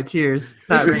to see my tears. It's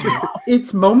not raining.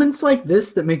 It's moments like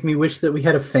this that make me wish that we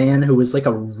had a fan who was like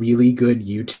a really good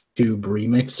YouTube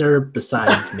remixer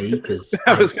besides me. Because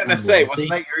I was going to say, wasn't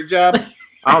that your job?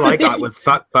 All I got was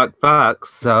fuck.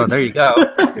 So there you go.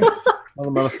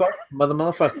 Motherfucker.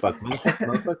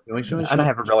 And I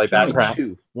have a really bad crack.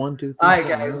 1, 2, 3. All right,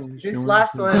 guys. This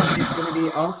last one is going to be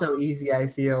also easy, I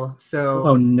feel. So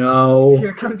Oh no!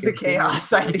 here comes the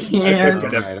chaos. I can't.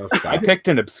 I picked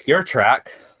an obscure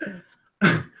track.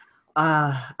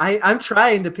 I'm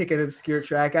trying to pick an obscure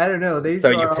track. I don't know. These So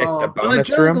are you picked all... the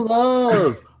bonus room?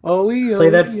 Love. Play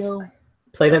that.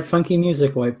 Play that funky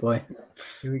music, white boy.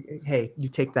 Hey, you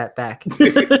take that back.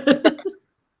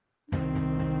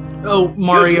 Oh,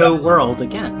 Mario World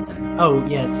again. Oh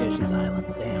yeah, it's Yoshi's Island.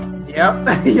 Damn.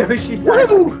 Yep. Yoshi's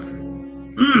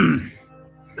Island.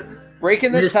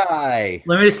 Breaking the tie.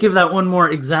 Let me just give that one more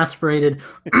exasperated.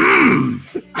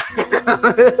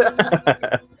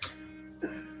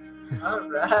 All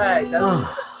right. That's...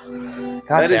 Oh,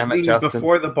 God That is damn it, the Justin.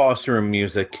 before the boss room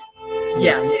music.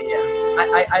 Yeah.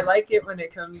 I like it when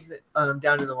it comes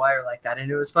down to the wire like that, and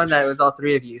it was fun that it was all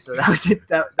three of you. So that was it.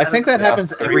 I think that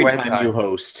happens every three-way time tie. you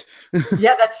host.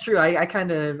 Yeah, that's true. I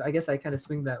guess I kind of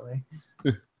swing that way.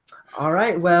 All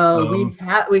right. Well,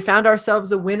 we found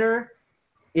ourselves a winner.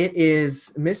 It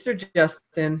is Mr.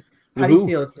 Justin. How do you Woohoo.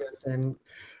 feel, Justin?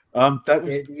 That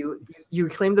was You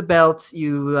claimed the belt.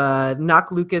 You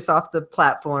knocked Lucas off the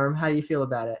platform. How do you feel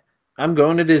about it? I'm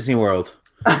going to Disney World.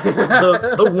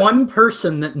 the one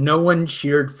person that no one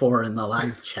cheered for in the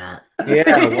live chat. Yeah,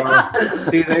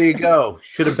 well, see, there you go.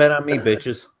 Should have bet on me,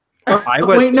 bitches. I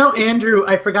would. Wait, no, Andrew.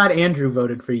 I forgot Andrew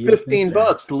voted for you.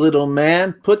 $15, little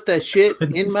man. Put that shit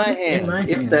in my hand. In my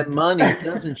If hand. that money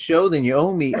doesn't show, then you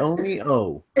owe me.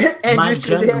 Andrew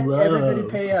said, gentle everybody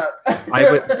love. pay up.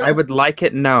 I would like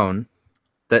it known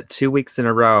that 2 weeks in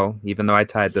a row, even though I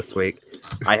tied this week,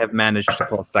 I have managed to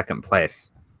pull second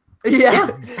place. Yeah.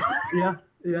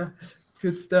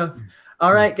 Good stuff.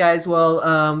 All right, guys. Well,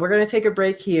 we're going to take a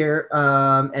break here,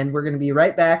 and we're going to be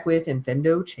right back with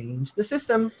Nintendo Change the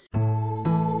System.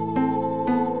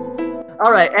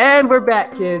 All right, and we're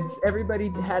back, kids. Everybody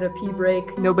had a pee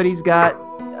break. Nobody's got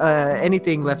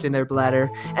anything left in their bladder,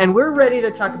 and we're ready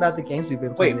to talk about the games we've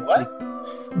been playing this week.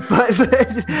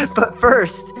 But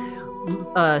first,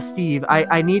 Steve,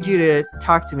 I need you to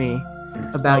talk to me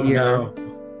about your.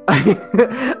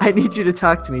 I need you to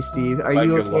talk to me, Steve. Are Like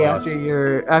you your okay loss.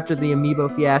 after the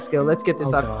amiibo fiasco? Let's get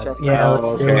this off the chest. Yeah, right now.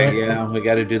 let's do Okay, it. yeah, we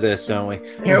got to do this, don't we?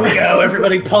 Here we go.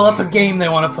 Everybody pull up a game they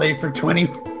want to play for 20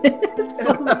 minutes.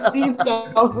 So Steve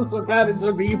tells us about his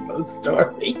amiibo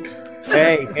story.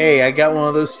 Hey, I got one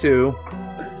of those too.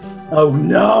 Oh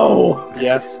no!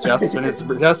 Yes, Justin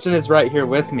is right here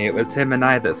with me. It was him and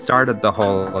I that started the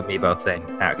whole amiibo thing,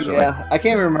 actually. Yeah, I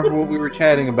can't remember what we were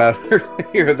chatting about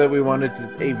earlier that we wanted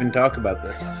to even talk about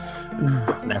this.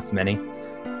 SNES Mini.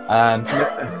 No,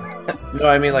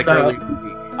 I mean like So- early.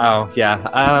 Oh yeah.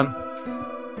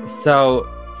 So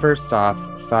first off,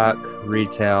 fuck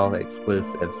retail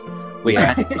exclusives. We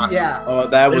Yeah. Oh,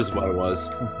 that was what it was.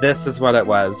 This is what it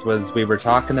was we were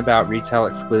talking about retail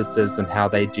exclusives and how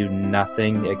they do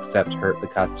nothing except hurt the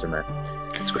customer.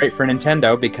 It's great for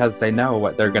Nintendo because they know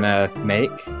what they're gonna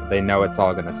make. They know it's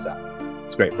all gonna sell.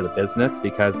 It's great for the business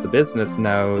because the business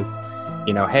knows,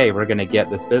 hey, we're gonna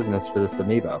get this business for this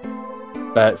amiibo.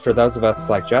 But for those of us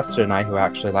like Justin and I who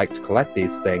actually like to collect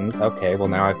these things, okay, well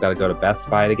now I've got to go to Best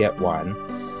Buy to get one.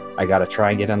 I got to try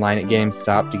and get in line at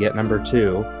GameStop to get number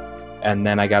 2. And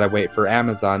then I gotta wait for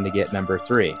Amazon to get number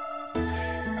 3.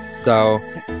 So,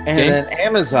 And Games- then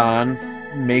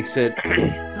Amazon makes it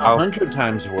 100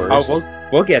 times worse.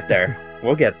 we'll get there.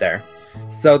 We'll get there.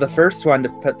 So the first one to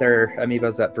put their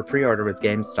amiibos up for pre-order was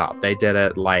GameStop. They did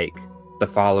it like the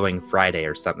following Friday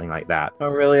or something like that.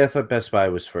 Oh, really? I thought Best Buy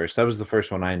was first. That was the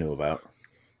first one I knew about.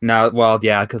 No, well,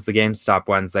 yeah, because the GameStop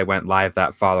ones, they went live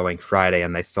that following Friday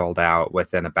and they sold out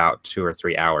within about 2 or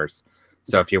 3 hours.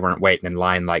 So if you weren't waiting in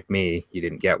line like me, you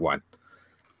didn't get one.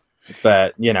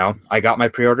 But, I got my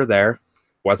pre-order there.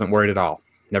 Wasn't worried at all.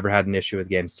 Never had an issue with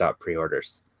GameStop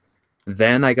pre-orders.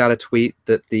 Then I got a tweet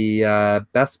that the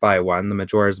Best Buy one, the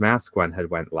Majora's Mask one, had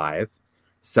went live.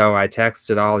 So I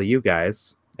texted all of you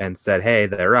guys and said, hey,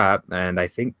 they're up. And I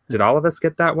think, did all of us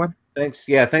get that one? Thanks.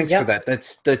 Yeah, thanks Yep. for that.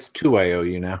 That's 2 I owe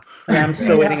you now. Yeah, I'm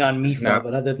still waiting on Mifa, No.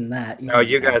 but other than that, No,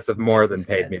 you guys have more than Mifa's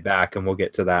paid good. me back, and we'll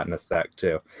get to that in a sec,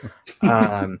 too.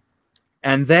 And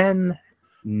then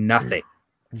nothing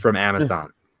from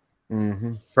Amazon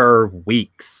Mm-hmm. for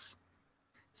weeks.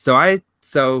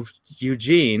 So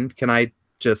Eugene, can I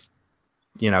just,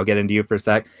 get into you for a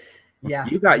sec? Yeah.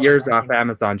 You got yours off Amazon.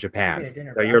 Amazon Get a Japan.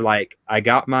 dinner, So bro. you're like, I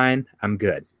got mine, I'm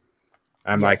good.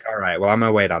 I'm like, Yes. all right, well, I'm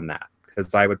gonna wait on that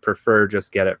because I would prefer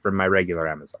just get it from my regular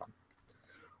Amazon.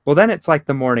 Well, then it's like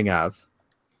the morning of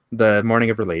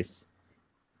release.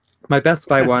 My Best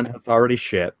Buy one has already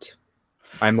shipped.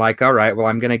 I'm like, all right, well,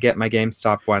 I'm gonna get my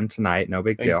GameStop one tonight. No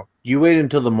big deal. You wait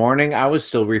until the morning. I was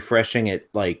still refreshing at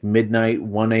like midnight,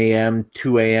 1 a.m.,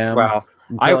 2 a.m. Well,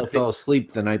 until I fell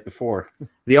asleep the night before.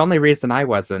 The only reason I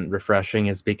wasn't refreshing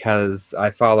is because I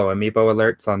follow Amiibo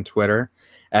alerts on Twitter,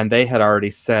 and they had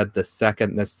already said the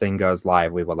second this thing goes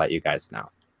live, we will let you guys know.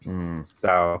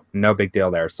 So no big deal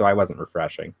there. So I wasn't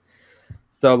refreshing.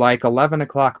 So like 11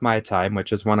 o'clock my time,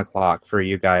 which is 1 o'clock for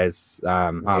you guys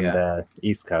on the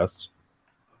East Coast.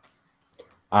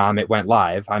 It went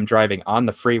live. I'm driving on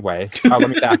the freeway. Oh, let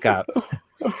me back up.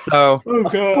 So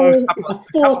a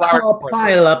full car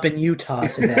pile up in Utah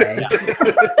today.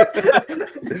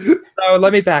 So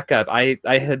let me back up. I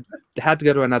had to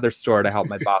go to another store to help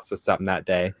my boss with something that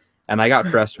day, and I got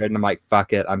frustrated. And I'm like,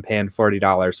 "Fuck it! I'm paying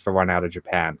 $40 for one out of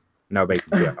Japan. No big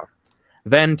deal."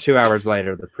 Then 2 hours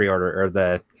later, the pre-order or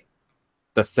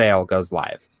the sale goes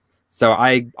live. So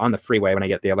on the freeway when I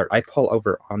get the alert, I pull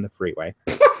over on the freeway.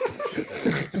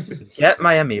 Get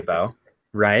my Amiibo,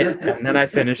 right? And then I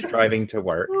finish driving to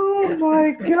work. Oh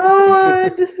my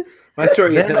god! My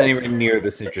story isn't anywhere near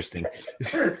this interesting.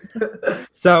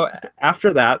 So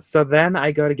after that, then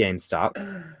I go to GameStop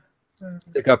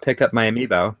to go pick up my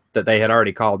Amiibo that they had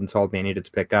already called and told me I needed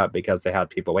to pick up because they had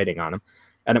people waiting on them,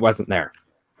 and it wasn't there.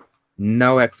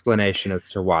 No explanation as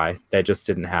to why. They just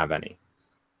didn't have any.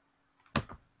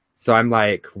 So I'm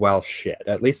like, well, shit.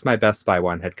 At least my Best Buy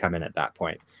one had come in at that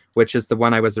point, which is the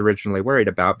one I was originally worried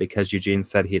about because Eugene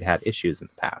said he'd had issues in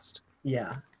the past.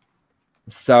 Yeah.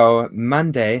 So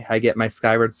Monday, I get my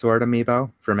Skyward Sword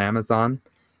Amiibo from Amazon.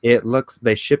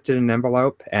 They shipped it in an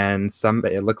envelope, and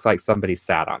it looks like somebody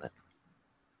sat on it.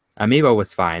 Amiibo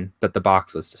was fine, but the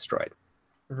box was destroyed.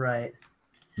 Right.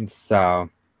 So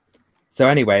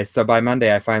anyway, by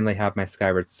Monday, I finally have my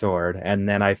Skyward Sword, and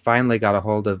then I finally got a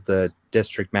hold of the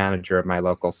district manager of my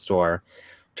local store.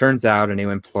 Turns out a new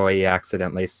employee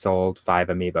accidentally sold 5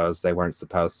 Amiibos they weren't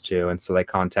supposed to, and so they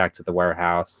contacted the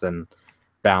warehouse and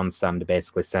found some to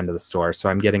basically send to the store. So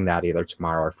I'm getting that either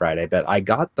tomorrow or Friday. But I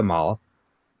got them all.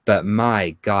 But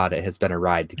my God, it has been a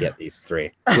ride to get these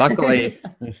 3.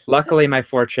 Luckily, my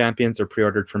 4 champions are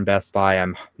pre-ordered from Best Buy.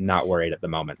 I'm not worried at the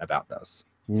moment about those.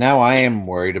 Now I am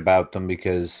worried about them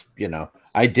because,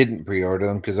 I didn't pre-order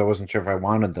them because I wasn't sure if I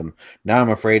wanted them. Now I'm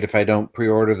afraid if I don't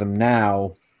pre-order them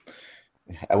now,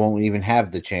 I won't even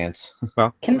have the chance.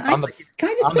 Well, can I just say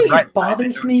it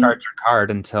bothers me? Charge your card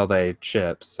until they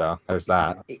ship, so there's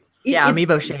that.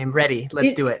 Amiibo shame, ready.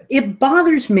 Let's do it. It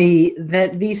bothers me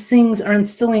that these things are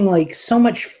instilling like so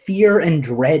much fear and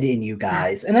dread in you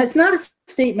guys. And that's not a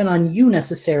statement on you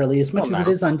necessarily as much as it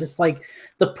is on just like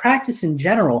the practice in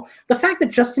general. The fact that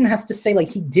Justin has to say like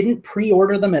he didn't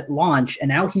pre-order them at launch and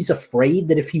now he's afraid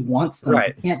that if he wants them,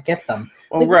 he can't get them.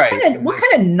 Well, like, what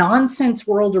kind of nonsense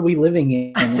world are we living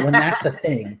in when that's a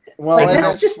thing? Well, like,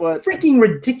 that's just freaking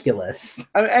ridiculous.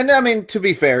 And I mean, to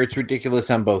be fair, it's ridiculous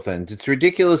on both ends. It's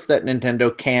ridiculous that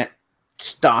Nintendo can't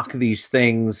stock these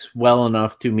things well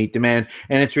enough to meet demand,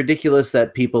 and it's ridiculous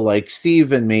that people like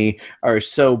Steve and me are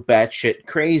so batshit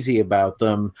crazy about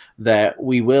them that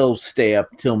we will stay up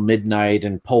till midnight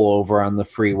and pull over on the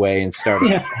freeway and start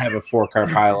to have a 4-car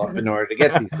pile up in order to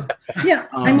get these things. Yeah,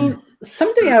 I mean,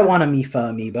 someday I want a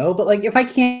Mifa Amiibo, but like if I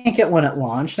can't get one at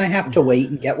launch and I have to wait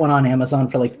and get one on Amazon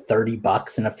for like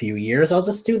 $30 in a few years, I'll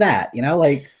just do that.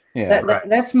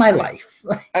 That's my life.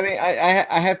 I mean,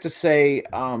 I have to say,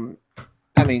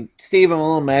 Steve, I'm a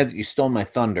little mad that you stole my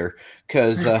thunder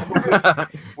because sorry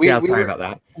about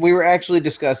that. We were actually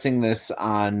discussing this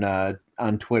on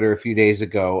Twitter a few days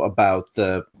ago about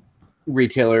the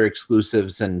retailer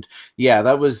exclusives, and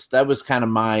that was kind of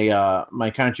my my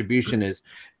contribution is,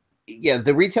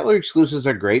 the retailer exclusives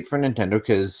are great for Nintendo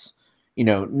because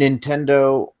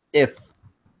Nintendo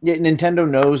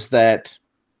knows that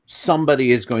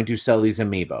somebody is going to sell these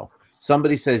Amiibo.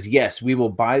 Somebody says, yes, we will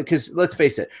buy, because let's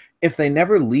face it, if they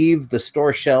never leave the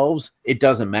store shelves, it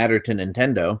doesn't matter to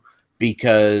Nintendo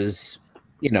because,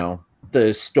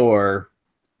 the store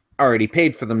already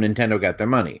paid for them. Nintendo got their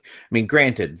money. I mean,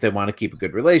 granted, they want to keep a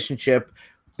good relationship.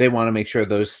 They want to make sure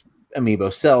those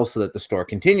Amiibo sell so that the store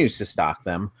continues to stock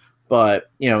them.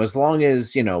 But, as long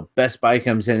as, Best Buy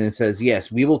comes in and says,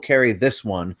 yes, we will carry this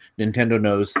one, Nintendo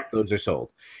knows those are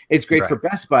sold. It's great for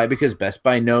Best Buy because Best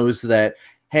Buy knows that,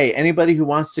 hey, anybody who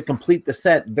wants to complete the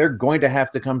set, they're going to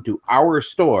have to come to our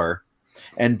store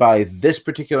and buy this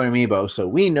particular Amiibo. So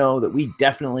we know that we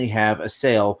definitely have a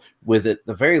sale with, at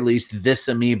the very least, this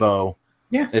Amiibo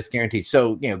that's guaranteed.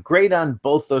 So, great on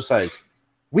both those sides.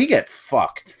 We get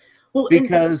fucked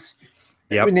because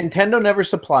Nintendo never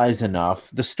supplies enough.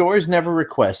 The stores never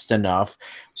request enough.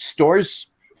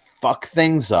 Stores fuck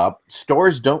things up.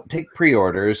 Stores don't take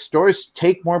pre-orders. Stores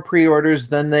take more pre-orders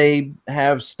than they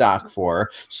have stock for.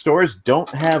 Stores don't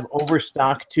have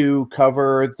overstock to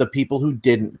cover the people who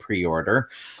didn't pre-order.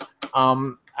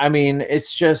 I mean,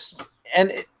 it's just,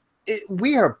 and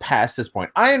we are past this point.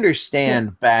 I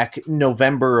understand back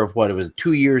November of what it was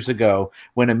 2 years ago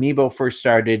when Amiibo first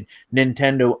started,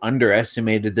 Nintendo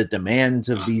underestimated the demands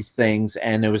of these things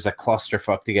and it was a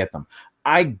clusterfuck to get them.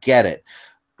 I get it.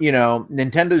 You know,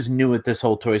 Nintendo's new at this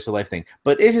whole Toys to Life thing,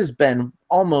 but it has been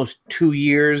almost 2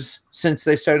 years since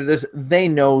they started this. They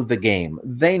know the game.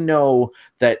 They know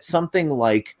that something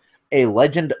like a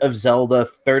Legend of Zelda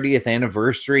 30th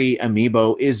anniversary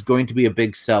Amiibo is going to be a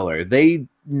big seller. They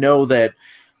know that,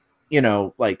 you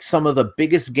know, like some of the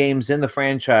biggest games in the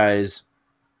franchise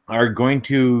are going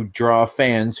to draw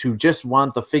fans who just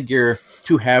want the figure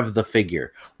to have the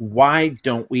figure. Why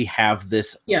don't we have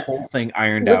this whole thing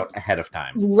ironed out ahead of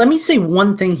time? Let me say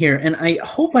one thing here, and I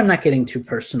hope I'm not getting too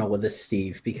personal with this,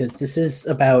 Steve, because this is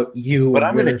about you. But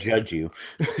I'm going to judge you.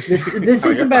 This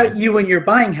is about you and your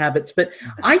buying habits, but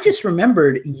I just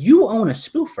remembered you own a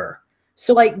spoofer.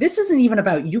 So, like, this isn't even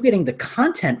about you getting the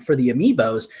content for the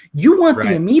Amiibos. You want the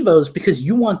Amiibos because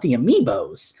you want the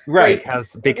Amiibos. Right.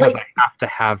 Because I have to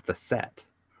have the set.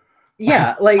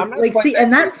 Yeah, see,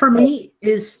 and that for me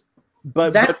is...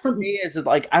 But for me is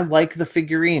like, I like the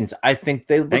figurines. I think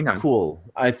they look cool.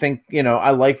 I think, you know, I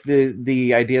like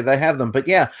the idea that I have them. But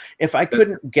yeah, if I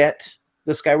couldn't get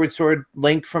the Skyward Sword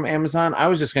Link from Amazon, I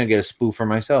was just going to get a spoofer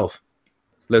myself.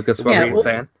 Lucas, what were you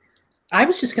saying? I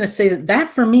was just going to say that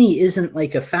for me isn't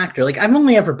like a factor. Like, I've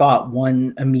only ever bought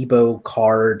one Amiibo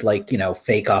card, like, you know,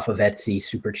 fake off of Etsy,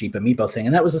 super cheap Amiibo thing.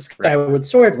 And that was a Skyward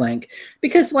Sword Link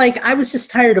because, like, I was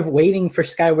just tired of waiting for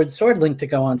Skyward Sword Link to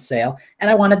go on sale and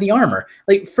I wanted the armor.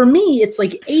 Like, for me, it's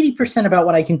like 80% about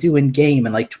what I can do in game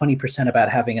and like 20% about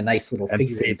having a nice little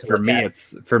figure. For me,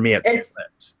 it's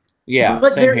flipped. Yeah,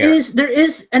 but there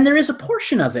is a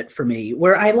portion of it for me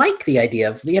where I like the idea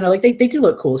of, you know, like they do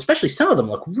look cool, especially some of them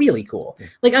look really cool.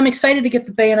 Like, I'm excited to get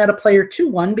the Bayonetta Player 2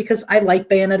 one because I like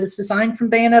Bayonetta's design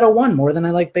from Bayonetta 1 more than I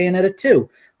like Bayonetta 2.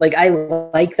 Like, I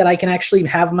like that I can actually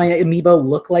have my Amiibo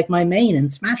look like my main in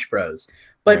Smash Bros.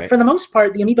 But for the most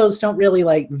part, the Amiibos don't really,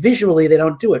 like, visually, they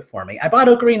don't do it for me. I bought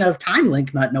Ocarina of Time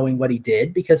Link not knowing what he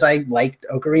did because I liked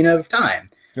Ocarina of Time.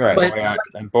 Right.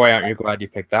 But, boy, aren't you glad you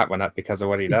picked that one up because of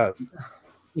what he does.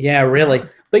 Yeah, really.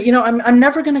 But, you know, I'm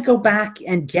never going to go back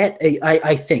and get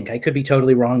I think. I could be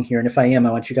totally wrong here. And if I am,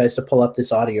 I want you guys to pull up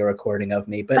this audio recording of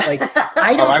me. But, like,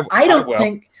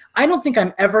 I don't think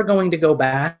I'm ever going to go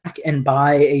back and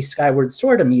buy a Skyward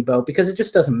Sword Amiibo because it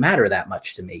just doesn't matter that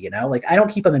much to me, you know? Like, I don't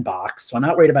keep them in box, so I'm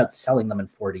not worried about selling them in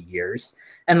 40 years.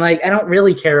 And, like, I don't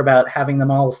really care about having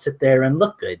them all sit there and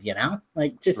look good, you know?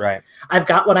 Like, just, I've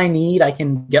got what I need. I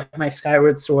can get my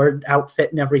Skyward Sword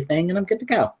outfit and everything, and I'm good to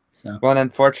go. So. Well, and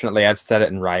unfortunately, I've said it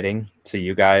in writing to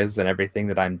you guys and everything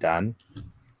that I'm done.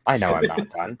 I know I'm not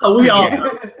done. We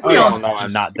all know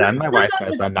I'm not done. My wife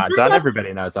knows I'm not done.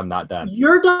 Everybody knows I'm not done.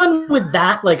 You're done with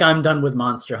that like I'm done with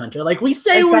Monster Hunter. Like, we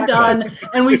say we're done,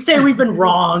 and we say we've been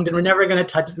wronged, and we're never going to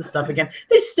touch the stuff again.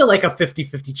 There's still like a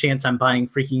 50-50 chance I'm buying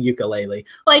freaking Yooka-Laylee.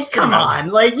 Like, come on.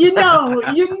 Like, you know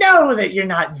that you're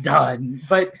not done.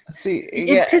 But see,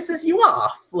 it pisses you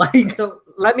off. Like, so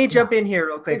let me jump in here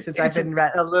real quick since I've been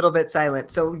a little bit silent.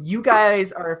 So you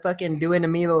guys are fucking doing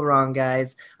Amiibo wrong,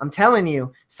 guys. I'm telling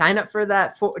you, sign up for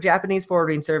that Japanese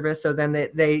forwarding service. So then then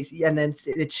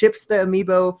it ships the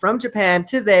Amiibo from Japan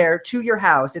to your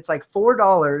house. It's like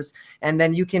 $4, and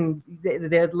then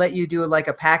they let you do like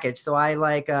a package. So I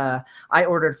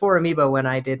ordered 4 Amiibo when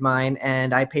I did mine,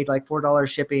 and I paid like $4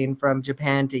 shipping from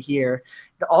Japan to here.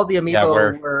 All the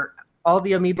Amiibo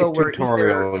were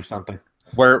tutorial or something.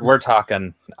 We're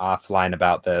talking offline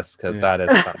about this because that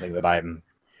is something that I'm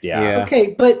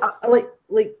Okay, but like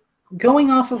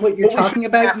going off of what you're talking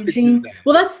about, Eugene.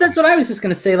 Well, that's what I was just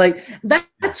gonna say. Like,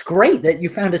 that's great that you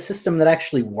found a system that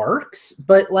actually works,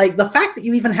 but like the fact that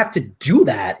you even have to do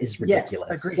that is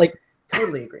ridiculous. Yes, like,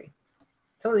 totally agree.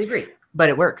 But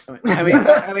it works. I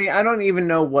mean, I don't even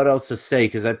know what else to say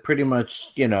because I pretty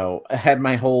much, you know, had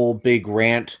my whole big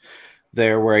rant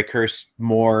there where I cursed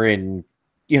more in,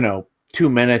 you know, 2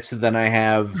 minutes than I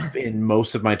have in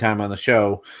most of my time on the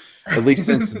show, at least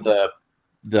since the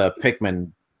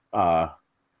Pikmin. I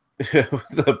can't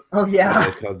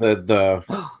think of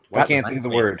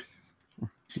the word.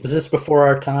 Was this before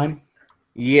our time?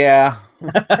 Yeah,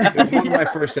 it was one of my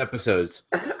first episodes.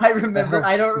 I remember.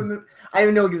 I don't remember. I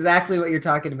don't know exactly what you're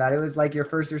talking about. It was like your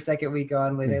first or second week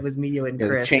on when it was me and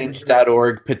Chris.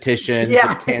 Change.org petition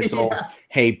to cancel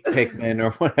hey, Pikmin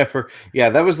or whatever. Yeah,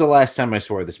 that was the last time I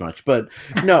swore this much. But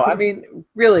no, I mean,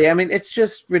 really, I mean, it's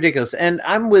just ridiculous. And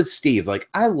I'm with Steve. Like,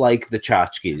 I like the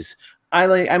tchotchkes.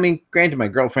 I mean, granted, my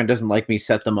girlfriend doesn't let me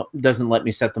set them up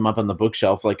on the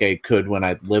bookshelf like I could when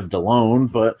I lived alone.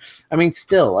 But I mean,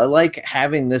 still, I like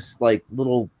having this like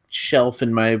little shelf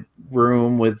in my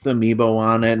room with Amiibo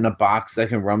on it and a box that I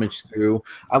can rummage through.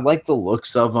 I like the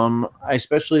looks of them,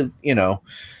 especially,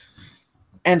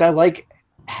 and I like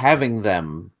having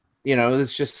them.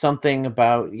 It's just something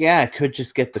about, I could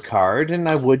just get the card, and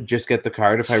I would just get the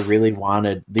card if I really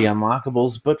wanted the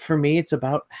unlockables. But for me, it's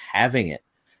about having it.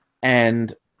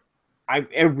 And I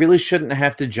really shouldn't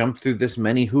have to jump through this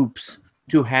many hoops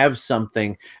to have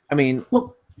something. I mean,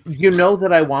 well,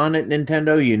 that I want it,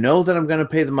 Nintendo. That I'm going to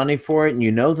pay the money for it,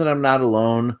 and that I'm not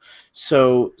alone.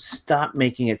 So stop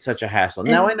making it such a hassle.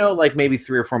 Now I know, like maybe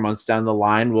 3 or 4 months down the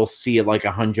line, we'll see like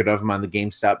 100 of them on the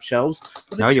GameStop shelves.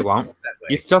 No, you won't.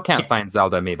 You still can't find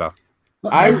Zelda Amiibo.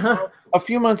 A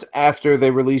few months after they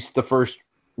released the first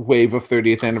wave of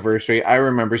 30th anniversary, I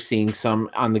remember seeing some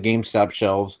on the GameStop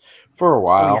shelves for a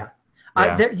while. Oh,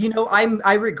 yeah.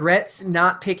 I regret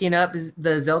not picking up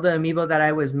the Zelda Amiibo that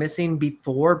I was missing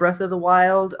before Breath of the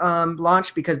Wild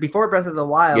launched, because before Breath of the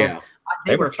Wild,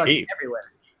 they were fucking cheap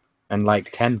everywhere. And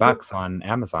like $10 on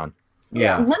Amazon.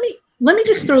 Yeah. Let me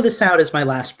just throw this out as my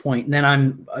last point, and then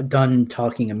I'm done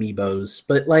talking Amiibos.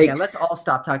 But like, let's all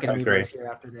stop talking Amiibos here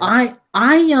after this.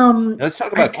 Let's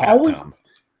talk about Capcom.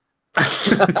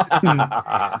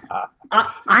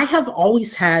 I have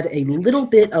always had a little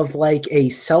bit of like a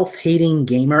self-hating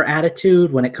gamer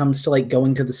attitude when it comes to like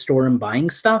going to the store and buying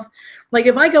stuff. Like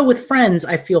if I go with friends,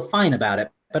 I feel fine about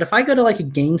it. But if I go to like a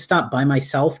GameStop by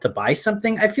myself to buy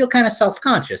something, I feel kind of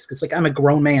self-conscious because like I'm a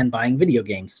grown man buying video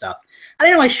game stuff.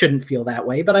 I know I shouldn't feel that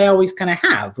way, but I always kind of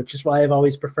have, which is why I've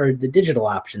always preferred the digital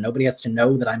option. Nobody has to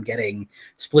know that I'm getting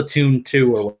Splatoon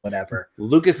 2 or whatever.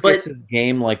 Lucas gets his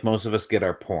game like most of us get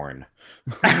our porn.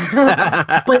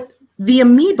 But the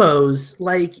Amiibos,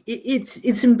 like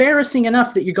it's embarrassing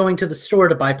enough that you're going to the store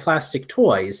to buy plastic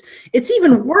toys. It's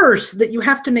even worse that you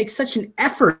have to make such an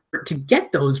effort to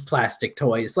get those plastic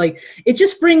toys. Like it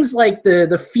just brings like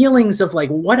the feelings of like,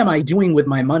 what am I doing with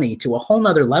my money to a whole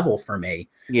nother level for me.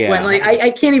 Yeah. When like I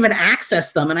can't even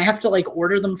access them and I have to like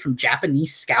order them from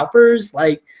Japanese scalpers.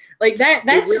 Like that's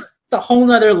just a whole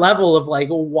nother level of like,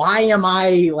 why am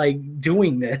I like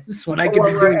doing this when I could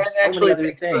be doing so many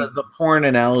other things? The porn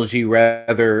analogy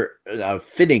rather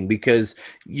fitting, because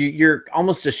you're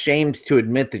almost ashamed to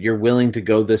admit that you're willing to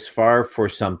go this far for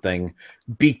something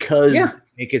because you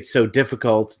make it so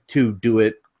difficult to do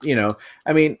it.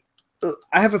 I mean,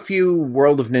 I have a few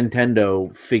World of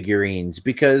Nintendo figurines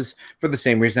because for the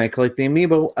same reason I collect the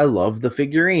Amiibo, I love the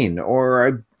figurine. Or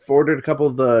I ordered a couple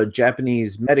of the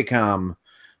Japanese Medicom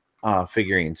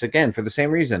figurines, again for the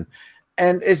same reason.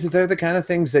 And they're the kind of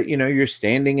things that you're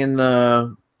standing in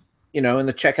the in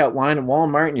the checkout line at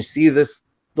Walmart and you see this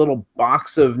little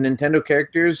box of Nintendo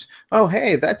characters. Oh,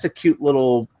 hey, that's a cute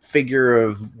little figure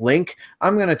of Link.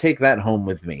 I'm gonna take that home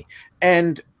with me.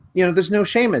 And there's no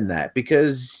shame in that,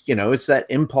 because it's that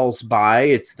impulse buy.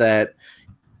 It's that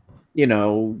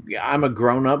I'm a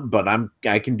grown up, but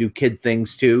I can do kid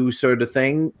things too, sort of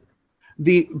thing.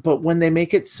 But when they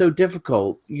make it so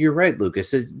difficult, you're right,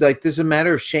 Lucas. It's like there's a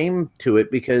matter of shame to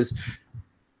it, because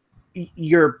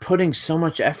you're putting so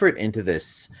much effort into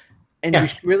this, and you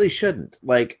really shouldn't.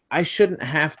 Like, I shouldn't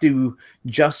have to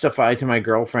justify to my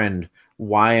girlfriend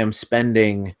why I'm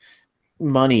spending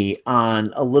money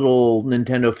on a little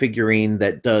Nintendo figurine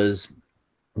that does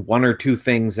 1 or 2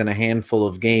 things in a handful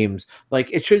of games.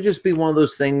 Like, it should just be one of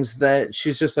those things that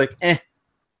she's just like, eh.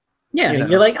 Yeah,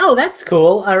 you're like, oh, that's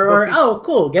cool, or oh,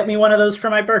 cool, get me one of those for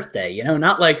my birthday.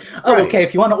 Not like, oh, right. Okay,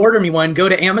 if you want to order me one, go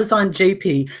to Amazon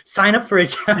JP, sign up for a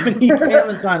Japanese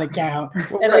Amazon account.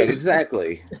 Well, right,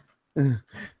 exactly.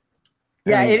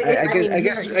 Yeah, I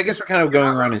guess we're kind of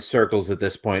going around in circles at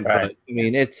this point, right. But I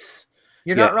mean,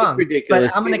 you're not wrong.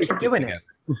 Ridiculous. But I'm gonna keep doing it.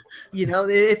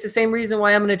 It's the same reason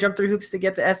why I'm gonna jump through hoops to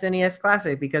get the SNES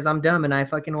Classic, because I'm dumb and I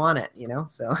fucking want it.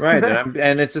 So right,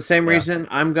 and it's the same reason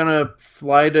I'm gonna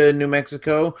fly to New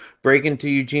Mexico, break into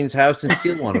Eugene's house, and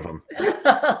steal one of them.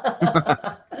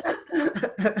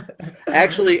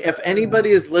 Actually, if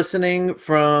anybody is listening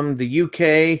from the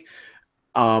UK,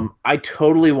 I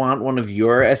totally want one of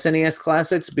your SNES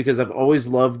Classics, because I've always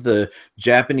loved the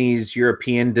Japanese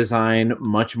European design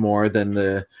much more than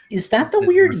the... Is that the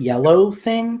weird yellow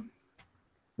thing?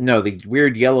 No, the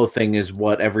weird yellow thing is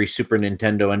what every Super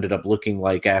Nintendo ended up looking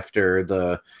like after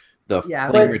the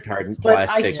flame retardant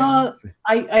plastic.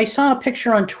 I saw a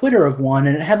picture on Twitter of one,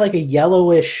 and it had like a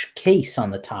yellowish case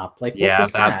on the top. Like, what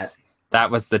was that? That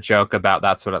was the joke about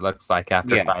that's what it looks like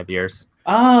after Yeah. 5 years.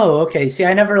 Oh, okay. See,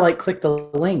 I never like clicked the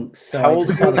links, so How I old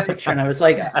just are saw you the then? picture and I was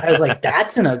like,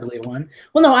 that's an ugly one.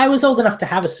 Well, no, I was old enough to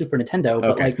have a Super Nintendo,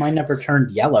 but Okay. like mine never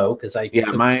turned yellow because I Yeah,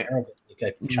 took my- care of it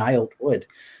like a child would.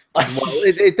 Well,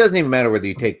 it doesn't even matter whether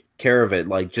you take care of it.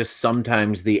 Like, just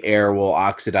sometimes the air will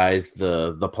oxidize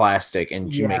the plastic and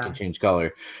make Yeah. it change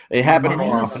color. It happens Mine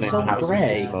more is often in so houses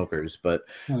gray. with smokers. But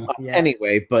Yeah.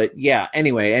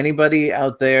 anyway, anybody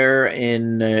out there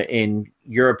in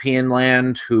European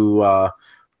land who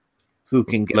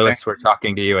can get Lewis, we're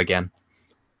talking to you again.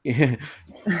 who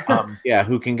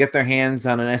can get their hands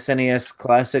on an SNES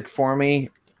Classic for me,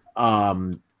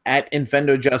 at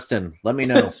Infendo Justin, let me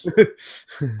know.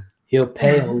 He'll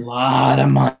pay a lot of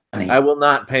money. I will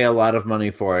not pay a lot of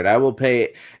money for it. I will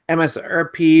pay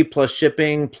MSRP plus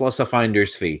shipping plus a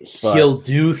finder's fee. But He'll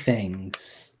do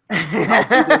things.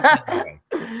 anyway.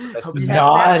 Hope you have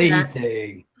Naughty Snapchat.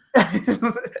 thing.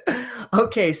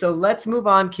 Okay, so let's move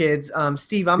on, kids.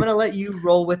 Steve, I'm gonna let you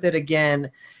roll with it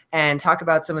again and talk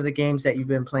about some of the games that you've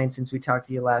been playing since we talked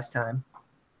to you last time.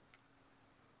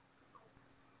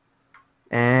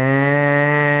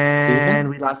 And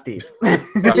we lost Steve.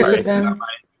 Sorry. Steven?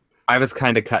 I was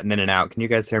kind of cutting in and out. Can you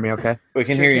guys hear me okay? We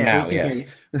can Sure hear you can. now. We can Yes.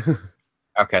 hear you.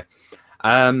 Okay.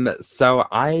 So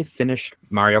I finished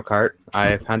Mario Kart.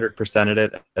 I've 100%ed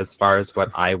it as far as what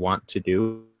I want to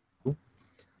do.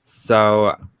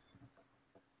 So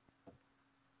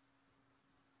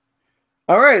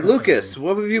All right, Lucas,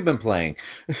 what have you been playing?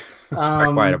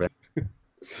 are quiet over there.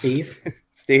 Steve,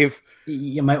 Steve?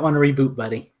 you might want to reboot,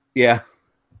 buddy. Yeah.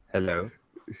 Hello.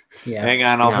 Yeah. Hang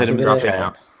on, I'll Yeah, hit him give in it the a- chat.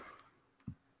 out.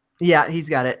 Yeah, he's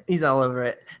got it. He's all over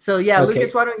it. So yeah, Okay.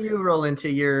 Lucas, why don't you roll into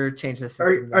your change the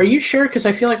system? Are you sure? Because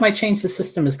I feel like my change the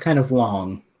system is kind of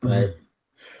long, but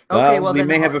Well, we then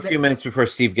may have I'll- a few minutes before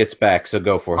Steve gets back, so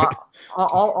go for it.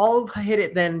 I'll hit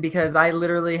it then because I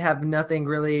literally have nothing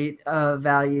really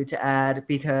value to add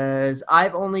because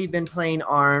I've only been playing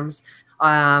ARMS.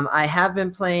 I have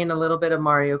been playing a little bit of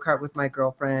Mario Kart with my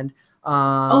girlfriend.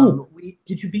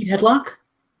 did you beat Headlock?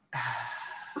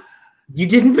 You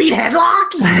didn't beat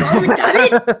Headlock? You haven't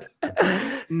done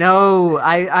it? No,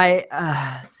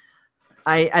 I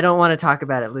don't want to talk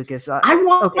about it, Lucas. I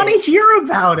want Okay. to hear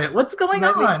about it. What's going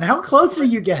Let me- on? How close are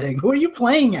you getting? Who are you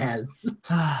playing as?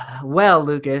 Well,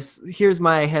 Lucas, here's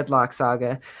my Headlock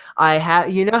saga. I have,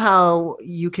 you know how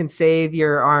you can save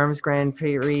your ARMS Grand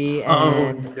Prix,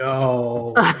 and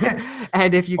no.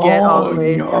 and if you get all the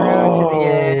way through to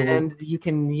the no. end, you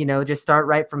can, just start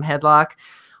right from Headlock.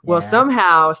 Well, Yeah.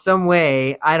 somehow, some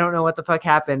way, I don't know what the fuck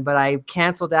happened, but I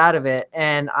canceled out of it,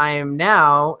 and I am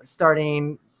now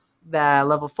starting the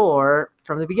level 4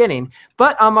 from the beginning.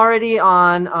 But I'm already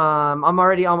on. I'm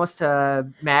already almost to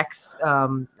Max.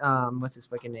 What's his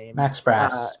fucking name? Max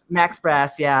Brass. Max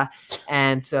Brass, yeah.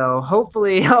 And so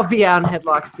hopefully I'll be on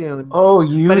Headlock soon. Oh,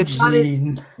 but it's not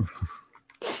Eugene.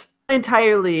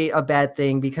 Entirely a bad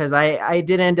thing because I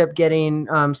did end up getting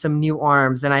some new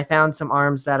arms, and I found some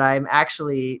arms that I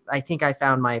think I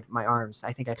found my arms.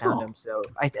 I think I found Cool. them. So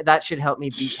that should help me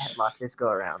beat Headlock this go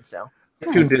around. So.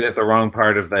 I tuned in at the wrong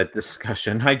part of that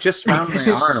discussion. I just found my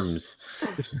arms.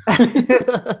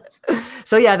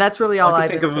 So yeah, that's really all All I I've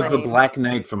think been of was the playing. Black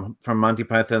Knight from Monty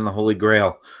Python and the Holy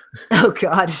Grail. Oh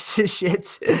God,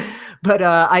 shit! But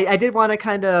I did want to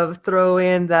kind of throw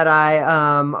in that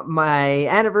my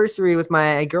anniversary with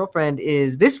my girlfriend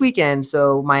is this weekend.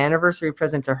 So my anniversary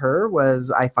present to her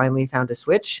was I finally found a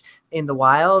Switch in the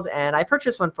wild, and I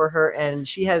purchased one for her, and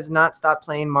she has not stopped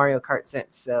playing Mario Kart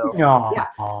since. So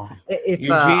Aw. if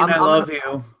Eugene, I'm I love gonna-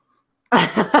 you.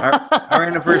 Our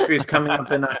anniversary is coming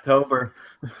up in October.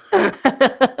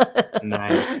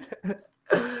 Nice.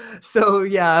 So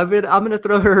yeah, I'm gonna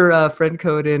throw her friend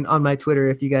code in on my Twitter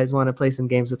if you guys want to play some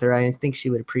games with her. I think she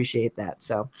would appreciate that.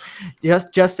 So,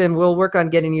 Justin, we'll work on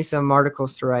getting you some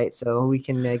articles to write so we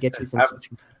can get you some.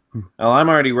 Well, I'm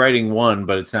already writing one,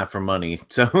 but it's not for money.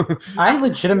 So I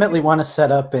legitimately want to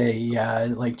set up a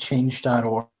like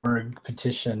change.org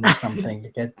petition or something to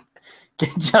get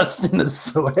Justin a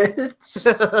Switch.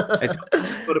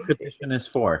 that's what a petition is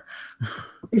for.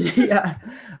 Yeah.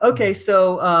 Okay,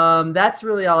 so that's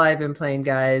really all I've been playing,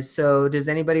 guys. So does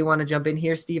anybody want to jump in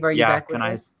here? Steve, are you Yeah, back with can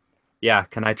I- us? Yeah,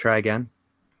 can I try again?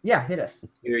 Yeah, hit us.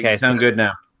 You Okay, sound so- good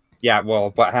now. Yeah,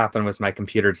 well, what happened was my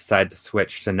computer decided to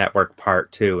switch to network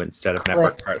part 2 instead of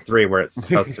network part 3 where it's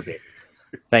supposed to be.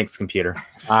 Thanks, computer.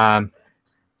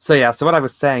 So what I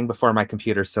was saying before my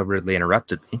computer so rudely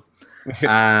interrupted me.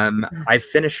 I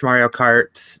finished Mario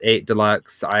Kart 8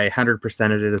 Deluxe. I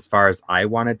 100%ed it as far as I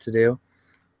wanted to do.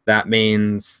 That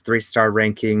means 3-star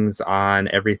rankings on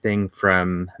everything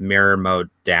from mirror mode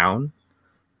down.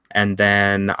 And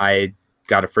then I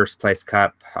got a first place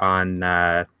cup on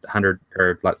 200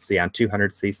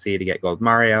 cc to get Gold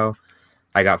Mario.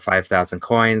 I got 5,000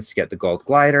 coins to get the Gold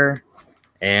Glider,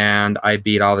 and I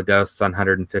beat all the ghosts on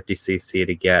 150 cc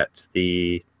to get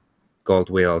the Gold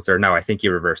Wheels. Or no, I think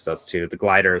you reverse those two. The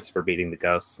glider is for beating the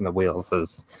ghosts, and the wheels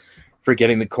is for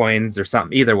getting the coins or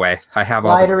something. Either way, I have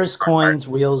Glider all is coins,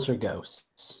 wheels are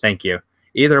ghosts. Thank you.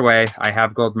 Either way, I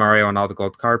have Gold Mario and all the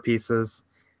gold car pieces,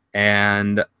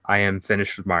 and I am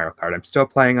finished with Mario Kart. I'm still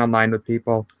playing online with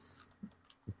people.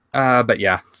 But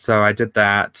yeah, so I did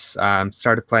that.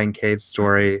 Started playing Cave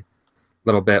Story a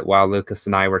little bit while Lucas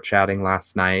and I were chatting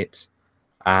last night.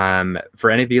 For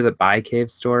any of you that buy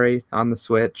Cave Story on the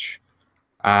Switch,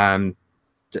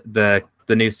 the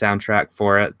new soundtrack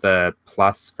for it, the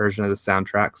Plus version of the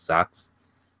soundtrack, sucks.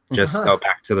 Just go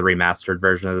back to the remastered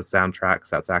version of the soundtrack, 'cause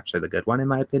that's actually the good one in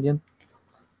my opinion.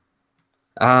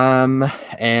 And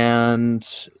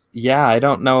yeah, I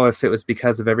don't know if it was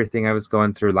because of everything I was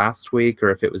going through last week or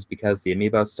if it was because the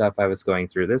amiibo stuff I was going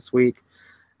through this week.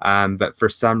 But for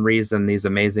some reason, these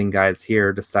amazing guys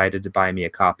here decided to buy me a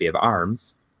copy of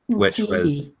ARMS, which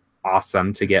was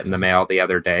awesome to get in the mail the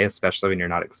other day, especially when you're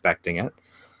not expecting it.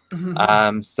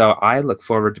 So I look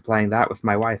forward to playing that with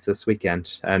my wife this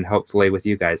weekend, and hopefully with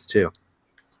you guys too.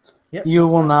 Yes. You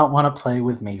will not want to play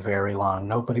with me very long.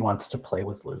 Nobody wants to play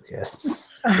with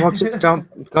Lucas. Well, just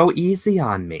don't go easy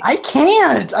on me. I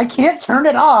can't. I can't turn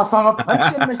it off. I'm a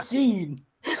punching machine.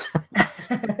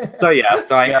 So yeah,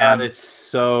 so I God, it's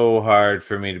so hard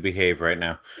for me to behave right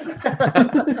now.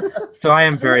 So I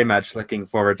am very much looking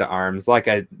forward to ARMS. Like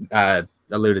I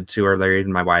alluded to earlier,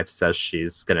 even my wife says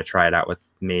she's going to try it out with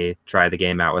me, try the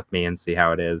game out with me and see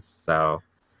how it is. So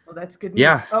well, that's good news.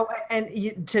 Yeah. Oh,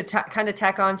 and to kind of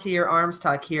tack on to your ARMS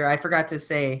talk here, I forgot to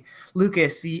say,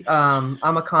 Lucas, I'm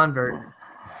a convert.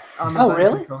 I'm a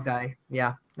really? control guy.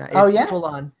 Yeah. Oh, yeah? Full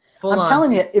on. I'm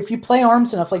telling you, if you play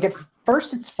ARMS enough, like at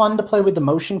first it's fun to play with the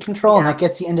motion control, and that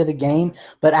gets you into the game.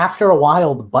 But after a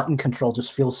while, the button control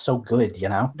just feels so good, you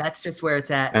know? That's just where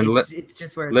it's at. And it's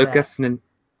just where it's Lucas, at.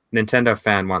 Nintendo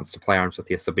fan, wants to play ARMS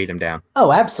with you, so beat him down.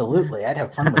 Oh, absolutely. I'd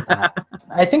have fun with that.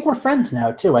 I think we're friends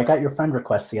now, too. I got your friend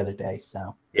request the other day,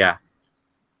 so. Yeah.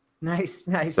 Nice.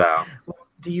 So.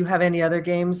 Do you have any other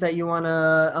games that you want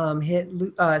to hit?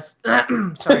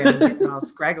 Sorry, I'm getting all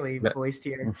scraggly voiced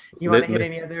here. You want to hit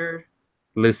any other?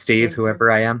 Lou Steve,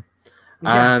 whoever I am.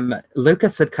 Yeah.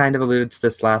 Lucas had kind of alluded to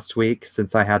this last week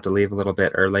since I had to leave a little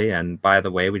bit early. And by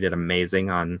the way, we did amazing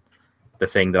on the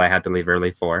thing that I had to leave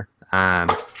early for.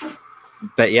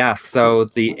 But yeah, so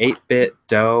the 8-bit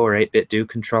Do or 8-bit Do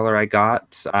controller I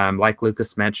got, like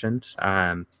Lucas mentioned,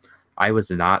 I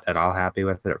was not at all happy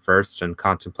with it at first and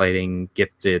contemplated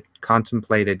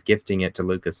gifting it to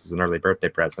Lucas as an early birthday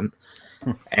present.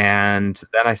 And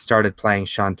then I started playing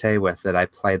Shantae with it. I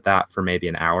played that for maybe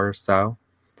an hour or so.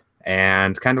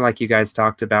 And kind of like you guys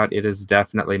talked about, it is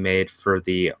definitely made for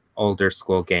the older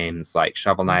school games like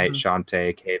Shovel Knight,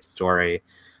 Shantae, Cave Story.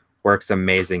 Works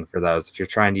amazing for those. If you're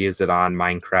trying to use it on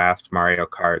Minecraft, Mario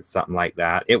Kart, something like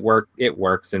that, it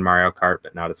works in Mario Kart,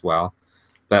 but not as well.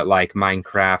 But like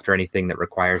Minecraft or anything that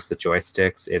requires the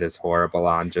joysticks, it is horrible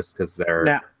on just because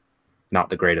they're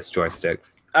not the greatest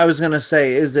joysticks. I was going to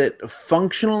say, is it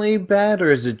functionally bad,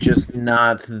 or is it just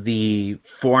not the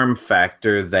form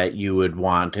factor that you would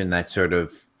want in that sort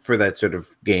of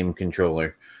game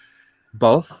controller?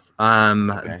 Both.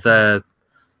 Okay.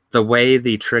 The way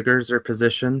the triggers are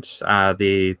positioned,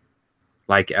 the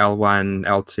like L1,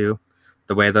 L2,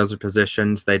 the way those are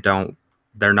positioned,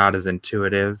 they're not as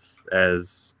intuitive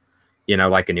as,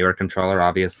 like a newer controller,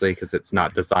 obviously, because it's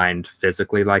not designed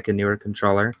physically like a newer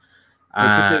controller.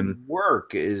 But they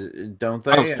work, don't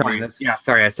they? Oh, sorry.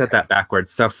 Sorry, I said that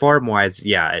backwards. So form-wise,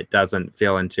 it doesn't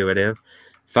feel intuitive.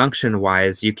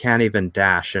 Function-wise, you can't even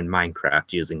dash in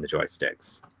Minecraft using the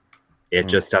joysticks. It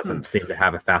just doesn't seem to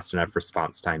have a fast enough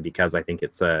response time because I think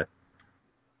it's I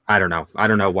don't know. I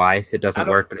don't know why it doesn't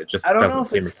work, but it just doesn't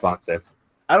seem responsive.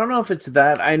 I don't know if it's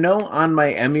that. I know on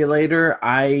my emulator,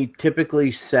 I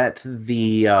typically set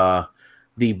the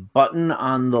button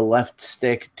on the left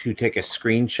stick to take a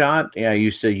screenshot. Yeah, I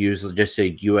used to use just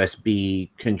a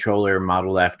USB controller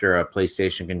modeled after a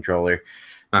PlayStation controller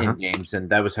in games, and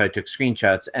that was how I took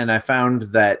screenshots. And I found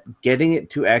that getting it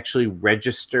to actually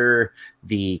register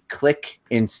the click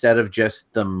instead of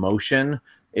just the motion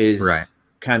is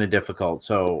kind of difficult.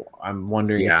 So I'm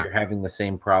wondering if you're having the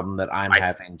same problem that I'm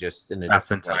having, just in a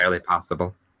that's entirely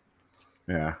possible.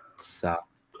 Yeah. So,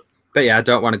 but yeah, I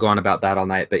don't want to go on about that all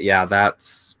night. But yeah,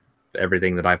 that's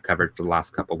everything that I've covered for the last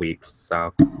couple weeks.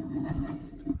 So,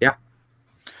 yeah.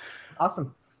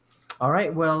 Awesome. All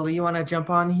right. Well, you want to jump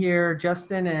on here,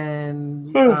 Justin,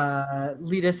 and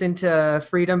lead us into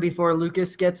freedom before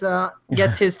Lucas gets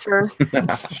his turn.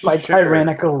 My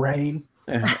tyrannical reign.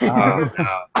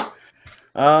 Oh,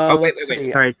 no. Wait.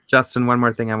 Sorry, Justin, one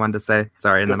more thing I wanted to say.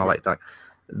 Sorry, and then I'll let you talk.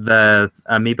 The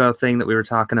amiibo thing that we were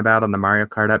talking about on the Mario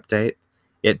Kart update,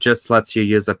 it just lets you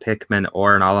use a Pikmin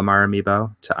or an Olimar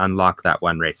amiibo to unlock that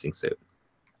one racing suit.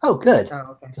 Oh, good.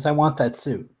 Oh, okay. Because I want that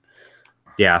suit.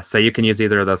 Yeah, so you can use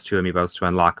either of those two amiibos to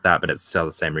unlock that, but it's still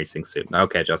the same racing suit.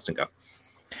 Okay, Justin, go.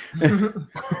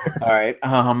 All right.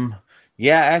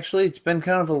 Yeah, actually, it's been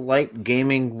kind of a light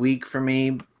gaming week for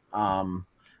me. I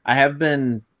have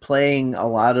been playing a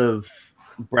lot of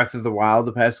Breath of the Wild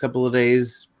the past couple of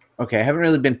days. Okay, I haven't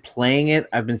really been playing it.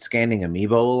 I've been scanning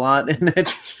amiibo a lot in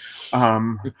it.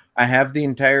 I have the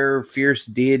entire Fierce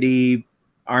Deity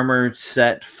armor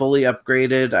set fully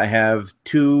upgraded. I have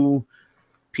 2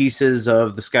 pieces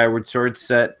of the Skyward Sword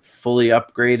set fully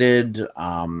upgraded.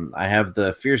 I have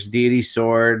the Fierce Deity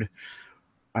sword,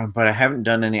 but I haven't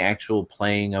done any actual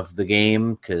playing of the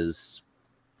game because,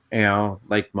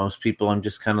 like most people, I'm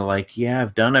just kind of like, yeah,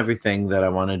 I've done everything that I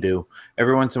want to do.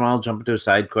 Every once in a while, I'll jump into a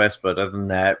side quest, but other than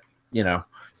that,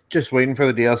 just waiting for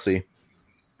the DLC.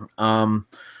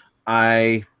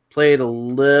 I played a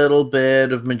little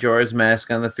bit of Majora's Mask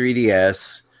on the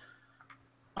 3DS.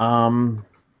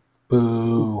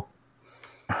 Boo.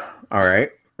 All right.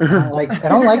 I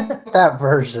don't like that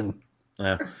version.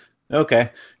 Yeah. Okay.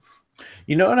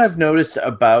 You know what I've noticed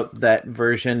about that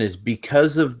version is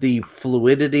because of the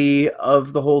fluidity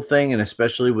of the whole thing, and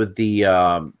especially with the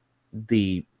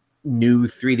new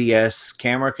 3DS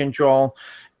camera control,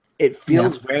 it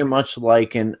feels very much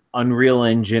like an Unreal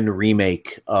Engine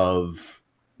remake of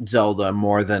Zelda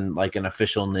more than like an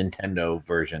official Nintendo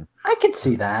version. I could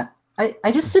see that.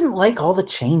 I just didn't like all the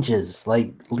changes.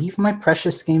 Like, leave my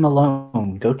precious game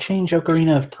alone. Go change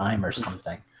Ocarina of Time or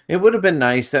something. It would have been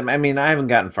nice. I mean, I haven't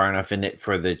gotten far enough in it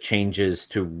for the changes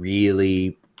to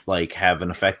really like have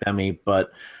an effect on me,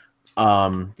 but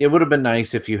it would have been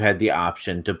nice if you had the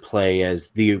option to play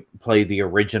the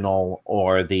original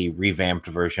or the revamped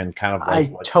version, kind of like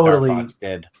what Star Fox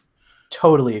did.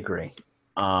 Totally agree.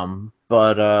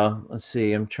 But let's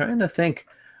see. I'm trying to think.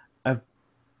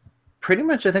 I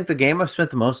think the game I've spent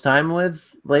the most time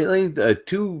with lately, the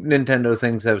 2 Nintendo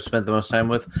things I've spent the most time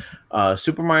with,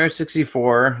 Super Mario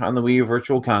 64 on the Wii U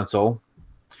Virtual Console,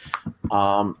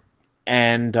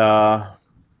 and I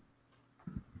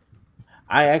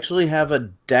actually have a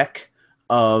deck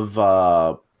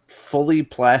of fully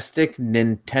plastic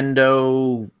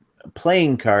Nintendo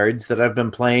playing cards that I've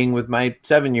been playing with my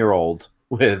 7-year-old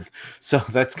with. So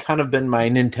that's kind of been my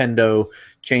Nintendo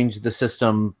change the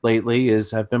system lately,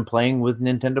 is I've been playing with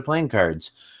Nintendo playing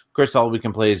cards. Of course, all we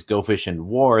can play is Go Fish and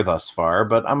War thus far,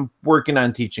 but I'm working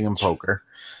on teaching them poker.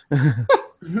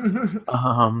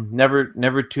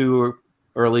 Never too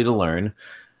early to learn.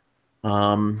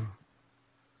 But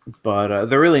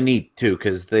they're really neat too,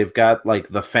 because they've got like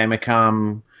the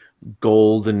Famicom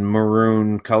gold and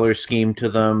maroon color scheme to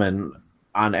them, and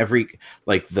on every,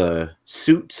 like, the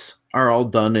suits are all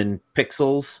done in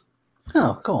pixels.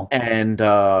 Oh, cool. And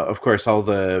of course, all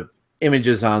the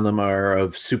images on them are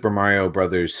of Super Mario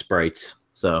Brothers sprites.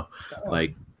 So,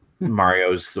 like,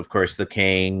 Mario's, of course, the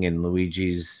king, and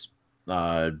Luigi's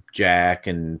Jack,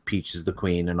 and Peach is the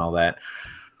queen, and all that.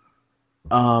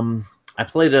 I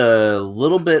played a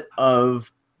little bit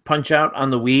of Punch-Out on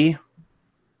the Wii.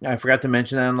 I forgot to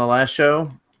mention that on the last show.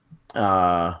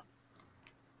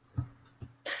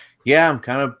 Yeah, I'm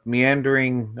kind of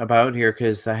meandering about here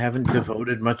because I haven't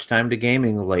devoted much time to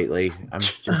gaming lately. I'm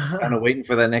just kind of waiting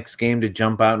for that next game to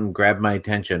jump out and grab my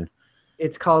attention.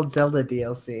 It's called Zelda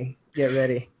DLC. Get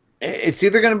ready. It's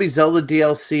either going to be Zelda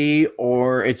DLC,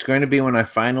 or it's going to be when I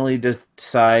finally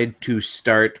decide to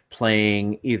start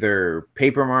playing either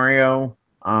Paper Mario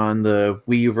on the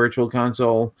Wii U Virtual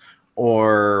Console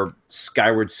or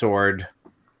Skyward Sword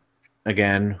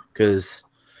again, because,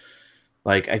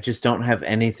 like, I just don't have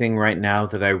anything right now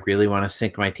that I really want to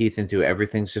sink my teeth into.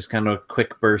 Everything's just kind of a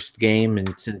quick burst game,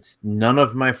 and since none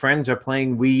of my friends are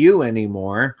playing Wii U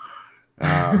anymore, Get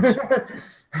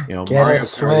Mario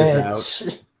Kart is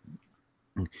out.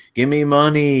 Give me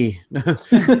money.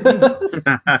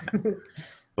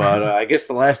 But I guess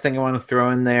the last thing I want to throw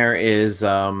in there is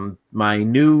my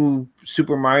new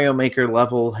Super Mario Maker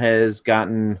level has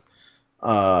gotten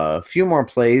a few more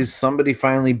plays. Somebody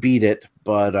finally beat it,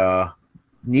 but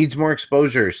needs more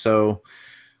exposure. So,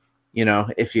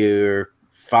 if you're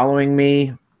following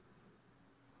me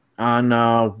on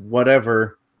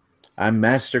whatever, I'm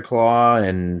Master Claw,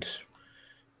 and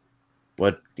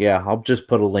I'll just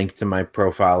put a link to my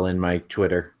profile in my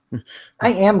Twitter. I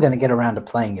am going to get around to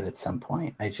playing it at some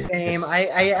point. Same.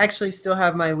 I actually still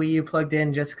have my Wii U plugged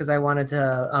in just because I wanted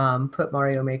to put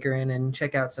Mario Maker in and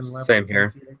check out some levels. Same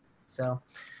here. So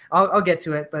I'll get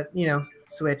to it, but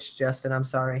Switch, Justin. I'm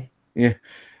sorry. Yeah.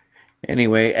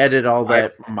 Anyway, edit all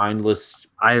that mindless.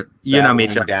 You know me, battling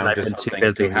Justin. down I've to been too something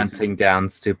busy cohesive. hunting down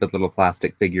stupid little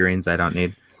plastic figurines I don't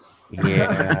need.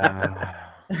 Yeah.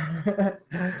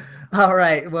 All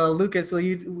right. Well, Lucas,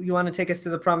 you want to take us to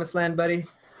the promised land, buddy?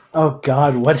 Oh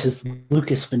God, what has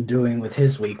Lucas been doing with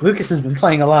his week? Lucas has been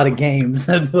playing a lot of games.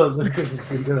 That's what Lucas has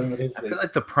been doing with his I week. feel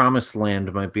like the promised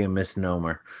land might be a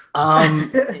misnomer.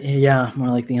 Yeah, more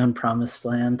like the unpromised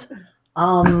land.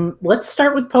 Let's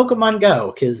start with Pokemon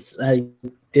Go, because I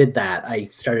did that. I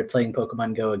started playing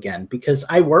Pokemon Go again because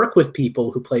I work with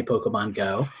people who play Pokemon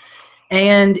Go,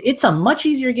 and it's a much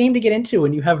easier game to get into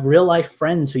when you have real life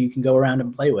friends who you can go around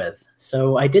and play with.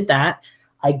 So I did that.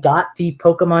 I got the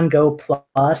Pokemon Go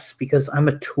Plus because I'm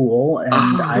a tool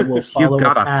and I will follow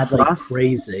a fad like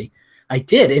crazy. I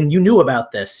did, and you knew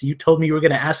about this. You told me you were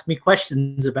going to ask me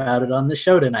questions about it on the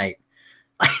show tonight.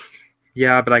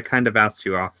 Yeah, but I kind of asked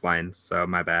you offline, so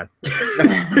my bad.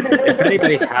 If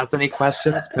anybody has any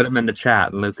questions, put them in the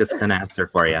chat, and Lucas can answer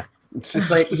for you.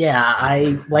 But yeah,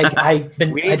 I've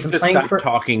been We need to playing stop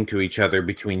talking to each other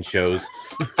between shows.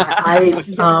 I've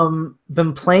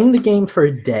been playing the game for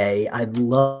a day. I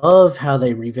love how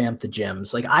they revamped the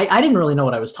gyms. Like I didn't really know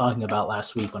what I was talking about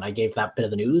last week when I gave that bit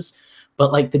of the news,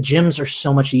 but like the gyms are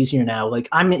so much easier now. Like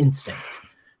I'm Instinct.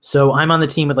 So I'm on the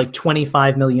team with like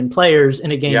 25 million players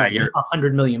in a game with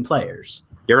 100 million players.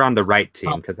 You're on the right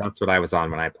team because that's what I was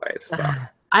on when I played. So.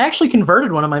 I actually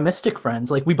converted one of my Mystic friends.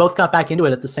 Like we both got back into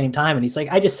it at the same time, and he's like,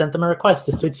 I just sent them a request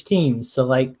to switch teams. So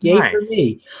like, yay for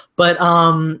me. But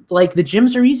like the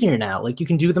gyms are easier now. Like you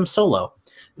can do them solo.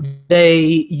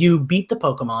 You beat the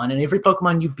Pokemon, and every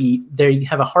Pokemon you beat, there you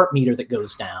have a heart meter that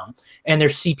goes down, and their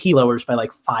CP lowers by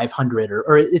like 500,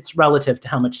 or it's relative to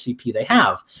how much CP they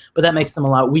have. But that makes them a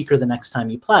lot weaker the next time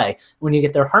you play. When you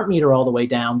get their heart meter all the way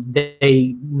down,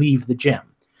 they leave the gym.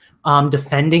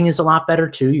 Defending is a lot better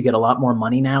too. You get a lot more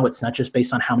money now. It's not just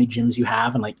based on how many gyms you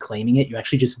have and like claiming it. You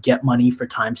actually just get money for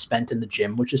time spent in the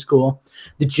gym, which is cool.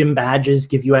 The gym badges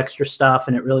give you extra stuff,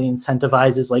 and it really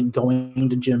incentivizes like going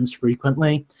to gyms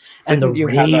frequently. And the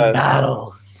raid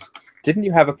battles. Didn't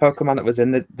you have a Pokemon that was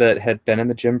that had been in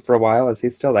the gym for a while? Is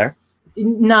he still there?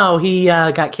 No, he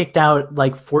got kicked out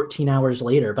like 14 hours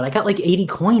later, but I got like 80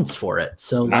 coins for it.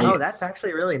 So like, that's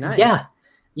actually really nice.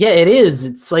 Yeah, it is.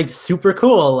 It's like super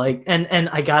cool. Like, and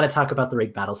I gotta talk about the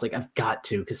raid battles. Like, I've got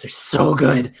to because they're so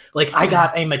good. Like, I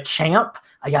got a Machamp,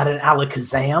 I got an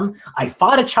Alakazam, I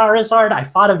fought a Charizard, I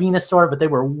fought a Venusaur, but they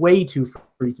were way too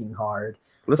freaking hard.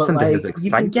 Listen to his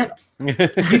excitement.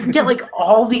 You can get like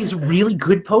all these really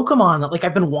good Pokemon that like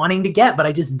I've been wanting to get, but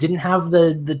I just didn't have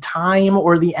the time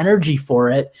or the energy for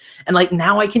it. And like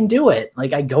now I can do it.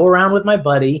 Like I go around with my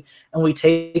buddy and we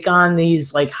take on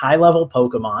these like high level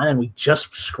Pokemon and we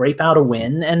just scrape out a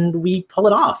win and we pull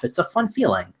it off. It's a fun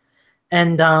feeling.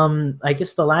 And I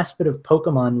guess the last bit of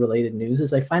Pokemon related news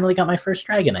is I finally got my first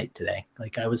Dragonite today.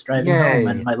 Like I was driving home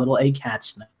and my little egg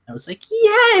hatched and I was like,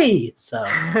 yay! So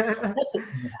that's what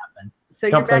happened. So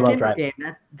you're back in the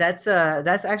game. That's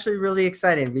actually really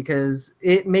exciting because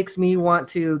it makes me want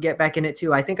to get back in it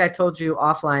too. I think I told you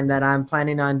offline that I'm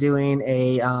planning on doing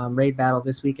a raid battle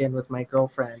this weekend with my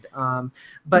girlfriend.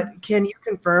 But can you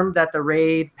confirm that the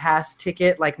raid pass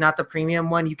ticket, like not the premium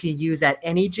one, you can use at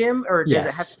any gym, or does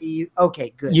it have to be?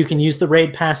 Okay, good. You can use the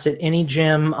raid pass at any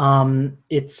gym.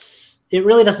 It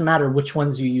really doesn't matter which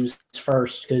ones you use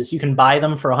first because you can buy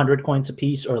them for 100 coins a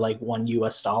piece or like $1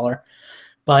 US.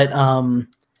 But I'm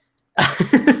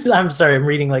sorry, I'm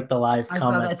reading like the live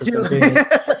comments.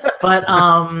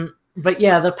 But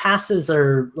yeah, the passes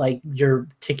are like your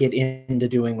ticket into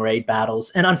doing raid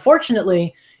battles. And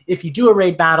unfortunately, if you do a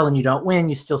raid battle and you don't win,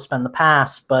 you still spend the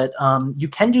pass. But you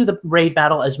can do the raid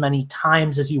battle as many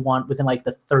times as you want within like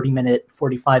the 30-minute,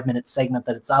 45-minute segment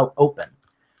that it's out open.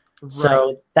 Right.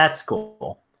 So that's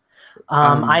cool.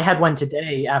 I had one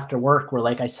today after work where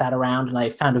like I sat around and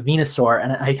I found a Venusaur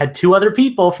and I had two other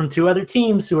people from two other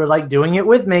teams who were like doing it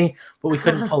with me, but we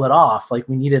couldn't pull it off. Like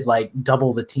we needed like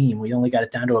double the team. We only got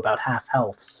it down to about half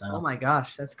health. So. Oh my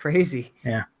gosh, that's crazy.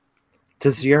 Yeah.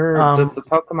 Does the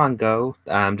Pokemon Go,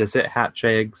 does it hatch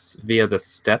eggs via the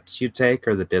steps you take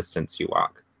or the distance you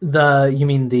walk? You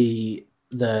mean the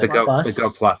Plus? The Go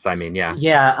Plus, I mean, yeah.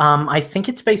 Yeah, I think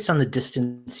it's based on the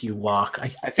distance you walk. I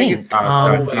think.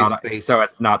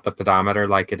 It's not the pedometer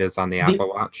like it is on the Apple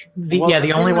Watch?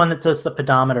 The only one that does the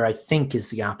pedometer, I think, is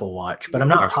the Apple Watch, but I'm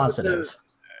not positive.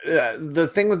 The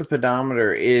thing with the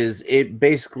pedometer is it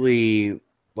basically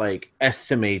like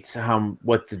estimates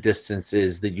what the distance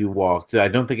is that you walked. I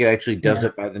don't think it actually does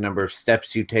it by the number of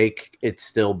steps you take. It's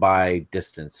still by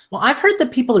distance. Well, I've heard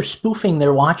that people are spoofing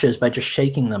their watches by just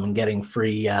shaking them and getting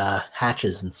free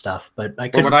hatches and stuff, but I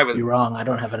could be wrong. I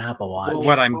don't have an Apple Watch.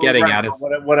 What I'm getting at is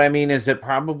what I mean is it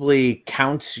probably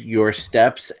counts your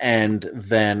steps and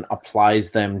then applies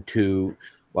them to,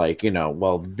 like,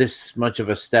 this much of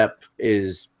a step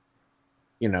is,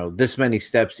 this many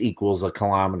steps equals a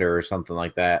kilometer or something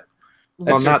like that.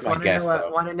 That's just my guess.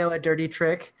 Want to know a dirty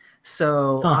trick?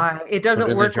 So it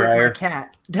doesn't work with my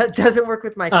cat. Doesn't work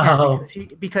with my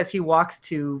cat because he walks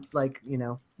too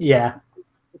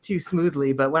too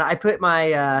smoothly. But when I put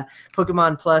my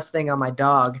Pokemon Plus thing on my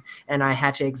dog and I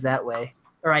hatch eggs that way,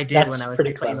 or I did when I was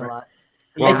playing a lot.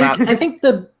 Well, I think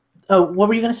what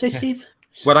were you going to say, Steve?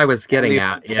 What I was getting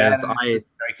at is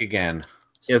strike again.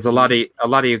 Is a lot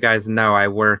of you guys know I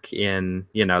work in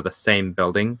the same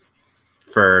building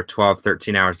for 12,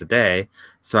 13 hours a day,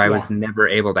 so I was never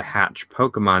able to hatch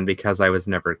Pokemon because I was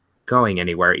never going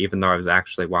anywhere, even though I was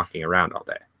actually walking around all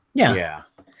day. Yeah.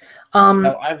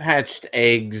 I've hatched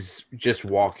eggs just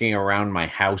walking around my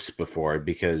house before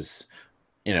because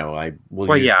I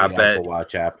will use the Apple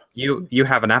Watch app. You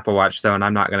have an Apple Watch though, and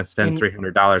I'm not going to spend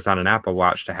 $300 on an Apple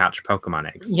Watch to hatch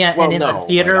Pokemon eggs. Yeah, and in the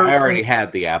theater, I already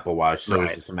had the Apple Watch, so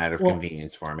it's just a matter of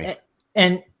convenience for me.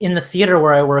 And in the theater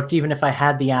where I worked, even if I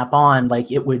had the app on,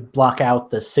 like it would block out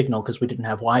the signal because we didn't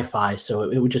have Wi-Fi, so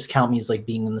it would just count me as like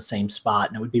being in the same spot,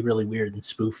 and it would be really weird and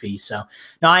spoofy. So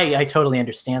no, I totally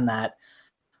understand that.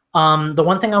 The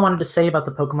one thing I wanted to say about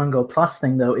the Pokemon Go Plus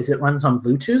thing though is it runs on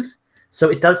Bluetooth. So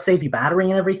it does save you battery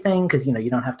and everything because, you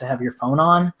don't have to have your phone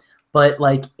on. But,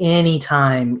 like,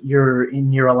 anytime you're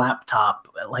near a laptop,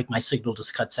 like, my signal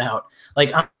just cuts out.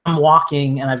 Like, I'm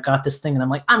walking, and I've got this thing, and I'm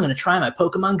like, I'm going to try my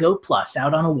Pokemon Go Plus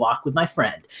out on a walk with my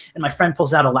friend. And my friend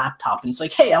pulls out a laptop, and he's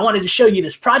like, hey, I wanted to show you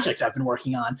this project I've been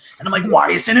working on. And I'm like,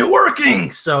 why isn't it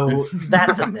working? So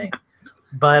that's a thing.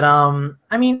 But,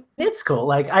 I mean, it's cool.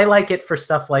 Like, I like it for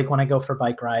stuff like when I go for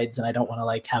bike rides and I don't want to,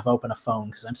 like, have open a phone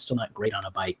because I'm still not great on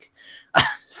a bike.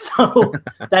 So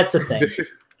that's a thing.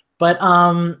 But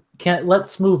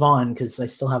let's move on because I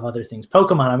still have other things.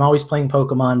 Pokemon. I'm always playing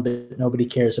Pokemon, but nobody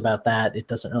cares about that. It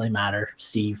doesn't really matter.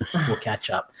 Steve will catch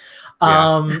up.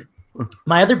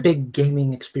 My other big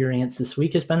gaming experience this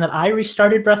week has been that I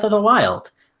restarted Breath of the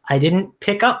Wild. I didn't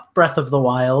pick up Breath of the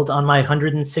Wild on my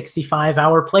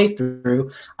 165-hour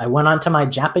playthrough. I went onto my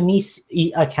Japanese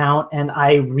account and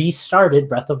I restarted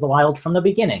Breath of the Wild from the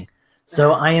beginning.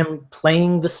 So I am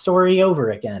playing the story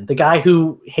over again. The guy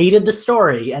who hated the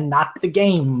story and not the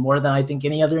game more than I think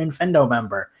any other Infendo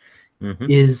member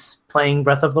is playing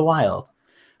Breath of the Wild.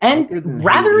 And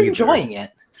rather enjoying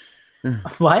it.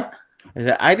 What?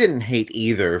 I didn't hate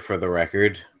either, for the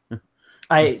record.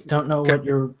 I don't know what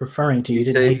you're referring to. You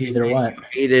didn't hate either what?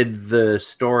 Hated the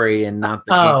story and not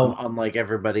the game, unlike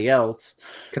everybody else.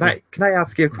 Can I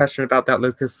ask you a question about that,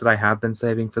 Lucas, that I have been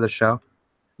saving for the show?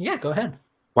 Yeah, go ahead.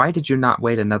 Why did you not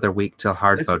wait another week till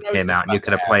hard mode came out and you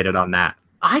could have played it on that?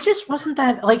 I just wasn't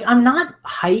that, like, I'm not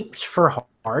hyped for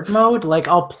hard mode. Like,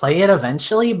 I'll play it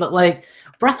eventually, but, like,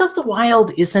 Breath of the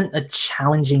Wild isn't a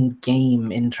challenging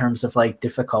game in terms of, like,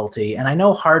 difficulty. And I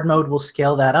know hard mode will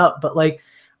scale that up, but, like,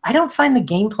 I don't find the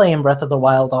gameplay in Breath of the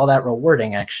Wild all that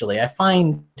rewarding, actually. I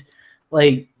find,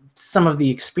 like, some of the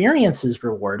experiences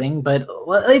rewarding, but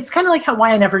it's kind of like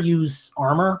why I never use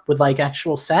armor with, like,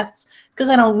 actual sets. Because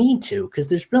I don't need to, because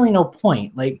there's really no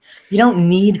point. Like, you don't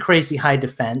need crazy high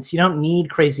defense. You don't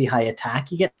need crazy high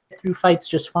attack. You get through fights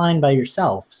just fine by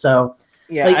yourself. So,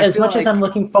 yeah, like, as much as I'm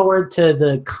looking forward to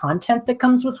the content that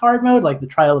comes with hard mode, like the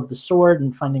Trial of the Sword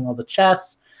and finding all the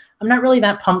chests, I'm not really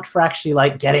that pumped for actually,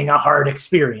 like, getting a hard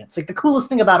experience. Like, the coolest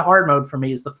thing about hard mode for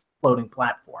me is the floating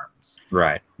platforms.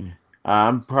 Right.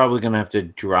 I'm probably going to have to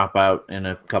drop out in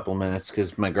a couple minutes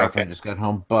because my girlfriend just got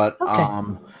home. But,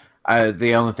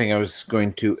 the only thing I was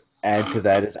going to add to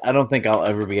that is I don't think I'll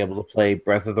ever be able to play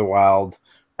Breath of the Wild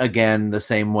again the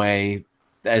same way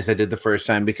as I did the first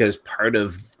time, because part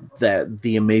of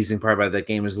the amazing part about that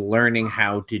game is learning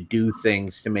how to do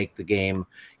things to make the game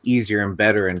easier and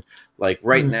better. And, like,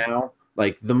 right now,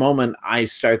 like, the moment I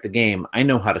start the game, I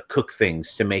know how to cook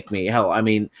things to make me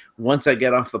once I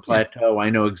get off the plateau,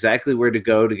 I know exactly where to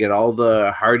go to get all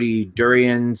the hardy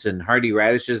durians and hardy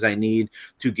radishes I need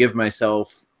to give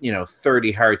myself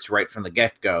 30 hearts right from the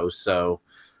get-go. So,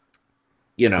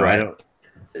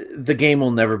 the game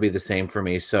will never be the same for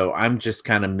me. So I'm just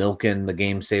kind of milking the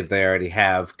game save they already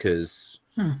have because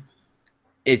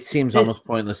it seems almost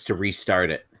pointless to restart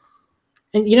it.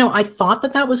 And I thought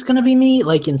that was going to be me.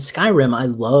 Like in Skyrim, I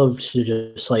loved to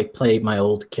just like play my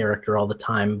old character all the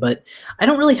time, but I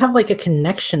don't really have like a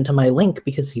connection to my Link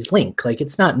because he's Link. Like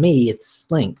it's not me, it's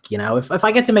Link. If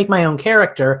I get to make my own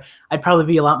character, I'd probably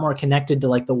be a lot more connected to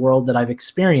like the world that I've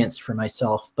experienced for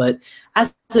myself. But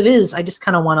as it is, I just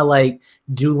kind of want to like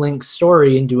do Link's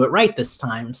story and do it right this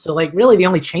time. So like really the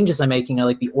only changes I'm making are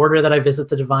like the order that I visit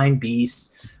the Divine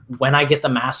Beasts, when I get the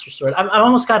Master Sword. I've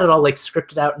almost got it all like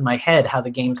scripted out in my head how the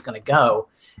game's going to go.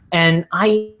 And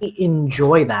I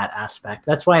enjoy that aspect.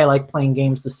 That's why I like playing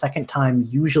games the second time,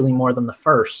 usually more than the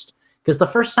first. Because the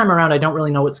first time around, I don't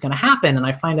really know what's going to happen. And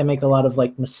I find I make a lot of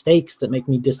like mistakes that make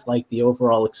me dislike the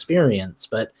overall experience.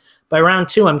 But by round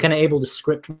 2, I'm kind of able to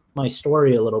script my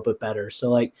story a little bit better. So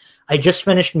like I just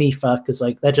finished Mifa because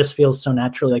like that just feels so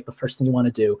naturally like the first thing you want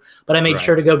to do. But I made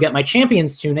sure to go get my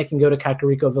Champion's Tunic and go to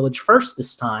Kakariko Village first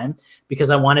this time because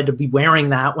I wanted to be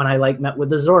wearing that when I like met with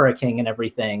the Zora King and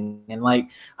everything. And like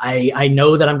I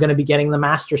know that I'm going to be getting the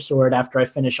Master Sword after I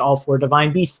finish all 4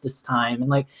 Divine Beasts this time. And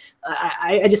like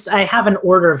I have an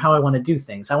order of how I want to do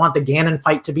things. I want the Ganon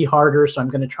fight to be harder, so I'm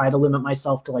going to try to limit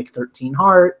myself to like 13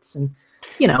 hearts and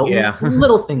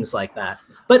little things like that.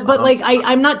 But like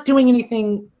I'm not doing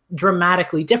anything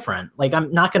dramatically different. Like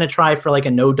I'm not going to try for like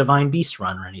a no Divine Beast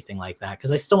run or anything like that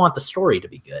because I still want the story to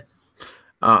be good.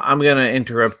 I'm going to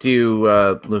interrupt you,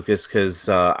 Lucas, because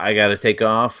I got to take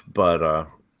off. But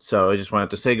so I just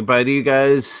wanted to say goodbye to you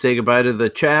guys. Say goodbye to the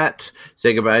chat.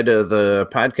 Say goodbye to the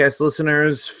podcast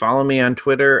listeners. Follow me on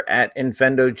Twitter at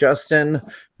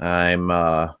InfendoJustin. I'm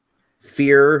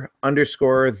fear_the_claw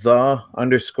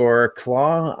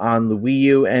on the Wii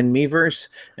U and Miiverse,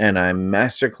 and I'm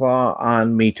Master Claw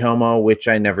on Miitomo, which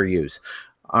I never use.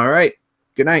 All right.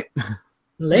 Good night.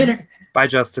 Later. Bye,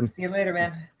 Justin. See you later,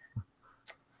 man.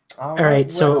 All right.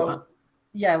 So,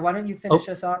 yeah, why don't you finish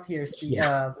us off here, Steve,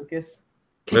 Lucas?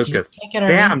 Lucas.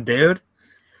 Damn, dude.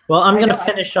 Well, I'm going to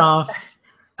finish off.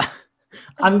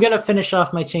 I'm going to finish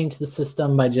off my change the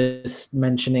system by just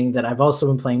mentioning that I've also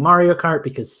been playing Mario Kart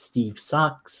because Steve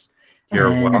sucks. You're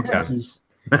welcome. He's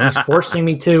forcing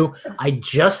me to. I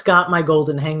just got my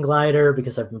golden hang glider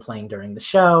because I've been playing during the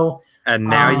show. And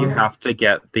now you have to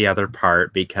get the other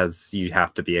part because you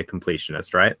have to be a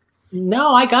completionist, right?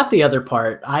 No, I got the other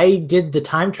part. I did the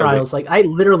time trials. Like I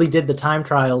literally did the time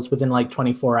trials within like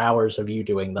 24 hours of you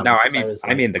doing them. No, I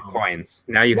mean the coins.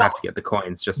 Now you have to get the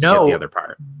coins just to get the other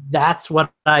part. That's what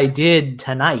I did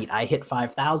tonight. I hit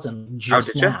 5,000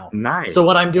 just now. Nice. So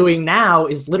what I'm doing now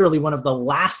is literally one of the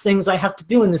last things I have to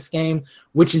do in this game,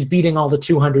 which is beating all the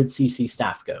 200cc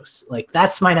staff ghosts. Like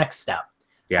that's my next step.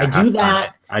 Yeah, I do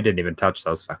that. I didn't even touch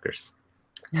those fuckers.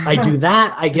 I do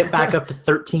that. I get back up to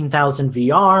 13,000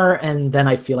 VR, and then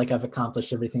I feel like I've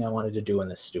accomplished everything I wanted to do in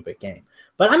this stupid game.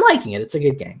 But I'm liking it. It's a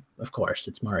good game. Of course,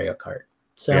 it's Mario Kart.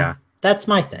 So that's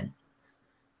my thing.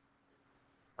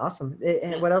 Awesome.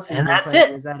 And what else? And that's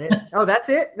it. Is that it? Oh, that's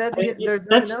it? That's it? There's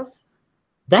nothing else?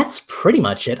 That's pretty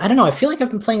much it. I don't know. I feel like I've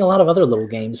been playing a lot of other little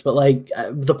games, but like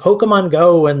the Pokemon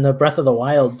Go and the Breath of the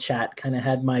Wild chat kind of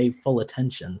had my full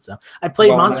attention. So I played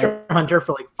Monster Hunter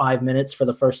for like 5 minutes for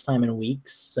the first time in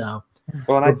weeks. So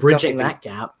we're bridging that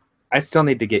gap. I still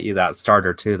need to get you that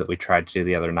starter too that we tried to do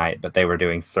the other night, but they were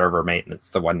doing server maintenance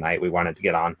the one night we wanted to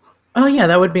get on. Oh yeah,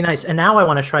 that would be nice. And now I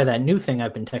want to try that new thing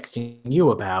I've been texting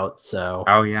you about. So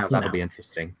that'll be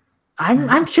interesting.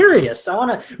 I'm curious. I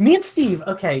want to. Me and Steve.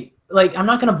 Okay. Like, I'm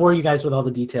not going to bore you guys with all the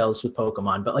details with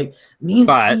Pokemon, but, like, me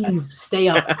and Steve stay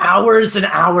up hours and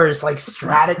hours, like,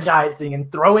 strategizing and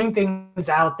throwing things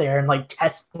out there and, like,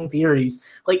 testing theories.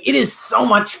 Like, it is so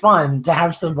much fun to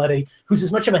have somebody who's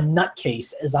as much of a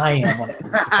nutcase as I am when it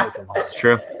comes to Pokemon. That's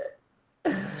true.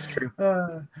 It's true.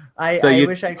 I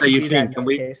wish I could be that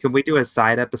nutcase. Can we do a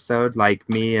side episode, like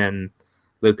me and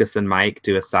Lucas and Mike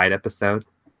do a side episode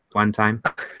one time?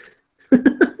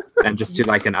 And just do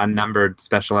like an unnumbered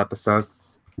special episode.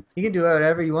 You can do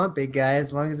whatever you want, big guy,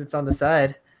 as long as it's on the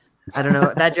side. I don't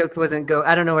know. That joke wasn't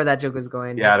I don't know where that joke was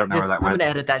going. Yeah, I don't know where that went. I'm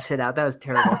gonna edit that shit out. That was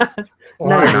terrible.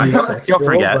 You'll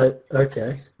forget.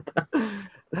 Okay.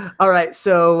 All right,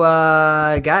 so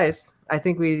guys, I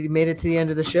think we made it to the end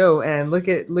of the show, and look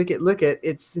at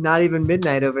it's not even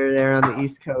midnight over there on the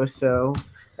East Coast, so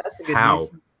that's a good news.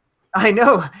 I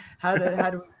know. How do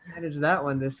we manage that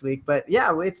one this week? But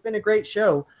yeah, it's been a great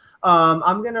show.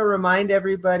 I'm going to remind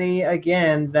everybody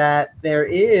again that there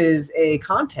is a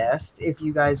contest if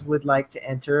you guys would like to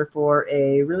enter for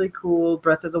a really cool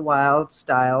Breath of the Wild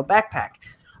style backpack.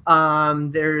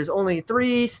 There's only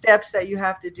 3 steps that you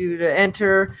have to do to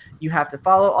enter. You have to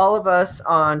follow all of us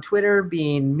on Twitter,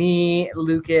 being me,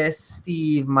 Lucas,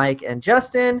 Steve, Mike, and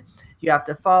Justin. You have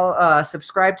to follow,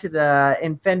 subscribe to the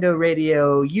Infendo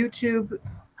Radio YouTube.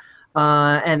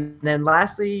 And then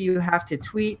lastly, you have to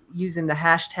tweet using the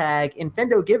hashtag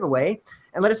Infendo giveaway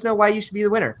and let us know why you should be the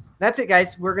winner. That's it,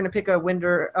 guys. We're gonna pick a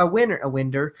winner. We're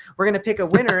gonna pick a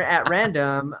winner at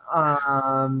random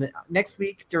next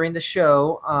week during the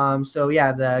show. So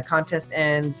yeah, the contest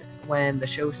ends when the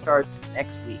show starts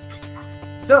next week.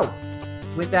 So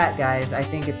with that, guys, I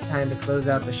think it's time to close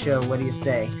out the show. What do you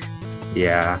say?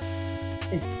 Yeah.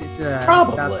 It's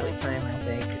about that time, I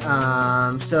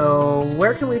think. So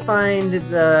where can we find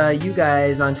you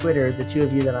guys on Twitter, the two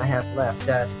of you that I have left?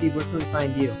 Steve, where can we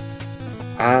find you?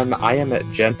 I am at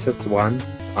Gentis1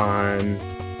 on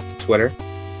Twitter.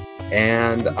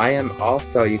 And I am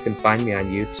also, you can find me on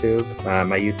YouTube.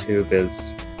 My YouTube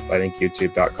is, I think,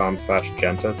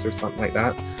 youtube.com/Gentis or something like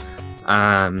that.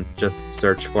 Just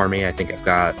search for me. I think I've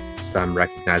got some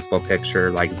recognizable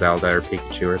picture like Zelda or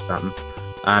Pikachu or something.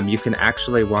 You can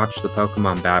actually watch the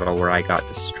Pokemon battle where I got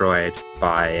destroyed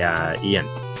by Ian.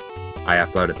 I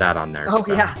uploaded that on there. Oh,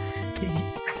 so. Yeah.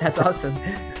 That's awesome.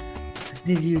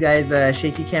 Did you guys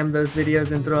shaky cam those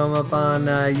videos and throw them up on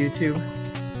YouTube?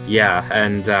 Yeah,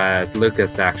 and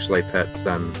Lucas actually put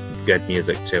some good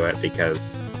music to it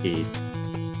because he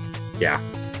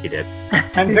did.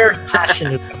 I'm very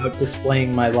passionate about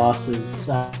displaying my losses.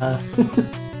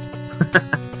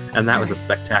 And that was a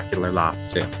spectacular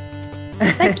loss, too.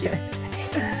 Thank you.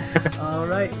 All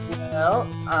right. Well,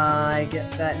 I guess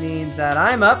that means that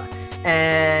I'm up.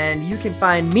 And you can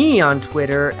find me on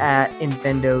Twitter at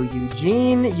Infendo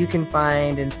Eugene. You can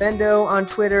find Infendo on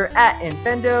Twitter at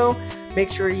Infendo.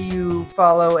 Make sure you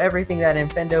follow everything that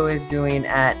Infendo is doing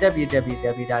at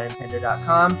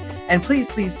www.infendo.com. And please,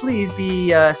 please, please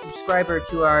be a subscriber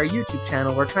to our YouTube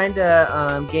channel. We're trying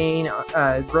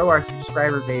to grow our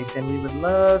subscriber base, and we would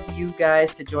love you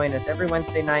guys to join us every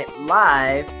Wednesday night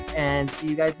live and see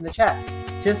you guys in the chat.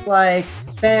 Just like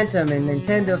Phantom and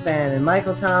Nintendo Fan and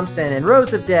Michael Thompson and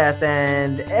Rose of Death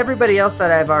and everybody else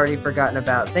that I've already forgotten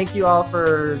about. Thank you all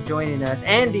for joining us.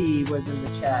 Andy was in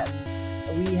the chat.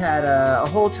 We had a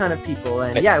whole ton of people,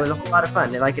 and yeah, it was a whole lot of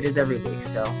fun, like it is every week.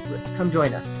 So come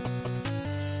join us.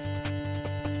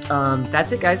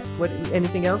 That's it, guys.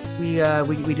 Anything else? We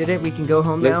did it. We can go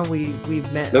home now.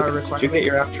 We've met our requirements. Did you get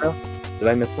your outro? Did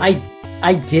I miss it?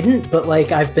 I didn't, but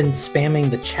like I've been spamming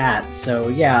the chat, so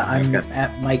yeah, I'm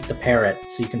at Mike the Parrot,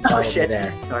 so you can follow me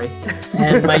there. Sorry.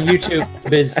 And my YouTube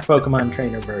is Pokemon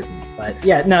Trainer Burden. But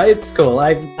yeah, no, it's cool.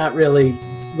 I'm not really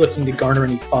looking to garner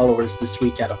any followers this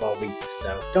week out of all weeks,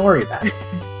 so don't worry about it.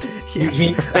 Yeah.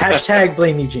 Eugene, hashtag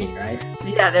blame Eugene, right?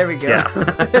 Yeah, there we go.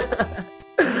 Yeah.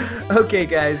 Okay,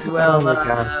 guys. Well,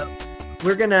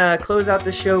 we're gonna close out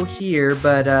the show here,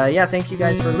 but yeah, thank you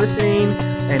guys for listening,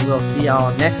 and we'll see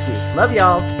y'all next week. Love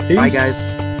y'all. Peace. Bye,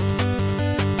 guys.